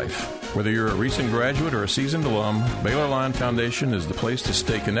for life. Whether you're a recent graduate or a seasoned alum, Baylor Line Foundation is the place to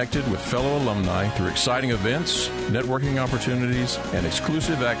stay connected with fellow alumni through exciting events, networking opportunities, and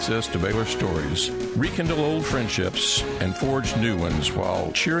exclusive access to Baylor stories. Rekindle old friendships and forge new ones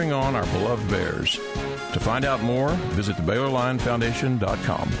while cheering on our beloved Bears. To find out more, visit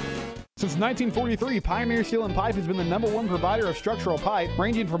theBaylorLineFoundation.com. Since 1943, Pioneer Steel and Pipe has been the #1 provider of structural pipe,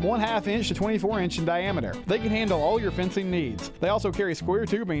 ranging from 1/2 inch to 24 inch in diameter. They can handle all your fencing needs. They also carry square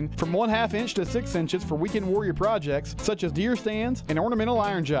tubing from 1/2 inch to 6 inches for weekend warrior projects, such as deer stands and ornamental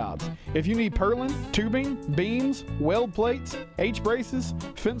iron jobs. If you need purlin, tubing, beams, weld plates, H-braces,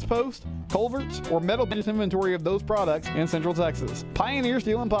 fence posts, culverts, or metal inventory of those products in Central Texas. Pioneer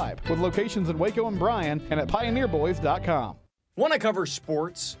Steel and Pipe, with locations in Waco and Bryan and at pioneerboys.com. Want to cover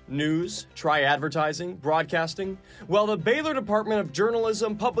sports, news, try advertising, broadcasting? Well, the Baylor Department of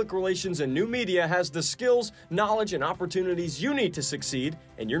Journalism, Public Relations, and New Media has the skills, knowledge, and opportunities you need to succeed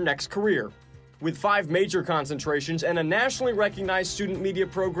in your next career. With 5 major concentrations and a nationally recognized student media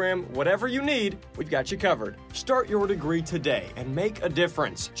program, whatever you need, we've got you covered. Start your degree today and make a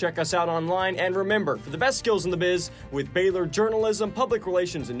difference. Check us out online, and remember, for the best skills in the biz, with Baylor Journalism, Public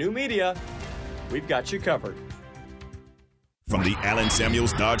Relations, and New Media, we've got you covered. From the Allen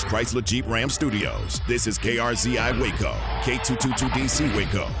Samuels Dodge Chrysler Jeep Ram Studios, this is KRZI Waco, K222DC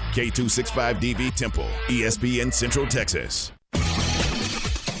Waco, K265DV Temple, ESPN Central Texas.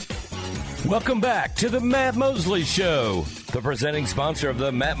 Welcome back to the Matt Mosley Show. The presenting sponsor of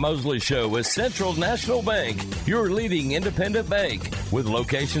the Matt Mosley Show is Central National Bank, your leading independent bank, with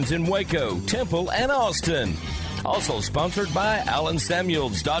locations in Waco, Temple, and Austin. Also sponsored by Allen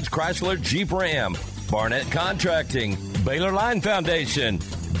Samuels Dodge Chrysler Jeep Ram, Barnett Contracting, Baylor Line Foundation,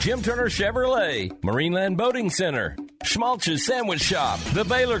 Jim Turner Chevrolet, Marineland Boating Center, Schmaltz's Sandwich Shop, the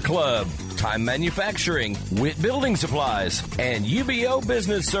Baylor Club, Time Manufacturing, Witt Building Supplies, and UBO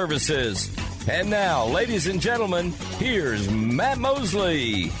Business Services. And now, ladies and gentlemen, here's Matt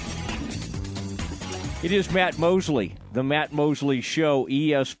Mosley. It is Matt Mosley, the Matt Mosley Show,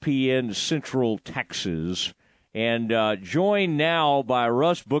 ESPN Central Texas, and joined now by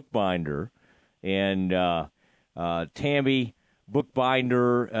Russ Bookbinder and Tammy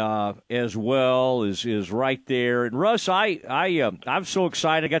Bookbinder as well is right there. And Russ, I'm so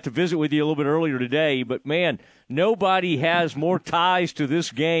excited. I got to visit with you a little bit earlier today, but man, nobody has more ties to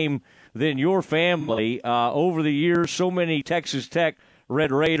this game than your family. Over the years, so many Texas Tech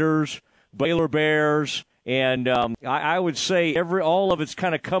Red Raiders, Baylor Bears, and I would say all of it's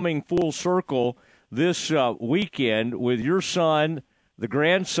kind of coming full circle this weekend with your son, the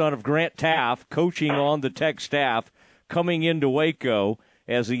grandson of Grant Taft, coaching on the Tech staff, coming into Waco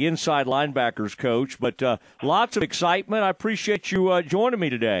as the inside linebackers coach. But lots of excitement. I appreciate you joining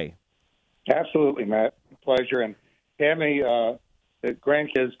me today. Absolutely, Matt. Pleasure. And Tammy, the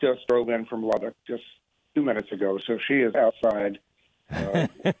grandkids just drove in from Lubbock just 2 minutes ago, so she is outside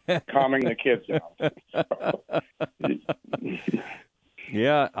calming the kids down.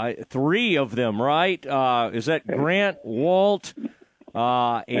 Yeah, 3 of them, right? Is that Grant, Walt,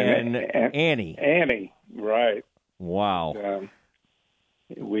 and Annie? Annie, right. Wow.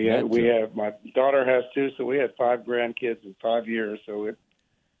 We have my daughter has 2, so we had 5 grandkids in 5 years. So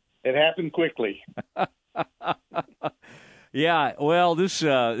it happened quickly. Yeah. Well, this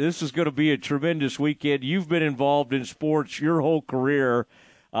is going to be a tremendous weekend. You've been involved in sports your whole career,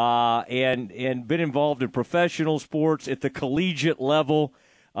 and been involved in professional sports at the collegiate level.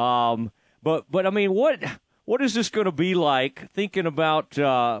 But I mean, what is this going to be like? Thinking about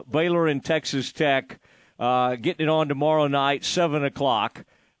Baylor and Texas Tech. Getting it on tomorrow night, 7:00.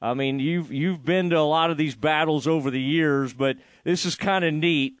 I mean, you've been to a lot of these battles over the years, but this is kind of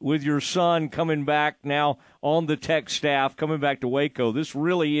neat with your son coming back now on the Tech staff, coming back to Waco. This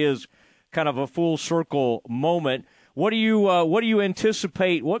really is kind of a full circle moment. What do you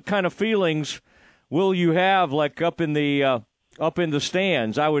anticipate? What kind of feelings will you have, like up in the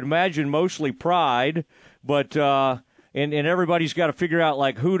stands? I would imagine mostly pride, but and everybody's got to figure out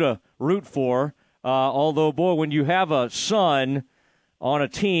like who to root for. Although, boy, when you have a son on a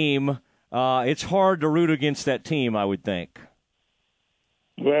team, it's hard to root against that team, I would think.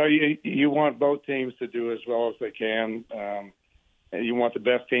 Well, you want both teams to do as well as they can. You want the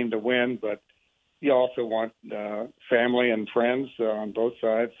best team to win, but you also want family and friends on both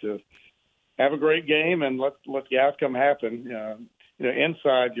sides to have a great game and let the outcome happen.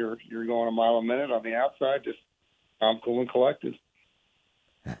 Inside you're going a mile a minute. On the outside, just calm, cool, and collected.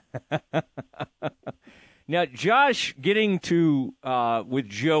 Now, Josh getting to with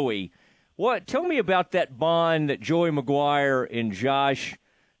Joey, tell me about that bond that Joey McGuire and Josh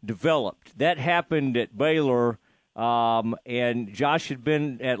developed. That happened at Baylor and Josh had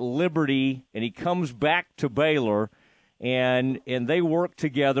been at Liberty, and he comes back to Baylor, and they work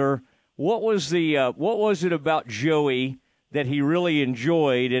together. What was it about Joey that he really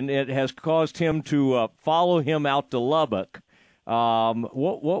enjoyed, and it has caused him to follow him out to Lubbock?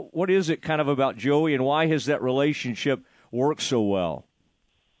 What is it kind of about Joey, and why has that relationship worked so well?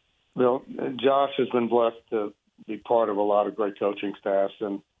 Well, Josh has been blessed to be part of a lot of great coaching staffs,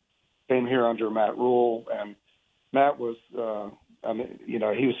 and came here under Matt Rule. And Matt was, he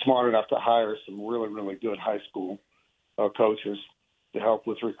was smart enough to hire some really, really good high school coaches to help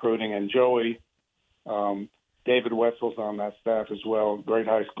with recruiting. And Joey, David Wetzel's on that staff as well, great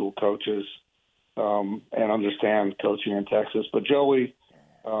high school coaches, and understand coaching in Texas. But Joey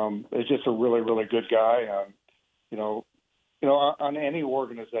is just a really, really good guy. On any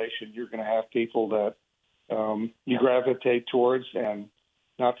organization, you're going to have people that you gravitate towards, and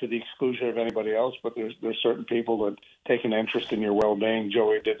not to the exclusion of anybody else, but there's certain people that take an interest in your well-being.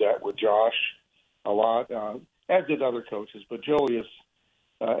 Joey did that with Josh a lot, as did other coaches. But Joey is,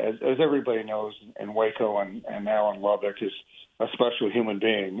 as everybody knows in Waco and now in Lubbock, is a special human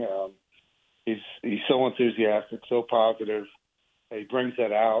being. He's so enthusiastic, so positive. He brings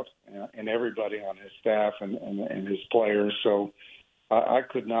that out in everybody on his staff and his players. So I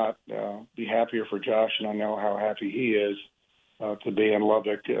could not be happier for Josh, and I know how happy he is to be in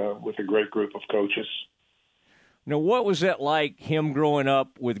Lubbock with a great group of coaches. Now, what was that like, him growing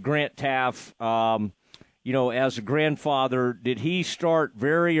up with Grant Taff? As a grandfather, did he start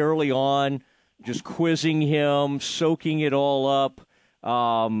very early on just quizzing him, soaking it all up?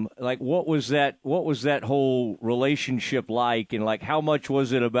 What was that whole relationship like, and how much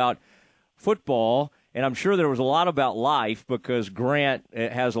was it about football? And I'm sure there was a lot about life, because Grant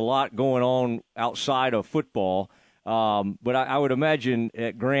has a lot going on outside of football. But I would imagine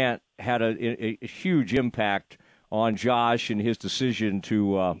Grant had a huge impact on Josh and his decision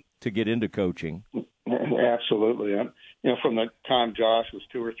to get into coaching. Absolutely. From the time Josh was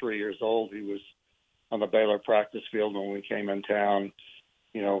 2 or 3 years old, he was on the Baylor practice field when we came in town,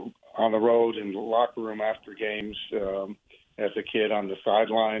 on the road, in the locker room after games, as a kid, on the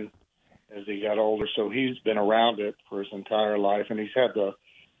sideline as he got older. So he's been around it for his entire life, and he's had the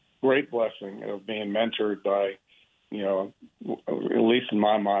great blessing of being mentored by, at least in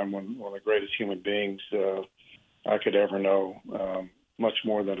my mind, one of the greatest human beings I could ever know, much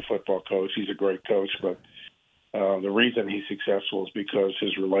more than a football coach. He's a great coach, but the reason he's successful is because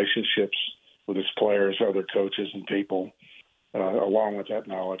his relationships with his players, other coaches, and people, along with that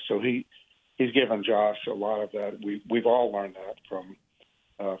knowledge. So he's given Josh a lot of that. We've all learned that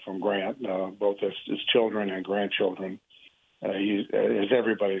from Grant, both as children and grandchildren. As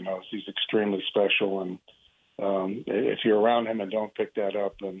everybody knows, he's extremely special, and if you're around him and don't pick that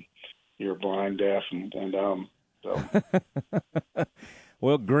up, then you're blind, deaf, and dumb. So.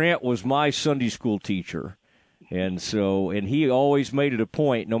 Well, Grant was my Sunday school teacher, and he always made it a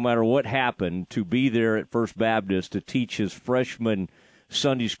point, no matter what happened, to be there at First Baptist to teach his freshman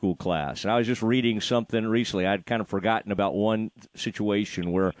Sunday school class. And I was just reading something recently. I'd kind of forgotten about one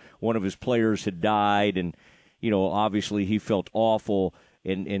situation where one of his players had died, and obviously he felt awful,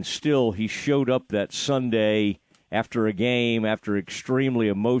 and still he showed up that Sunday after a game, after extremely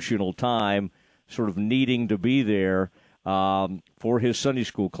emotional time, sort of needing to be there for his Sunday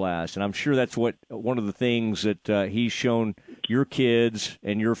school class. And I'm sure that's one of the things that he's shown your kids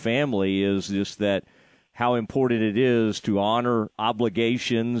and your family is just that how important it is to honor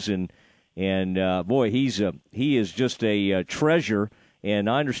obligations. And boy, he is just a treasure. And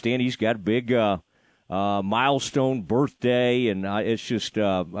I understand he's got a big milestone birthday, and it's just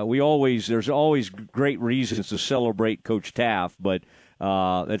there's always great reasons to celebrate Coach Taff, but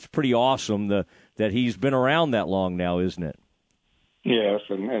that's pretty awesome that he's been around that long now, isn't it? Yes,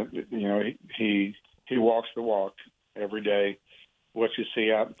 and he walks the walk every day. What you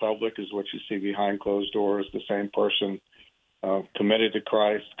see out in public is what you see behind closed doors. The same person, committed to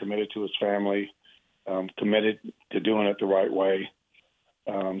Christ, committed to his family, committed to doing it the right way.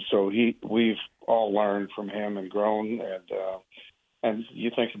 So we've all learned from him and grown. And you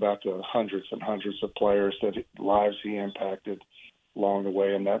think about the hundreds and hundreds of players lives he impacted along the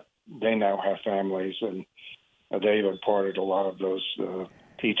way, and that they now have families, and they've imparted a lot of those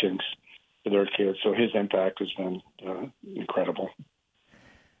teachings to their kids. So his impact has been incredible.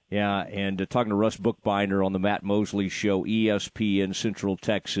 Yeah, and talking to Russ Bookbinder on the Matt Mosley Show, ESPN Central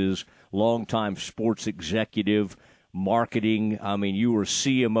Texas, longtime sports executive, marketing. I mean, you were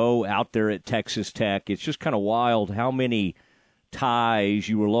CMO out there at Texas Tech. It's just kind of wild how many ties.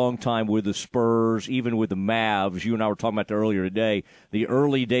 You were a long time with the Spurs, even with the Mavs. You and I were talking about that earlier today. The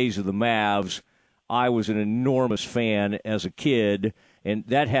early days of the Mavs, I was an enormous fan as a kid, and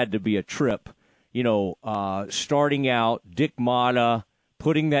that had to be a trip. Starting out, Dick Motta,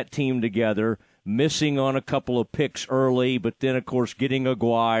 putting that team together, missing on a couple of picks early, but then, of course, getting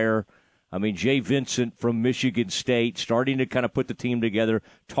Aguirre. I mean, Jay Vincent from Michigan State, starting to kind of put the team together.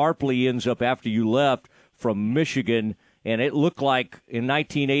 Tarpley ends up, after you left, from Michigan, and it looked like in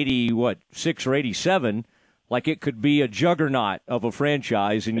 1986 or 87, like it could be a juggernaut of a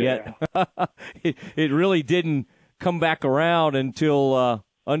franchise, and yet it really didn't come back around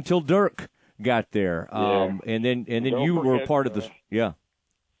until Dirk got there. And then you were part of this. Yeah.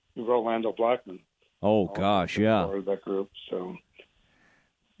 Orlando Blackman. Oh gosh, yeah. Part of that group. So.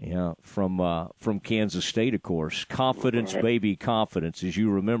 Yeah, from Kansas State, of course. Confidence, baby, confidence, as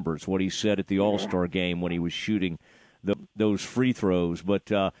you remember. It's what he said at the All-Star game when he was shooting those free throws. But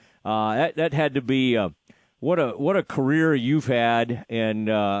that had to be what a career you've had,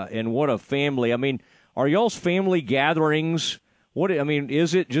 and what a family. I mean, are y'all's family gatherings?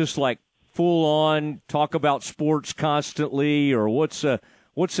 Is it just like full on talk about sports constantly, or what's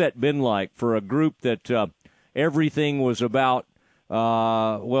that been like for a group that everything was about?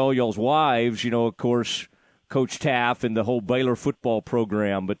 Y'all's wives, of course, Coach Taft and the whole Baylor football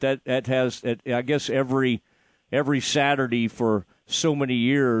program. But that has, I guess, every Saturday for so many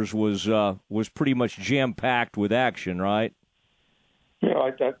years was pretty much jam packed with action, right? Yeah,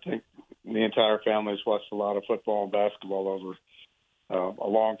 I think the entire family has watched a lot of football and basketball over a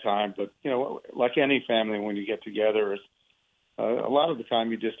long time. But like any family, when you get together, a lot of the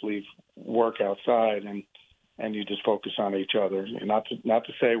time you just leave work outside and you just focus on each other. And not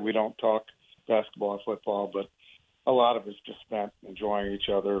to say we don't talk basketball and football, but a lot of it's just spent enjoying each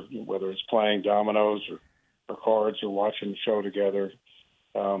other, whether it's playing dominoes or cards or watching the show together.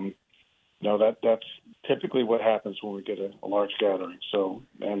 That's typically what happens when we get a large gathering. So,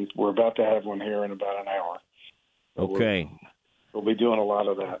 and we're about to have one here in about an hour. So okay. We'll be doing a lot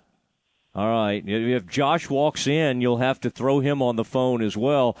of that. All right. If Josh walks in, you'll have to throw him on the phone as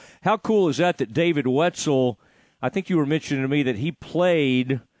well. How cool is that David Wetzel, I think you were mentioning to me that he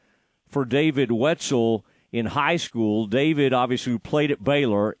played for David Wetzel in high school. David, obviously, who played at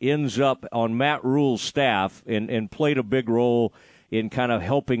Baylor, ends up on Matt Rule's staff and played a big role in kind of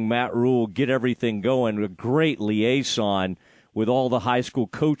helping Matt Rule get everything going. A great liaison with all the high school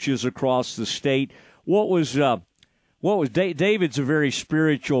coaches across the state. David's a very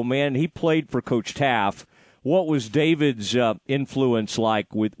spiritual man. He played for Coach Taft. What was David's influence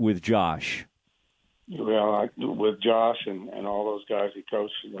like with Josh? Well, with Josh and all those guys he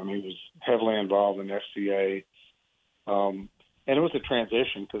coached, he was heavily involved in FCA. And it was a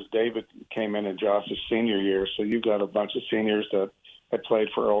transition because David came in Josh's senior year. So you've got a bunch of seniors that had played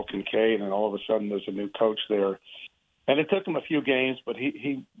for Earl Kincaid, and all of a sudden there's a new coach there. And it took him a few games, but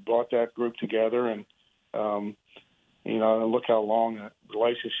he brought that group together. And, look how long that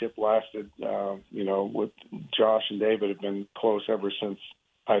relationship lasted. With Josh and David have been close ever since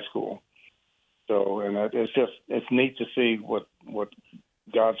high school. So, and it's neat to see what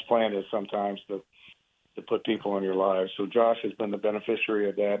God's plan is sometimes to put people in your lives. So Josh has been the beneficiary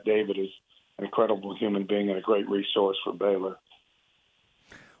of that. David is an incredible human being and a great resource for Baylor.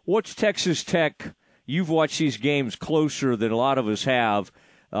 What's Texas Tech? You've watched these games closer than a lot of us have.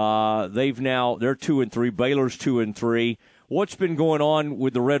 They're 2-3. Baylor's 2-3. What's been going on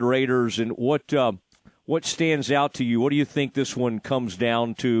with the Red Raiders, and what stands out to you? What do you think this one comes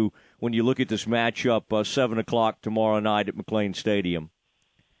down to when you look at this matchup, 7:00 tomorrow night at McLean Stadium?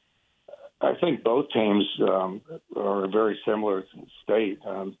 I think both teams are very similar state.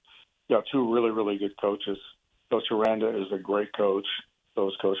 You got two really, really good coaches. Coach Aranda is a great coach. So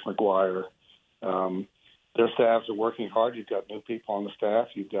is Coach McGuire. Their staffs are working hard. You've got new people on the staff.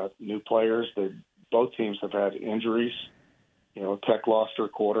 You've got new players. Both teams have had injuries. Tech lost their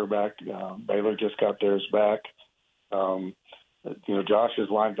quarterback. Baylor just got theirs back. Josh's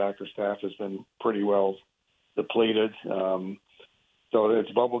linebacker staff has been pretty well depleted. So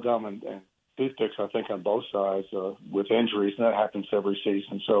it's bubblegum and toothpicks, I think, on both sides with injuries, and that happens every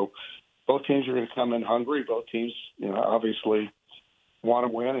season. So both teams are going to come in hungry. Both teams, obviously want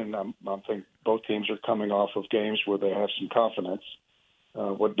to win, and I think both teams are coming off of games where they have some confidence.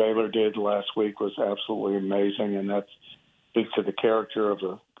 What Baylor did last week was absolutely amazing, and that speaks to the character of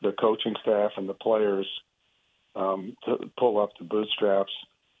the coaching staff and the players to pull up the bootstraps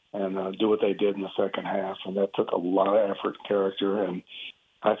and do what they did in the second half. And that took a lot of effort and character, and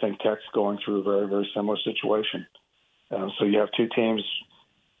I think Tech's going through a very, very similar situation. So you have two teams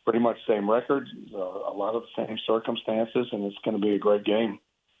pretty much same record, a lot of the same circumstances, and it's going to be a great game.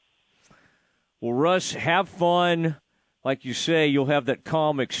 Well, Russ, have fun. Like you say, you'll have that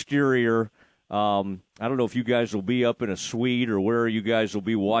calm exterior. I don't know if you guys will be up in a suite or where you guys will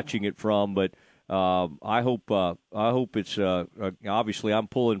be watching it from, but I hope it's obviously I'm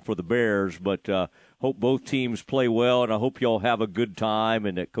pulling for the Bears, but hope both teams play well, and I hope y'all have a good time,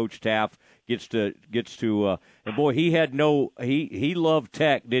 and that Coach Taft gets to and boy, he loved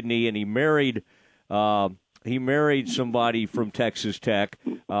Tech, didn't he? And he married somebody from Texas Tech,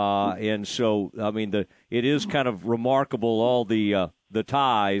 and so I mean it is kind of remarkable, all the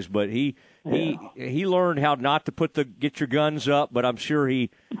ties, but he learned how not to get your guns up, but I'm sure he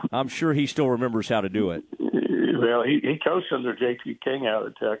still remembers how to do it. Well, he coached under J.T. King out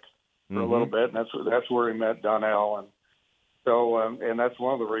at Tech for a little bit, and that's where he met Donnell, and so and that's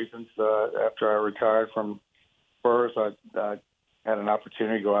one of the reasons after I retired from Spurs, I had an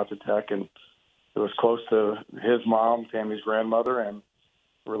opportunity to go out to Tech, and it was close to his mom, Tammy's grandmother, and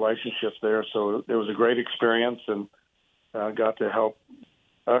relationships there. So it was a great experience, and got to help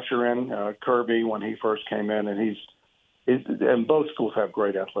usher in Kirby when he first came in, and and both schools have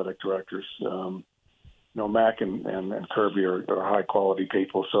great athletic directors. Mac and Kirby are high quality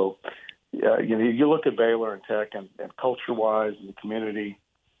people. So you look at Baylor and Tech, and culture wise and the community,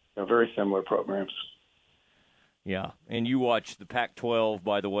 very similar programs. Yeah, and you watched the Pac-12,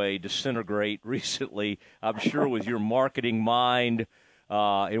 by the way, disintegrate recently. I'm sure with your marketing mind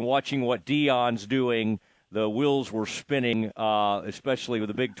and watching what Deion's doing, the wheels were spinning, especially with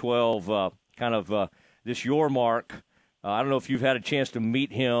the Big 12 this your mark. I don't know if you've had a chance to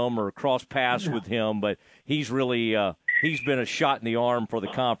meet him or cross paths with him, but he's really he's been a shot in the arm for the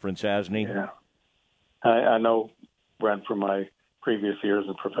conference, hasn't he? Yeah, I know Brent from my previous years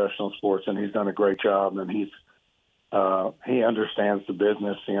in professional sports, and he's done a great job, and he understands the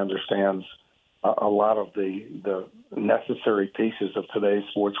business. He understands a lot of the necessary pieces of today's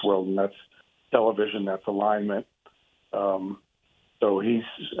sports world, and that's television, that's alignment. So he's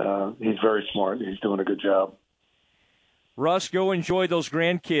very smart. He's doing a good job. Russ, go enjoy those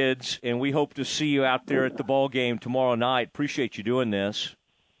grandkids, and we hope to see you out there at the ball game tomorrow night. Appreciate you doing this.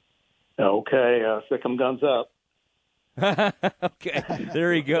 Okay, stick 'em guns up. Okay,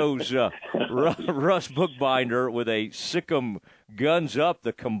 there he goes. Russ Bookbinder with a Sick'em guns up,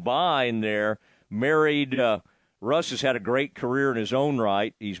 the combine there. Married, Russ has had a great career in his own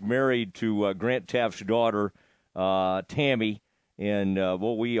right. He's married to Grant Taft's daughter, Tammy, and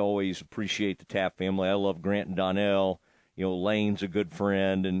we always appreciate the Taft family. I love Grant and Donnell. Lane's a good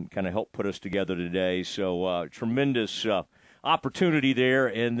friend and kind of helped put us together today. So tremendous opportunity there.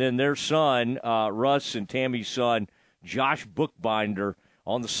 And then their son, Russ and Tammy's son, Josh Bookbinder,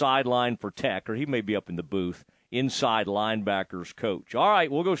 on the sideline for Tech, or he may be up in the booth, inside linebackers coach. All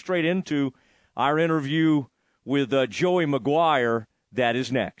right, we'll go straight into our interview with Joey McGuire. That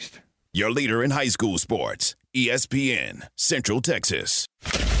is next. Your leader in high school sports, ESPN, Central Texas.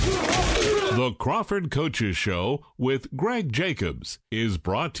 The Crawford Coaches Show with Greg Jacobs is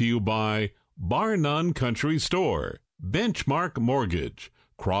brought to you by Bar None Country Store, Benchmark Mortgage,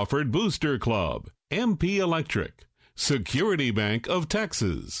 Crawford Booster Club, MP Electric, Security Bank of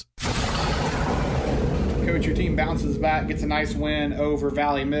Texas. Coach, your team bounces back, gets a nice win over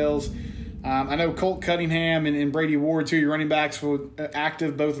Valley Mills. I know Colt Cunningham and Brady Ward, too, your running backs, were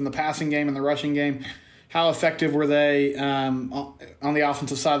active both in the passing game and the rushing game. How effective were they on the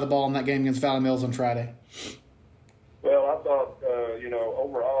offensive side of the ball in that game against Valley Mills on Friday? Well, I thought,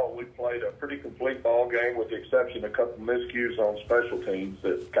 overall we played a pretty complete ball game with the exception of a couple miscues on special teams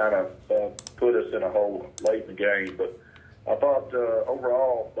that kind of put us in a hole late in the game. But I thought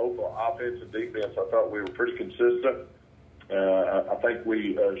overall, both on offense and defense, I thought we were pretty consistent. I think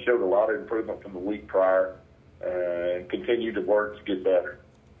we showed a lot of improvement from the week prior and continued to work to get better.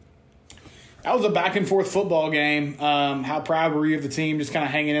 That was a back-and-forth football game. How proud were you of the team just kind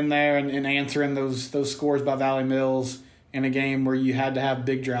of hanging in there and answering those scores by Valley Mills in a game where you had to have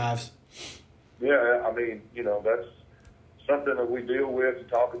big drives? Yeah, I mean, that's something that we deal with and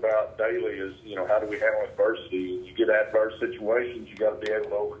talk about daily is, how do we handle adversity? You get adverse situations, you got to be able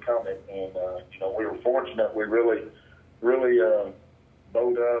to overcome it. And, we were fortunate. We really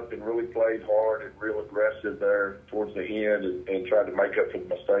bowed up and really played hard and real aggressive there towards the end and tried to make up for the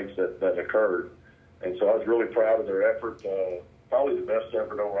mistakes that occurred. And so I was really proud of their effort. Probably the best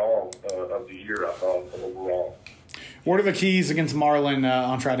effort overall of the year, I thought, overall. What are the keys against Marlin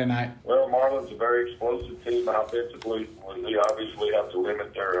on Friday night? Well, Marlin's a very explosive team offensively. We obviously have to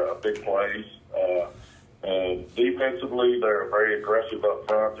limit their big plays. Defensively, they're very aggressive up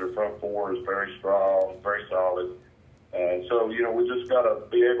front. Their front four is very strong, very solid. And so, we just got to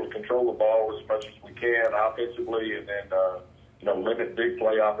be able to control the ball as much as we can offensively and then, limit big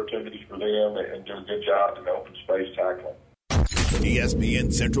play opportunities for them and do a good job in open space tackling.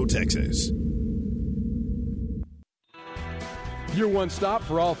 ESPN Central Texas. Your one stop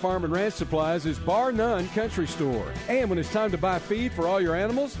for all farm and ranch supplies is Bar None Country Store. And when it's time to buy feed for all your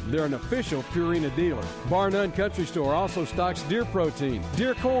animals, they're an official Purina dealer. Bar None Country Store also stocks deer protein,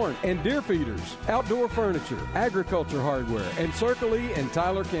 deer corn, and deer feeders, outdoor furniture, agriculture hardware, and Circle E and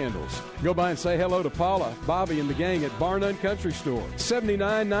Tyler candles. Go by and say hello to Paula, Bobby, and the gang at Bar None Country Store,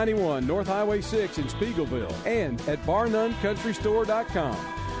 7991 North Highway 6 in Spiegelville, and at barnuncountrystore.com.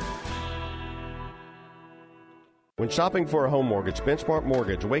 When shopping for a home mortgage, Benchmark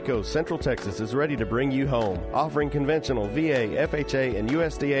Mortgage, Waco, Central Texas is ready to bring you home, offering conventional VA, FHA, and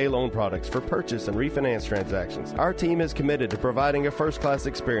USDA loan products for purchase and refinance transactions. Our team is committed to providing a first-class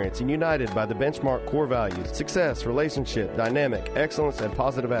experience and united by the Benchmark core values: success, relationship, dynamic, excellence, and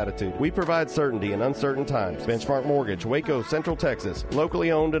positive attitude. We provide certainty in uncertain times. Benchmark Mortgage, Waco, Central Texas,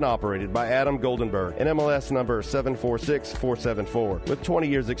 locally owned and operated by Adam Goldenberg, NMLS number 746474, with 20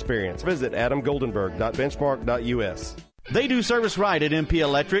 years experience. Visit adamgoldenberg.benchmark.us. They do service right at MP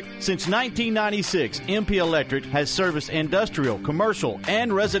Electric. Since 1996, MP Electric has serviced industrial, commercial,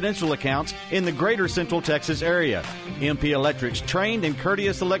 and residential accounts in the greater Central Texas area. MP Electric's trained and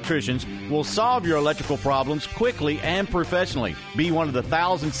courteous electricians will solve your electrical problems quickly and professionally. Be one of the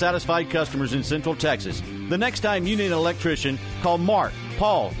 1,000 satisfied customers in Central Texas. The next time you need an electrician, call Mark,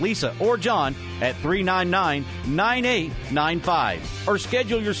 Paul, Lisa, or John at 399-9895 or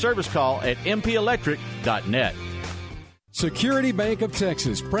schedule your service call at mpelectric.net. Security Bank of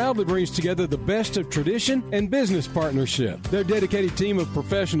Texas proudly brings together the best of tradition and business partnership. Their dedicated team of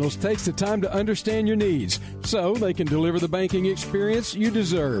professionals takes the time to understand your needs so they can deliver the banking experience you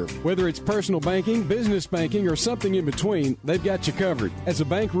deserve. Whether it's personal banking, business banking, or something in between, they've got you covered. As a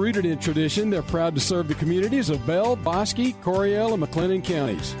bank rooted in tradition, they're proud to serve the communities of Bell, Bosque, Coryell, and McLennan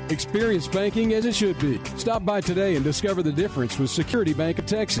counties. Experience banking as it should be. Stop by today and discover the difference with Security Bank of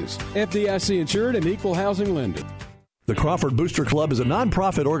Texas. FDIC insured and equal housing lender. The Crawford Booster Club is a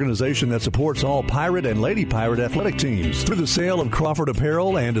nonprofit organization that supports all Pirate and Lady Pirate athletic teams. Through the sale of Crawford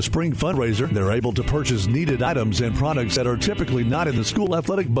apparel and a spring fundraiser, they're able to purchase needed items and products that are typically not in the school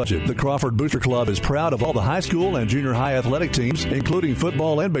athletic budget. The Crawford Booster Club is proud of all the high school and junior high athletic teams, including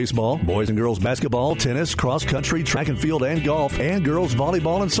football and baseball, boys and girls basketball, tennis, cross country, track and field, and golf, and girls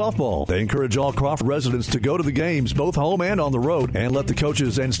volleyball and softball. They encourage all Crawford residents to go to the games, both home and on the road, and let the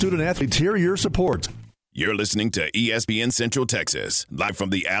coaches and student athletes hear your support. You're listening to ESPN Central Texas, live from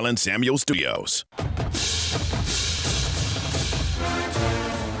the Allen Samuel Studios.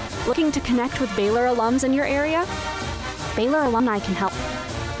 Looking to connect with Baylor alums in your area? Baylor Alumni can help.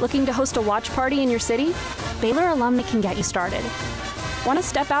 Looking to host a watch party in your city? Baylor Alumni can get you started. Want to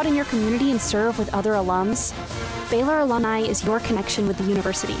step out in your community and serve with other alums? Baylor Alumni is your connection with the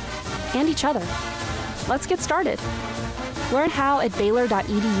university and each other. Let's get started. Learn how at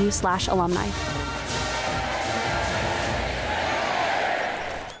baylor.edu/alumni.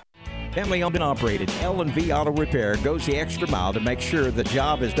 Family owned and operated, L&V Auto Repair goes the extra mile to make sure the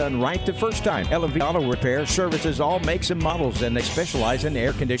job is done right the first time. L&V Auto Repair services all makes and models, and they specialize in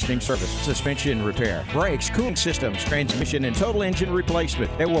air conditioning service, suspension repair, brakes, cooling systems, transmission, and total engine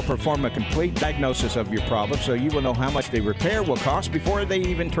replacement. They will perform a complete diagnosis of your problem so you will know how much the repair will cost before they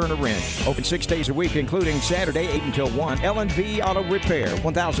even turn a wrench. Open 6 days a week, including Saturday, 8 until 1. L&V Auto Repair,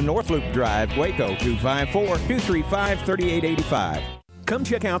 1000 North Loop Drive, Waco, 254-235-3885. Come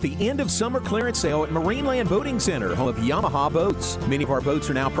check out the end of summer clearance sale at Marineland Boating Center, home of Yamaha boats. Many of our boats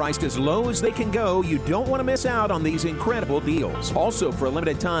are now priced as low as they can go. You don't want to miss out on these incredible deals. Also, for a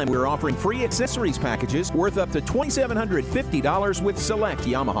limited time, we're offering free accessories packages worth up to $2,750 with select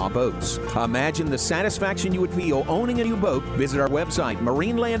Yamaha boats. Imagine the satisfaction you would feel owning a new boat. Visit our website,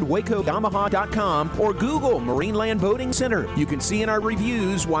 marinelandwacoyamaha.com, or Google Marineland Boating Center. You can see in our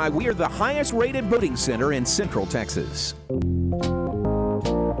reviews why we are the highest rated boating center in Central Texas.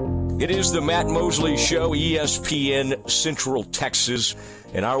 It is the Matt Mosley Show, ESPN Central Texas,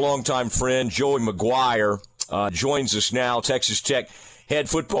 and our longtime friend Joey McGuire joins us now, Texas Tech head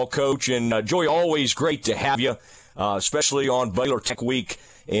football coach. And Joey, always great to have you, especially on Baylor Tech Week,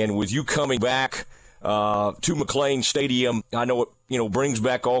 and with you coming back to McLean Stadium. I know it brings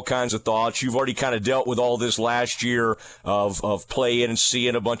back all kinds of thoughts. You've already kind of dealt with all this last year of playing and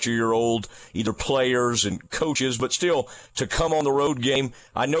seeing a bunch of your old either players and coaches, but still to come on the road game.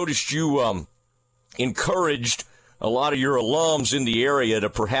 I noticed you encouraged a lot of your alums in the area to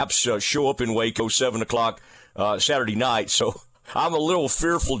perhaps show up in Waco 7 o'clock Saturday night. So I'm a little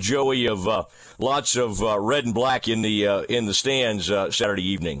fearful, Joey, of lots of red and black in the stands Saturday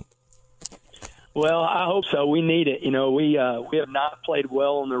evening. Well, I hope so. We need it. We have not played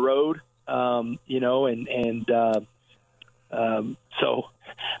well on the road, so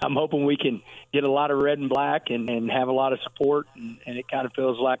I'm hoping we can get a lot of red and black and have a lot of support, and it kind of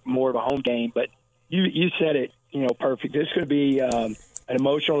feels like more of a home game. But you said it, perfect. This could be an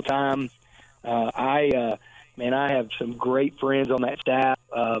emotional time. I have some great friends on that staff.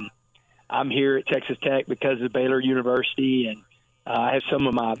 I'm here at Texas Tech because of Baylor University, and I have some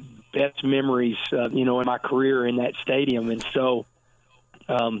of my best memories, in my career in that stadium. And so,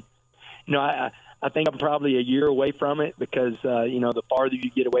 I think I'm probably a year away from it because, the farther you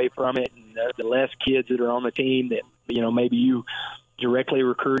get away from it and the less kids that are on the team that, maybe you directly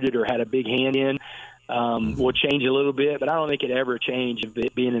recruited or had a big hand in will change a little bit. But I don't think it ever change of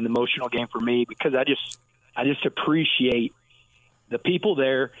it being an emotional game for me because I just appreciate the people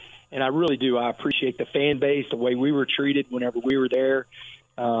there. And I really do. I appreciate the fan base, the way we were treated whenever we were there.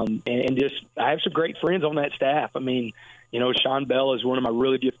 And just I have some great friends on that staff. I mean, Sean Bell is one of my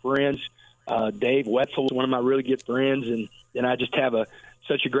really good friends. Dave Wetzel is one of my really good friends. And I just have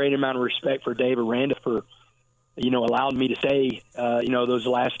such a great amount of respect for Dave Aranda for, allowing me to stay, those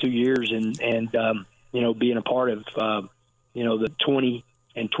last 2 years and being a part of, the 20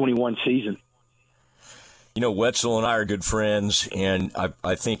 and 21 season. Wetzel and I are good friends, and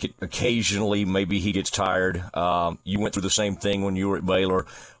I think occasionally maybe he gets tired. You went through the same thing when you were at Baylor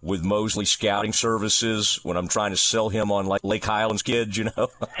with Mosley Scouting Services when I'm trying to sell him on like Lake Highlands kids,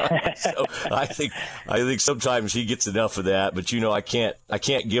 So I think sometimes he gets enough of that, but I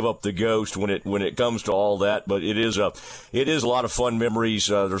can't give up the ghost when it comes to all that. But it is a lot of fun memories.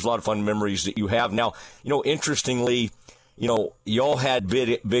 There's a lot of fun memories that you have now. Interestingly, y'all had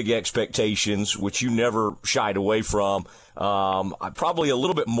big expectations, which you never shied away from. Probably a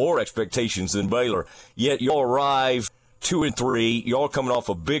little bit more expectations than Baylor. Yet y'all arrive 2-3. Y'all coming off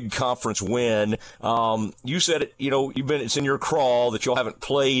a big conference win. You said it. It's in your crawl that y'all haven't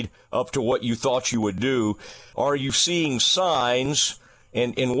played up to what you thought you would do. Are you seeing signs?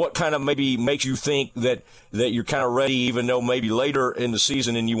 And what kind of maybe makes you think that you're kind of ready, even though maybe later in the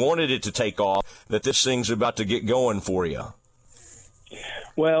season and you wanted it to take off, that this thing's about to get going for you?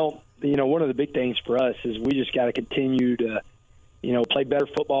 Well, one of the big things for us is we just got to continue to, play better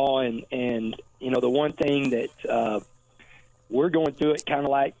football. And the one thing that we're going through it kind of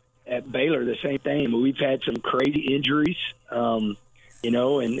like at Baylor, the same thing. We've had some crazy injuries, and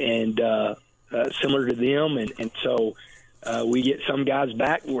similar to them. And so – we get some guys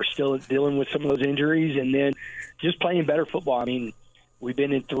back. We're still dealing with some of those injuries, and then just playing better football. I mean, we've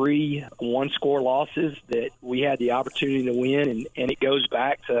been in 3 one-score losses that we had the opportunity to win, and it goes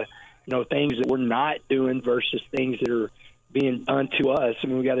back to things that we're not doing versus things that are being done to us. I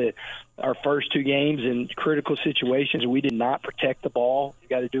mean, we got our first 2 games in critical situations. We did not protect the ball. We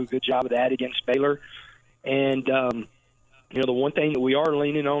got to do a good job of that against Baylor, and the one thing that we are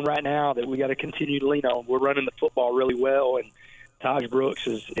leaning on right now that we got to continue to lean on, we're running the football really well, and Taj Brooks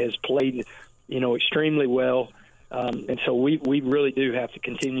has played, extremely well. And so we really do have to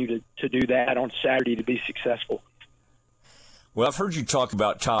continue to do that on Saturday to be successful. Well, I've heard you talk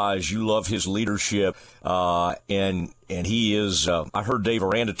about Taj. You love his leadership, and he is. I heard Dave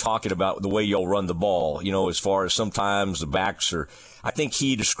Aranda talking about the way y'all run the ball. As far as sometimes the backs are. I think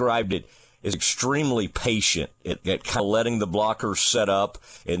he described it is extremely patient at kind of letting the blockers set up,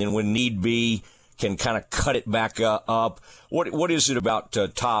 and then when need be, can kind of cut it back up. What is it about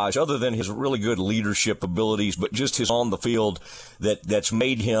Taj, other than his really good leadership abilities, but just his on the field that's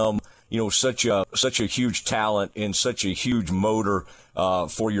made him, such a huge talent and such a huge motor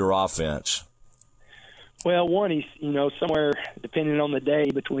for your offense? Well, one, he's, somewhere, depending on the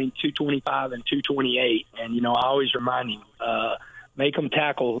day, between 225 and 228. And, I always remind him, make them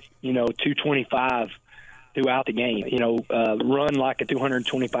tackle, 225 throughout the game, run like a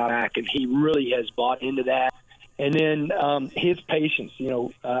 225 back. And he really has bought into that. And then his patience,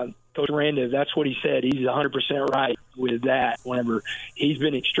 Coach Aranda, that's what he said. He's 100% right with that. Whenever he's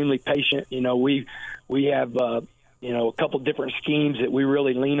been extremely patient, we have, a couple different schemes that we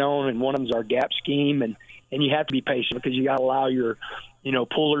really lean on, and one of them is our gap scheme. And you have to be patient because you got to allow your,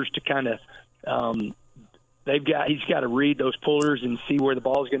 pullers to kind of, he's got to read those pullers and see where the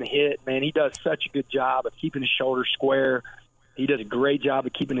ball is going to hit. Man, he does such a good job of keeping his shoulders square. He does a great job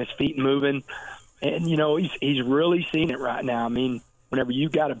of keeping his feet moving. And, he's really seeing it right now. I mean, whenever you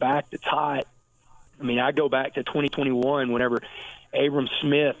got a back that's hot, I go back to 2021 whenever Abram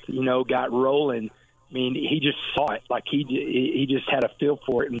Smith, got rolling. He just saw it. Like he just had a feel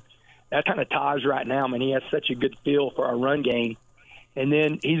for it. And that kind of Taj right now. He has such a good feel for our run game. And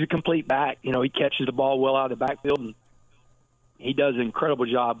then he's a complete back. He catches the ball well out of the backfield, and he does an incredible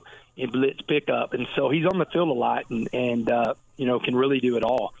job in blitz pickup. And so he's on the field a lot and can really do it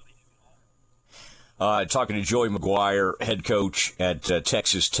all. talking to Joey McGuire, head coach at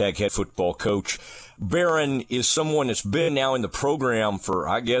Texas Tech, head football coach. Barron is someone that's been now in the program for,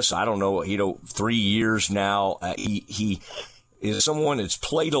 3 years now. He is someone that's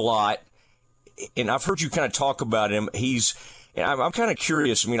played a lot, and I've heard you kind of talk about him. I'm kind of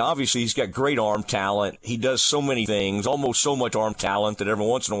curious. I mean, obviously, he's got great arm talent. He does so many things, almost so much arm talent that every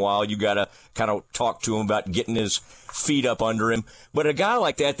once in a while you got to kind of talk to him about getting his feet up under him. But a guy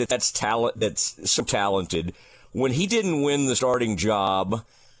like that's talent, that's so talented, when he didn't win the starting job,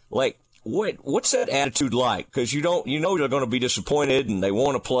 like, what's that attitude like? Because you know they're going to be disappointed and they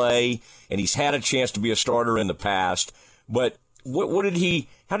want to play, and he's had a chance to be a starter in the past. But how did he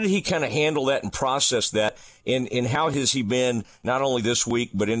kind of handle that and process that? And how has he been not only this week,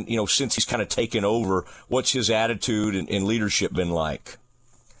 but since he's kind of taken over? What's his attitude and leadership been like?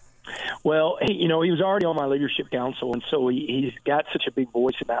 Well, he was already on my leadership council, and so he's got such a big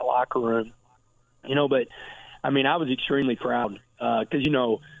voice in that locker room. But I mean, I was extremely proud because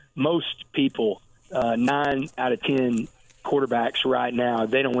most people, 9 out of 10 quarterbacks right now,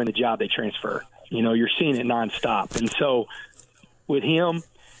 they don't win the job, they transfer. You're seeing it nonstop. And so with him,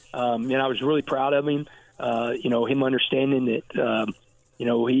 I was really proud of him, him understanding that,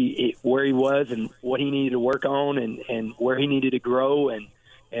 where he was and what he needed to work on and where he needed to grow. And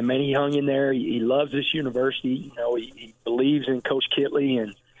man, he hung in there. He loves this university. He believes in Coach Kitley.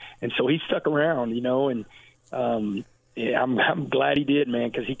 And so he stuck around, I'm glad he did, man,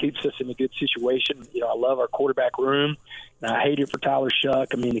 because he keeps us in a good situation. I love our quarterback room, and I hate it for Tyler Shuck.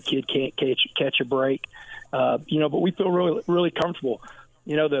 I mean, the kid can't catch a break, but we feel really, really comfortable.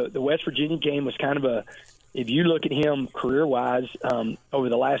 The West Virginia game was kind of if you look at him career-wise over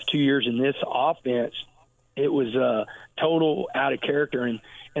the last 2 years in this offense, it was total out of character.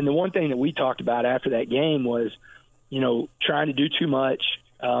 And the one thing that we talked about after that game was, trying to do too much.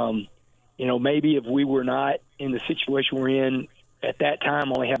 Maybe if we were not in the situation we're in at that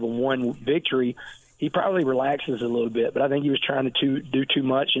time, only having one victory, he probably relaxes a little bit. But I think he was trying to do too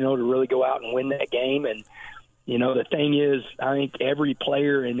much, to really go out and win that game. And, the thing is, I think every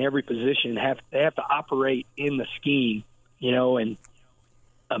player in every position they have to operate in the scheme, and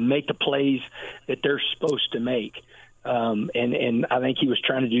make the plays that they're supposed to make. And I think he was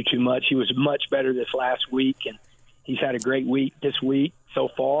trying to do too much. He was much better this last week, and he's had a great week this week so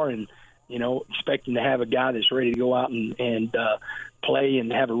far. And, expecting to have a guy that's ready to go out and play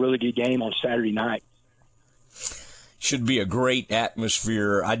and have a really good game on Saturday night. Should be a great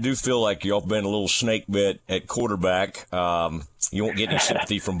atmosphere. I do feel like y'all been a little snake bit at quarterback. You won't get any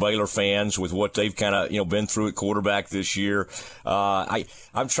sympathy from Baylor fans with what they've kind of been through at quarterback this year.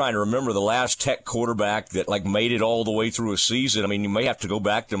 I'm trying to remember the last Tech quarterback that made it all the way through a season. I mean, you may have to go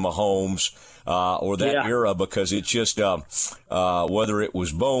back to Mahomes or that era, because it's just whether it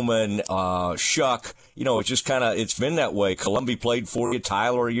was Bowman, Shuck, it's just it's been that way. Columbia played for you,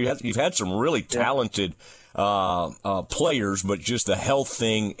 Tyler. You've had some really talented players, but just the health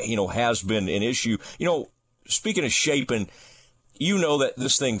thing, has been an issue. Speaking of shaping, that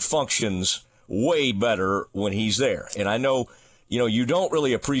this thing functions way better when he's there. And I know, you don't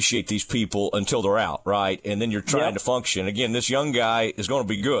really appreciate these people until they're out, right? And then you're trying to function. Again, this young guy is going to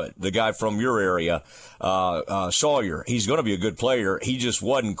be good. The guy from your area, Sawyer, he's going to be a good player. He just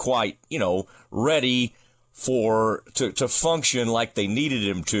wasn't quite, ready to function like they needed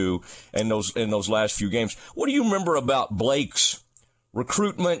him to in those last few games. What do you remember about Blake's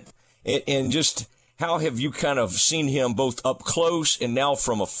recruitment, and just how have you kind of seen him both up close and now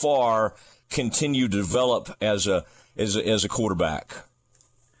from afar continue to develop as a quarterback?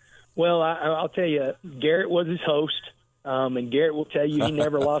 Well, I'll tell you, Garrett was his host, and Garrett will tell you he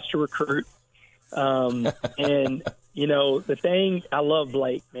never lost a recruit. And the thing, I love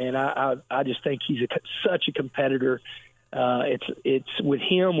Blake, man. I just think he's such a competitor. It's with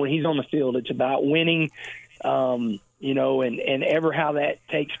him when he's on the field, it's about winning, and ever how that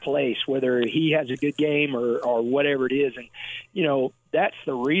takes place, whether he has a good game or whatever it is. And, that's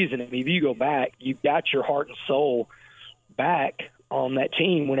the reason. I mean, if you go back, you've got your heart and soul back on that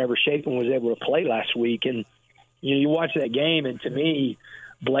team whenever Shapen was able to play last week. And, you watch that game, and to me,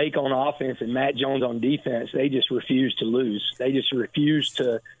 Blake on offense and Matt Jones on defense, they just refused to lose. They just refused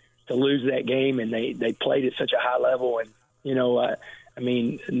to lose that game, and they played at such a high level. And,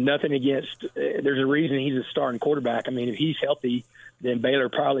 nothing against – there's a reason he's a starting quarterback. I mean, if he's healthy, then Baylor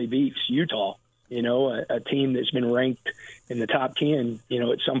probably beats Utah, a team that's been ranked in the top 10,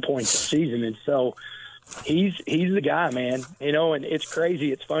 at some point this season. And so he's the guy, man, and it's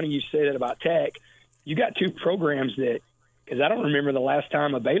crazy. It's funny you say that about Tech. You got two programs that, because I don't remember the last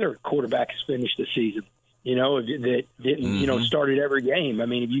time a Baylor quarterback has finished the season, that didn't, started every game. I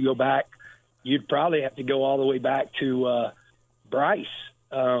mean, if you go back you'd probably have to go all the way back to Bryce.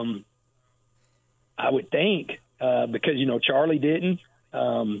 I would think because Charlie didn't,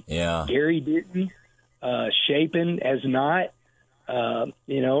 Gary didn't, Shapen has not,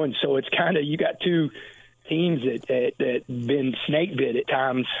 and so it's kind of you got two teams that been snake bit at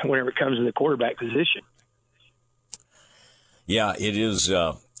times whenever it comes to the quarterback position. Yeah, it is.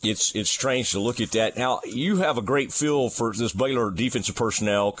 It's strange to look at that. Now, you have a great feel for this Baylor defensive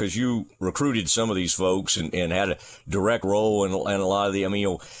personnel because you recruited some of these folks and had a direct role in a lot of the.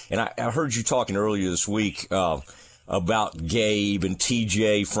 And I heard you talking earlier this week about Gabe and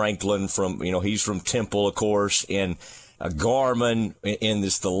T.J. Franklin from he's from Temple, of course, and Garmin and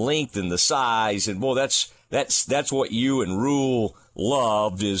the length and the size, and boy, that's what you and Rule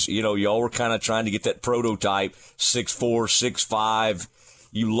loved is y'all were kind of trying to get that prototype 6'4", 6'5".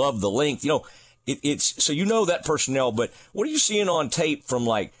 You love the length. It's so that personnel, but what are you seeing on tape from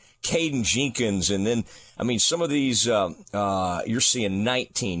like Caden Jenkins? And then, some of these, you're seeing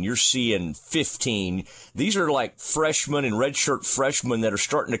 19, you're seeing 15. These are like freshmen and redshirt freshmen that are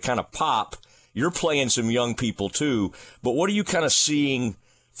starting to kind of pop. You're playing some young people too, but what are you kind of seeing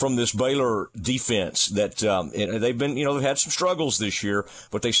from this Baylor defense that they've been, they've had some struggles this year,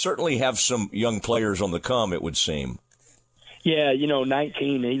 but they certainly have some young players on the come, it would seem. Yeah,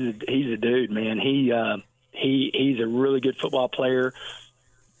 19, he's a dude, man. He's a really good football player.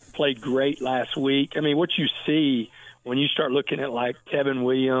 Played great last week. What you see when you start looking at like Tevin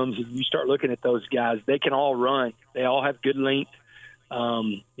Williams and you start looking at those guys, they can all run. They all have good length.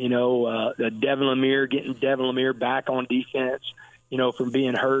 Devin Lemire, getting Devin Lemire back on defense, from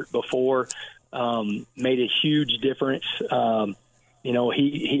being hurt before, made a huge difference.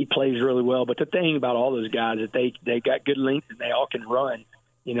 He plays really well. But the thing about all those guys is they got good length and they all can run,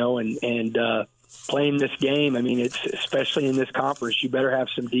 and playing this game, it's especially in this conference, you better have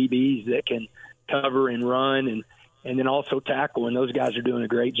some DBs that can cover and run and then also tackle. And those guys are doing a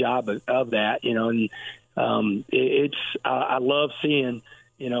great job of that, and I love seeing,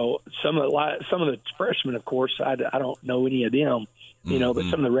 some of the freshmen, of course, I don't know any of them, but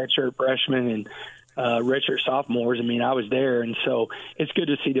some of the redshirt freshmen and redshirt sophomores. I was there, and so it's good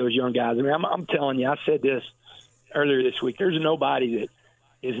to see those young guys. I'm telling you, I said this earlier this week. There's nobody that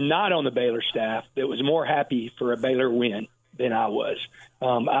is not on the Baylor staff that was more happy for a Baylor win than I was.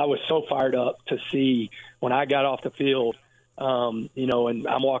 I was so fired up to see when I got off the field, and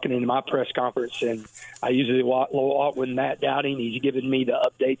I'm walking into my press conference, and I usually walk with Matt Dowding. He's giving me the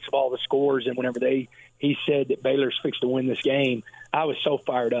updates of all the scores, and whenever he said that Baylor's fixed to win this game, I was so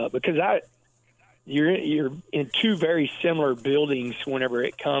fired up because you're in two very similar buildings whenever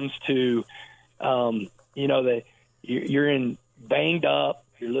it comes to, you're in banged up,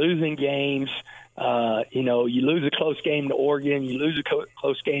 you're losing games, you lose a close game to Oregon, you lose a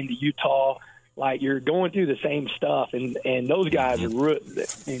close game to Utah. Like you're going through the same stuff, and those guys are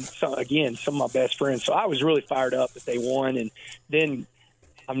some of my best friends. So I was really fired up that they won, and then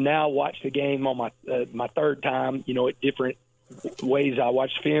I'm now watched the game on my third time. At different ways I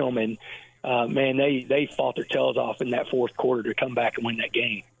watched film, and man, they fought their tails off in that fourth quarter to come back and win that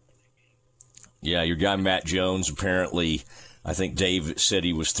game. Yeah, your guy Matt Jones apparently, I think Dave said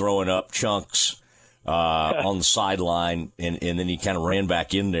he was throwing up chunks on the sideline, and then he kind of ran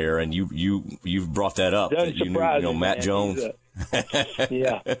back in there, and you brought that up. That you knew, Matt man. Jones.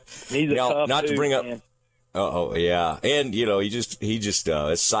 He's a tough not dude, to bring up. Man. Oh yeah, and he just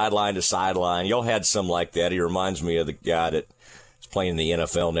it's sideline to sideline. Y'all had some like that. He reminds me of the guy that is playing in the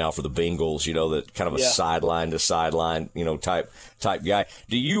NFL now for the Bengals. That kind of a sideline to sideline type guy.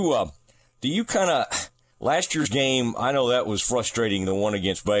 Do you kind of last year's game? I know that was frustrating. The one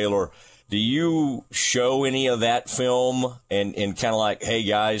against Baylor. Do you show any of that film and kind of like, hey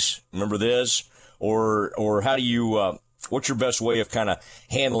guys, remember this, or how do you? What's your best way of kind of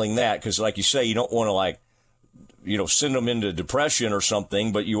handling that? Because like you say, you don't want to send them into depression or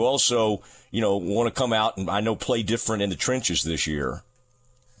something, but you also want to come out and play different in the trenches this year.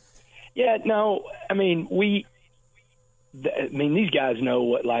 Yeah, no, these guys know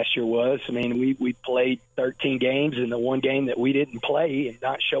what last year was. We played 13 games, and the one game that we didn't play and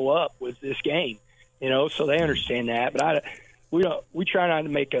not show up was this game. So they understand that. But we try not to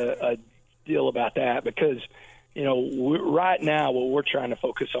make a deal about that because, right now what we're trying to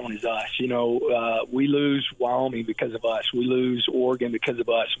focus on is us. We lose Wyoming because of us. We lose Oregon because of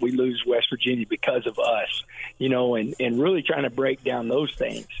us. We lose West Virginia because of us. And really trying to break down those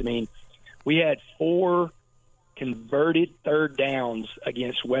things. We had 4 converted third downs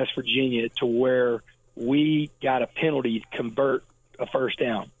against West Virginia to where we got a penalty to convert a first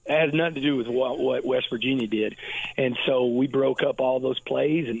down. That has nothing to do with what West Virginia did. And so we broke up all those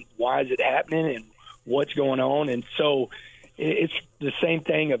plays and why is it happening and what's going on. And so it's the same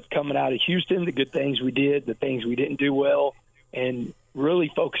thing of coming out of Houston, the good things we did, the things we didn't do well, and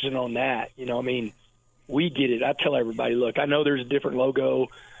really focusing on that. You know, I mean, we get it. I tell everybody, look, I know there's a different logo.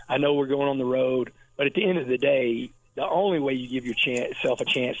 I know we're going on the road. But at the end of the day, the only way you give yourself a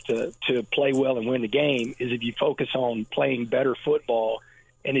chance to play well and win the game is if you focus on playing better football,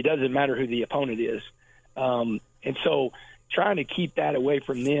 and it doesn't matter who the opponent is. And so trying to keep that away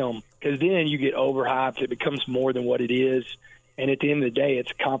from them, because then you get overhyped. It becomes more than what it is. And at the end of the day,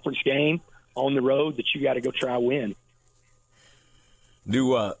 it's a conference game on the road that you got to go try to win.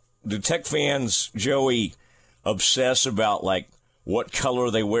 Do Tech fans, Joey, obsess about, like, what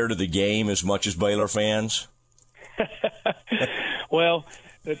color they wear to the game as much as Baylor fans? Well,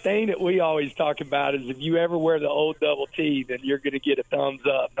 the thing that we always talk about is if you ever wear the old double T, then you're going to get a thumbs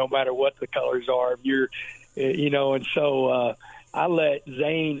up no matter what the colors are. And so I let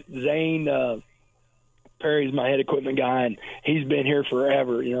Zane Perry's my head equipment guy, and he's been here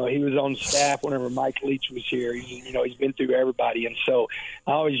forever. You know, he was on staff whenever Mike Leach was here. He's been through everybody. And so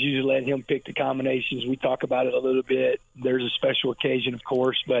I always usually let him pick the combinations. We talk about it a little bit. There's a special occasion, of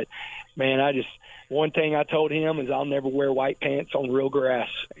course. But, man, one thing I told him is I'll never wear white pants on real grass.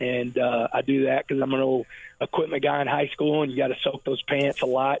 And I do that because I'm an old equipment guy in high school, and you got to soak those pants a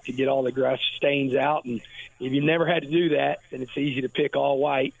lot to get all the grass stains out. And if you never had to do that, then it's easy to pick all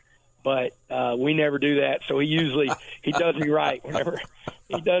white. But we never do that, so he does me right whenever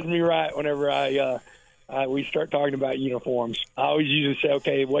we start talking about uniforms. I always usually say,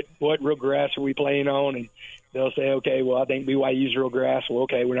 okay, what real grass are we playing on? And they'll say, okay, well, I think BYU's real grass. Well,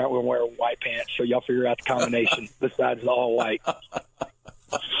 okay, we're not going to wear white pants, so y'all figure out the combination besides the all white.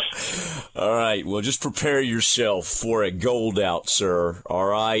 All right, well, just prepare yourself for a gold out, sir. All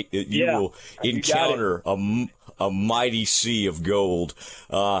right, you will encounter a mighty sea of gold.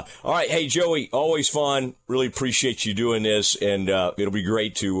 All right, hey, Joey, always fun. Really appreciate you doing this, and it'll be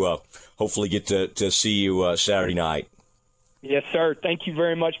great to hopefully get to see you Saturday night. Yes, sir. Thank you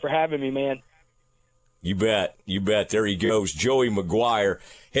very much for having me, man. You bet. There he goes, Joey McGuire,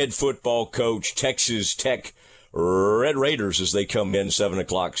 head football coach, Texas Tech Red Raiders as they come in, 7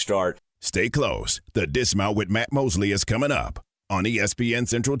 o'clock start. Stay close. The Dismount with Matt Mosley is coming up on ESPN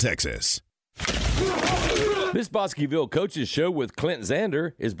Central Texas. This Bosqueville Coaches Show with Clint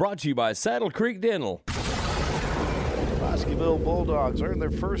Zander is brought to you by Saddle Creek Dental. Bosqueville Bulldogs earned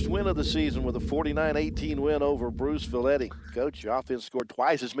their first win of the season with a 49-18 win over Bruce Villetti. Coach, your offense scored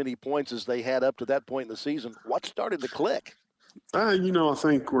twice as many points as they had up to that point in the season. What started to click? I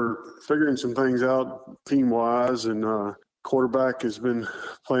think we're figuring some things out team-wise, and quarterback has been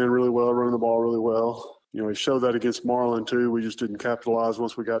playing really well, running the ball really well. He showed that against Marlin, too. We just didn't capitalize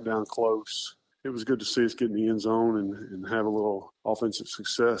once we got down close. It was good to see us get in the end zone and have a little offensive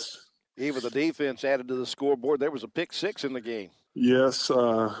success. Even the defense added to the scoreboard. There was a pick six in the game. Yes,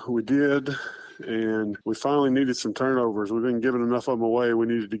 we did, and we finally needed some turnovers. We've been giving enough of them away. We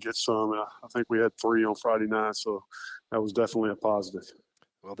needed to get some. I think we had 3 on Friday night, so that was definitely a positive.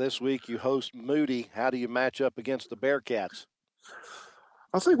 Well, this week you host Moody. How do you match up against the Bearcats?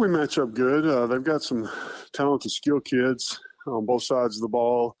 I think we match up good. They've got some talented skill kids on both sides of the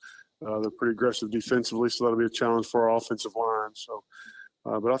ball. They're pretty aggressive defensively, so that'll be a challenge for our offensive line. So,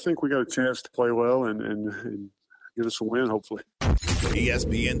 but I think we got a chance to play well and get us a win, hopefully.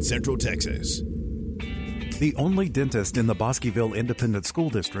 ESPN Central Texas. The only dentist in the Bosqueville Independent School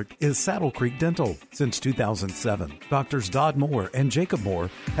District is Saddle Creek Dental. Since 2007, Doctors Dodd Moore and Jacob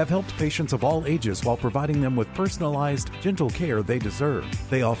Moore have helped patients of all ages while providing them with personalized, gentle care they deserve.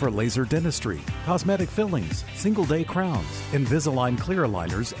 They offer laser dentistry, cosmetic fillings, single-day crowns, Invisalign clear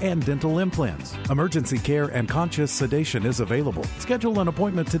aligners, and dental implants. Emergency care and conscious sedation is available. Schedule an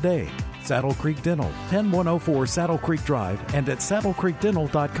appointment today. Saddle Creek Dental, 10104 Saddle Creek Drive, and at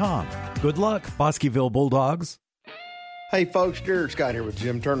saddlecreekdental.com. Good luck, Bosqueville Bulldogs. Hey folks, Jared Scott here with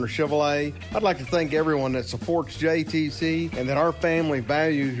Jim Turner Chevrolet. I'd like to thank everyone that supports JTC and that our family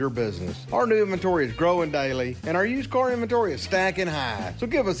values your business. Our new inventory is growing daily and our used car inventory is stacking high. So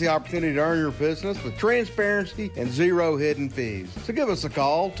give us the opportunity to earn your business with transparency and zero hidden fees. So give us a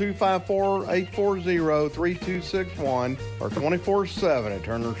call, 254-840-3261 or 24/7 at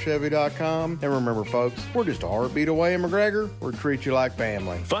turnerchevy.com. And remember folks, we're just a heartbeat away in McGregor. We'll treat you like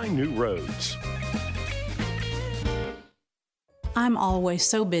family. Find new roads. I'm always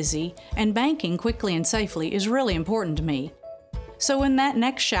so busy, and banking quickly and safely is really important to me. So when that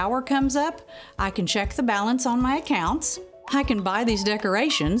next shower comes up, I can check the balance on my accounts, I can buy these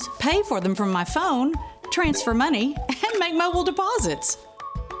decorations, pay for them from my phone, transfer money, and make mobile deposits.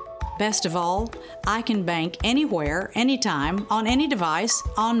 Best of all, I can bank anywhere, anytime, on any device,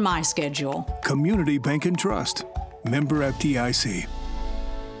 on my schedule. Community Bank and Trust. Member FDIC.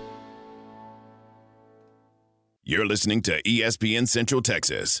 You're listening to ESPN Central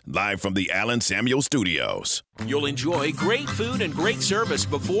Texas, live from the Allen Samuel Studios. You'll enjoy great food and great service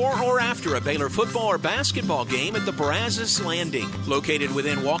before or after a Baylor football or basketball game at the Brazos Landing. Located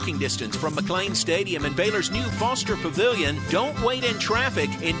within walking distance from McLean Stadium and Baylor's new Foster Pavilion, don't wait in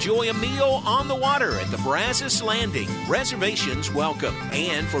traffic. Enjoy a meal on the water at the Brazos Landing. Reservations welcome.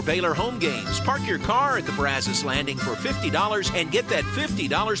 And for Baylor home games, park your car at the Brazos Landing for $50 and get that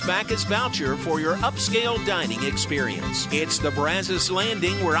 $50 back as voucher for your upscale dining experience. It's the Brazos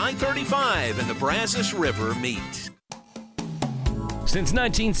Landing, where I-35 and the Brazos River meet. Since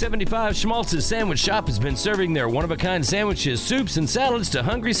 1975, Schmaltz's Sandwich Shop has been serving their one-of-a-kind sandwiches, soups, and salads to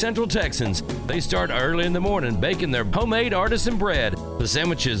hungry Central Texans. They start early in the morning baking their homemade artisan bread. The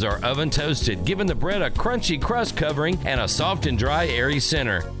sandwiches are oven-toasted, giving the bread a crunchy crust covering and a soft and dry, airy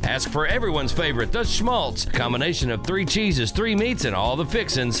center. Ask for everyone's favorite, the Schmaltz, combination of 3 cheeses, 3 meats, and all the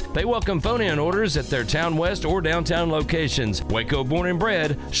fixins. They welcome phone-in orders at their Town West or downtown locations. Waco born and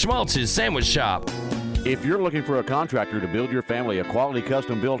bred, Schmaltz's Sandwich Shop. If you're looking for a contractor to build your family a quality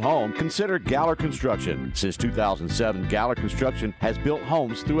custom-built home, consider Galler Construction. Since 2007, Galler Construction has built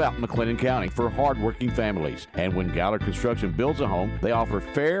homes throughout McLennan County for hard-working families. And when Galler Construction builds a home, they offer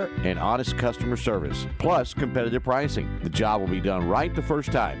fair and honest customer service, plus competitive pricing. The job will be done right the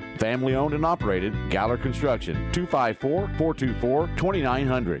first time. Family-owned and operated, Galler Construction,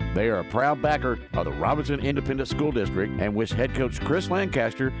 254-424-2900. They are a proud backer of the Robinson Independent School District and wish head coach Chris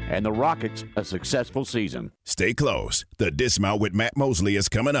Lancaster and the Rockets a successful season. Stay close. The Dismount with Matt Mosley is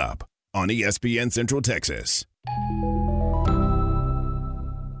coming up on ESPN Central Texas.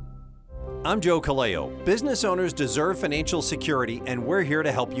 I'm Joe Kaleo. Business owners deserve financial security, and we're here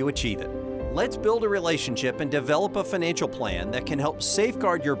to help you achieve it. Let's build a relationship and develop a financial plan that can help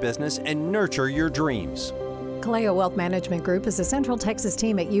safeguard your business and nurture your dreams. Kaleo Wealth Management Group is a Central Texas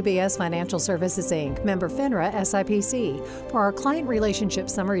team at UBS Financial Services, Inc., member FINRA SIPC. For our client relationship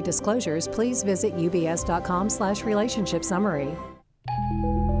summary disclosures, please visit ubs.com/relationship summary.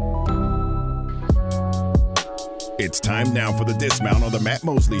 It's time now for the Dismount on the Matt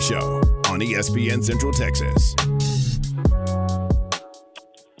Mosley Show on ESPN Central Texas.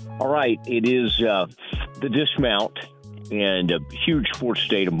 All right, it is the Dismount and a huge sports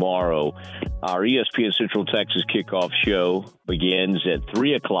day tomorrow. Our ESPN Central Texas kickoff show begins at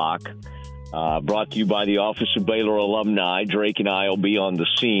 3 o'clock, brought to you by the Office of Baylor Alumni. Drake and I will be on the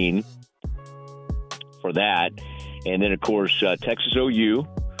scene for that. And then, of course, Texas OU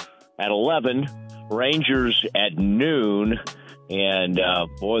at 11, Rangers at noon. And,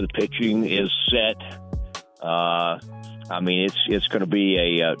 boy, the pitching is set. It's going to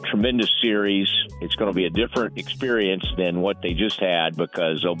be a tremendous series. It's going to be a different experience than what they just had,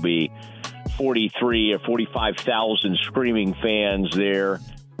 because there'll be 43 or 45,000 screaming fans there.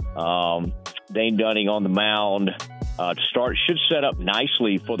 Dane Dunning on the mound to start. Should set up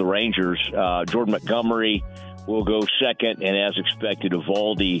nicely for the Rangers. Jordan Montgomery will go second, and as expected,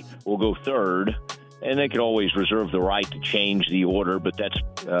 Evaldi will go third. And they could always reserve the right to change the order, but that's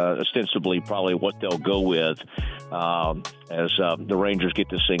ostensibly probably what they'll go with as the Rangers get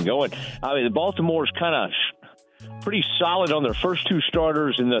this thing going. I mean, the Baltimore's kind of pretty solid on their first 2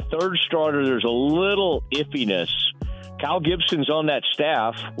 starters. In the third starter, there's a little iffiness. Kyle Gibson's on that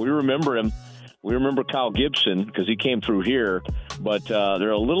staff. We remember him. We remember Kyle Gibson because he came through here. But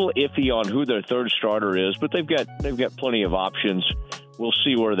they're a little iffy on who their third starter is. But they've got plenty of options. We'll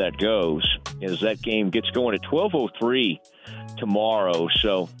see where that goes as that game gets going at 12:03 tomorrow.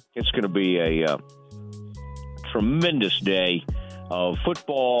 So it's going to be a tremendous day of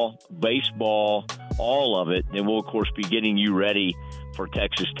football, baseball, all of it. And we'll, of course, be getting you ready for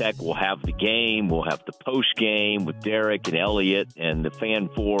Texas Tech. We'll have the game. We'll have the post game with Derek and Elliott and the fan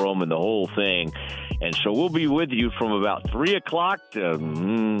forum and the whole thing. And so we'll be with you from about 3 o'clock to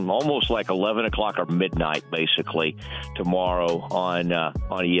almost like 11 o'clock or midnight, basically, tomorrow on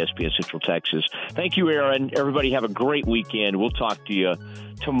ESPN Central Texas. Thank you, Aaron. Everybody have a great weekend. We'll talk to you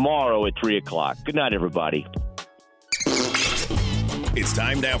tomorrow at 3 o'clock. Good night, everybody. It's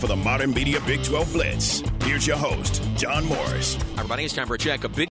time now for the Modern Media Big 12 Blitz. Here's your host, John Morris. Everybody, it's time for a check of Big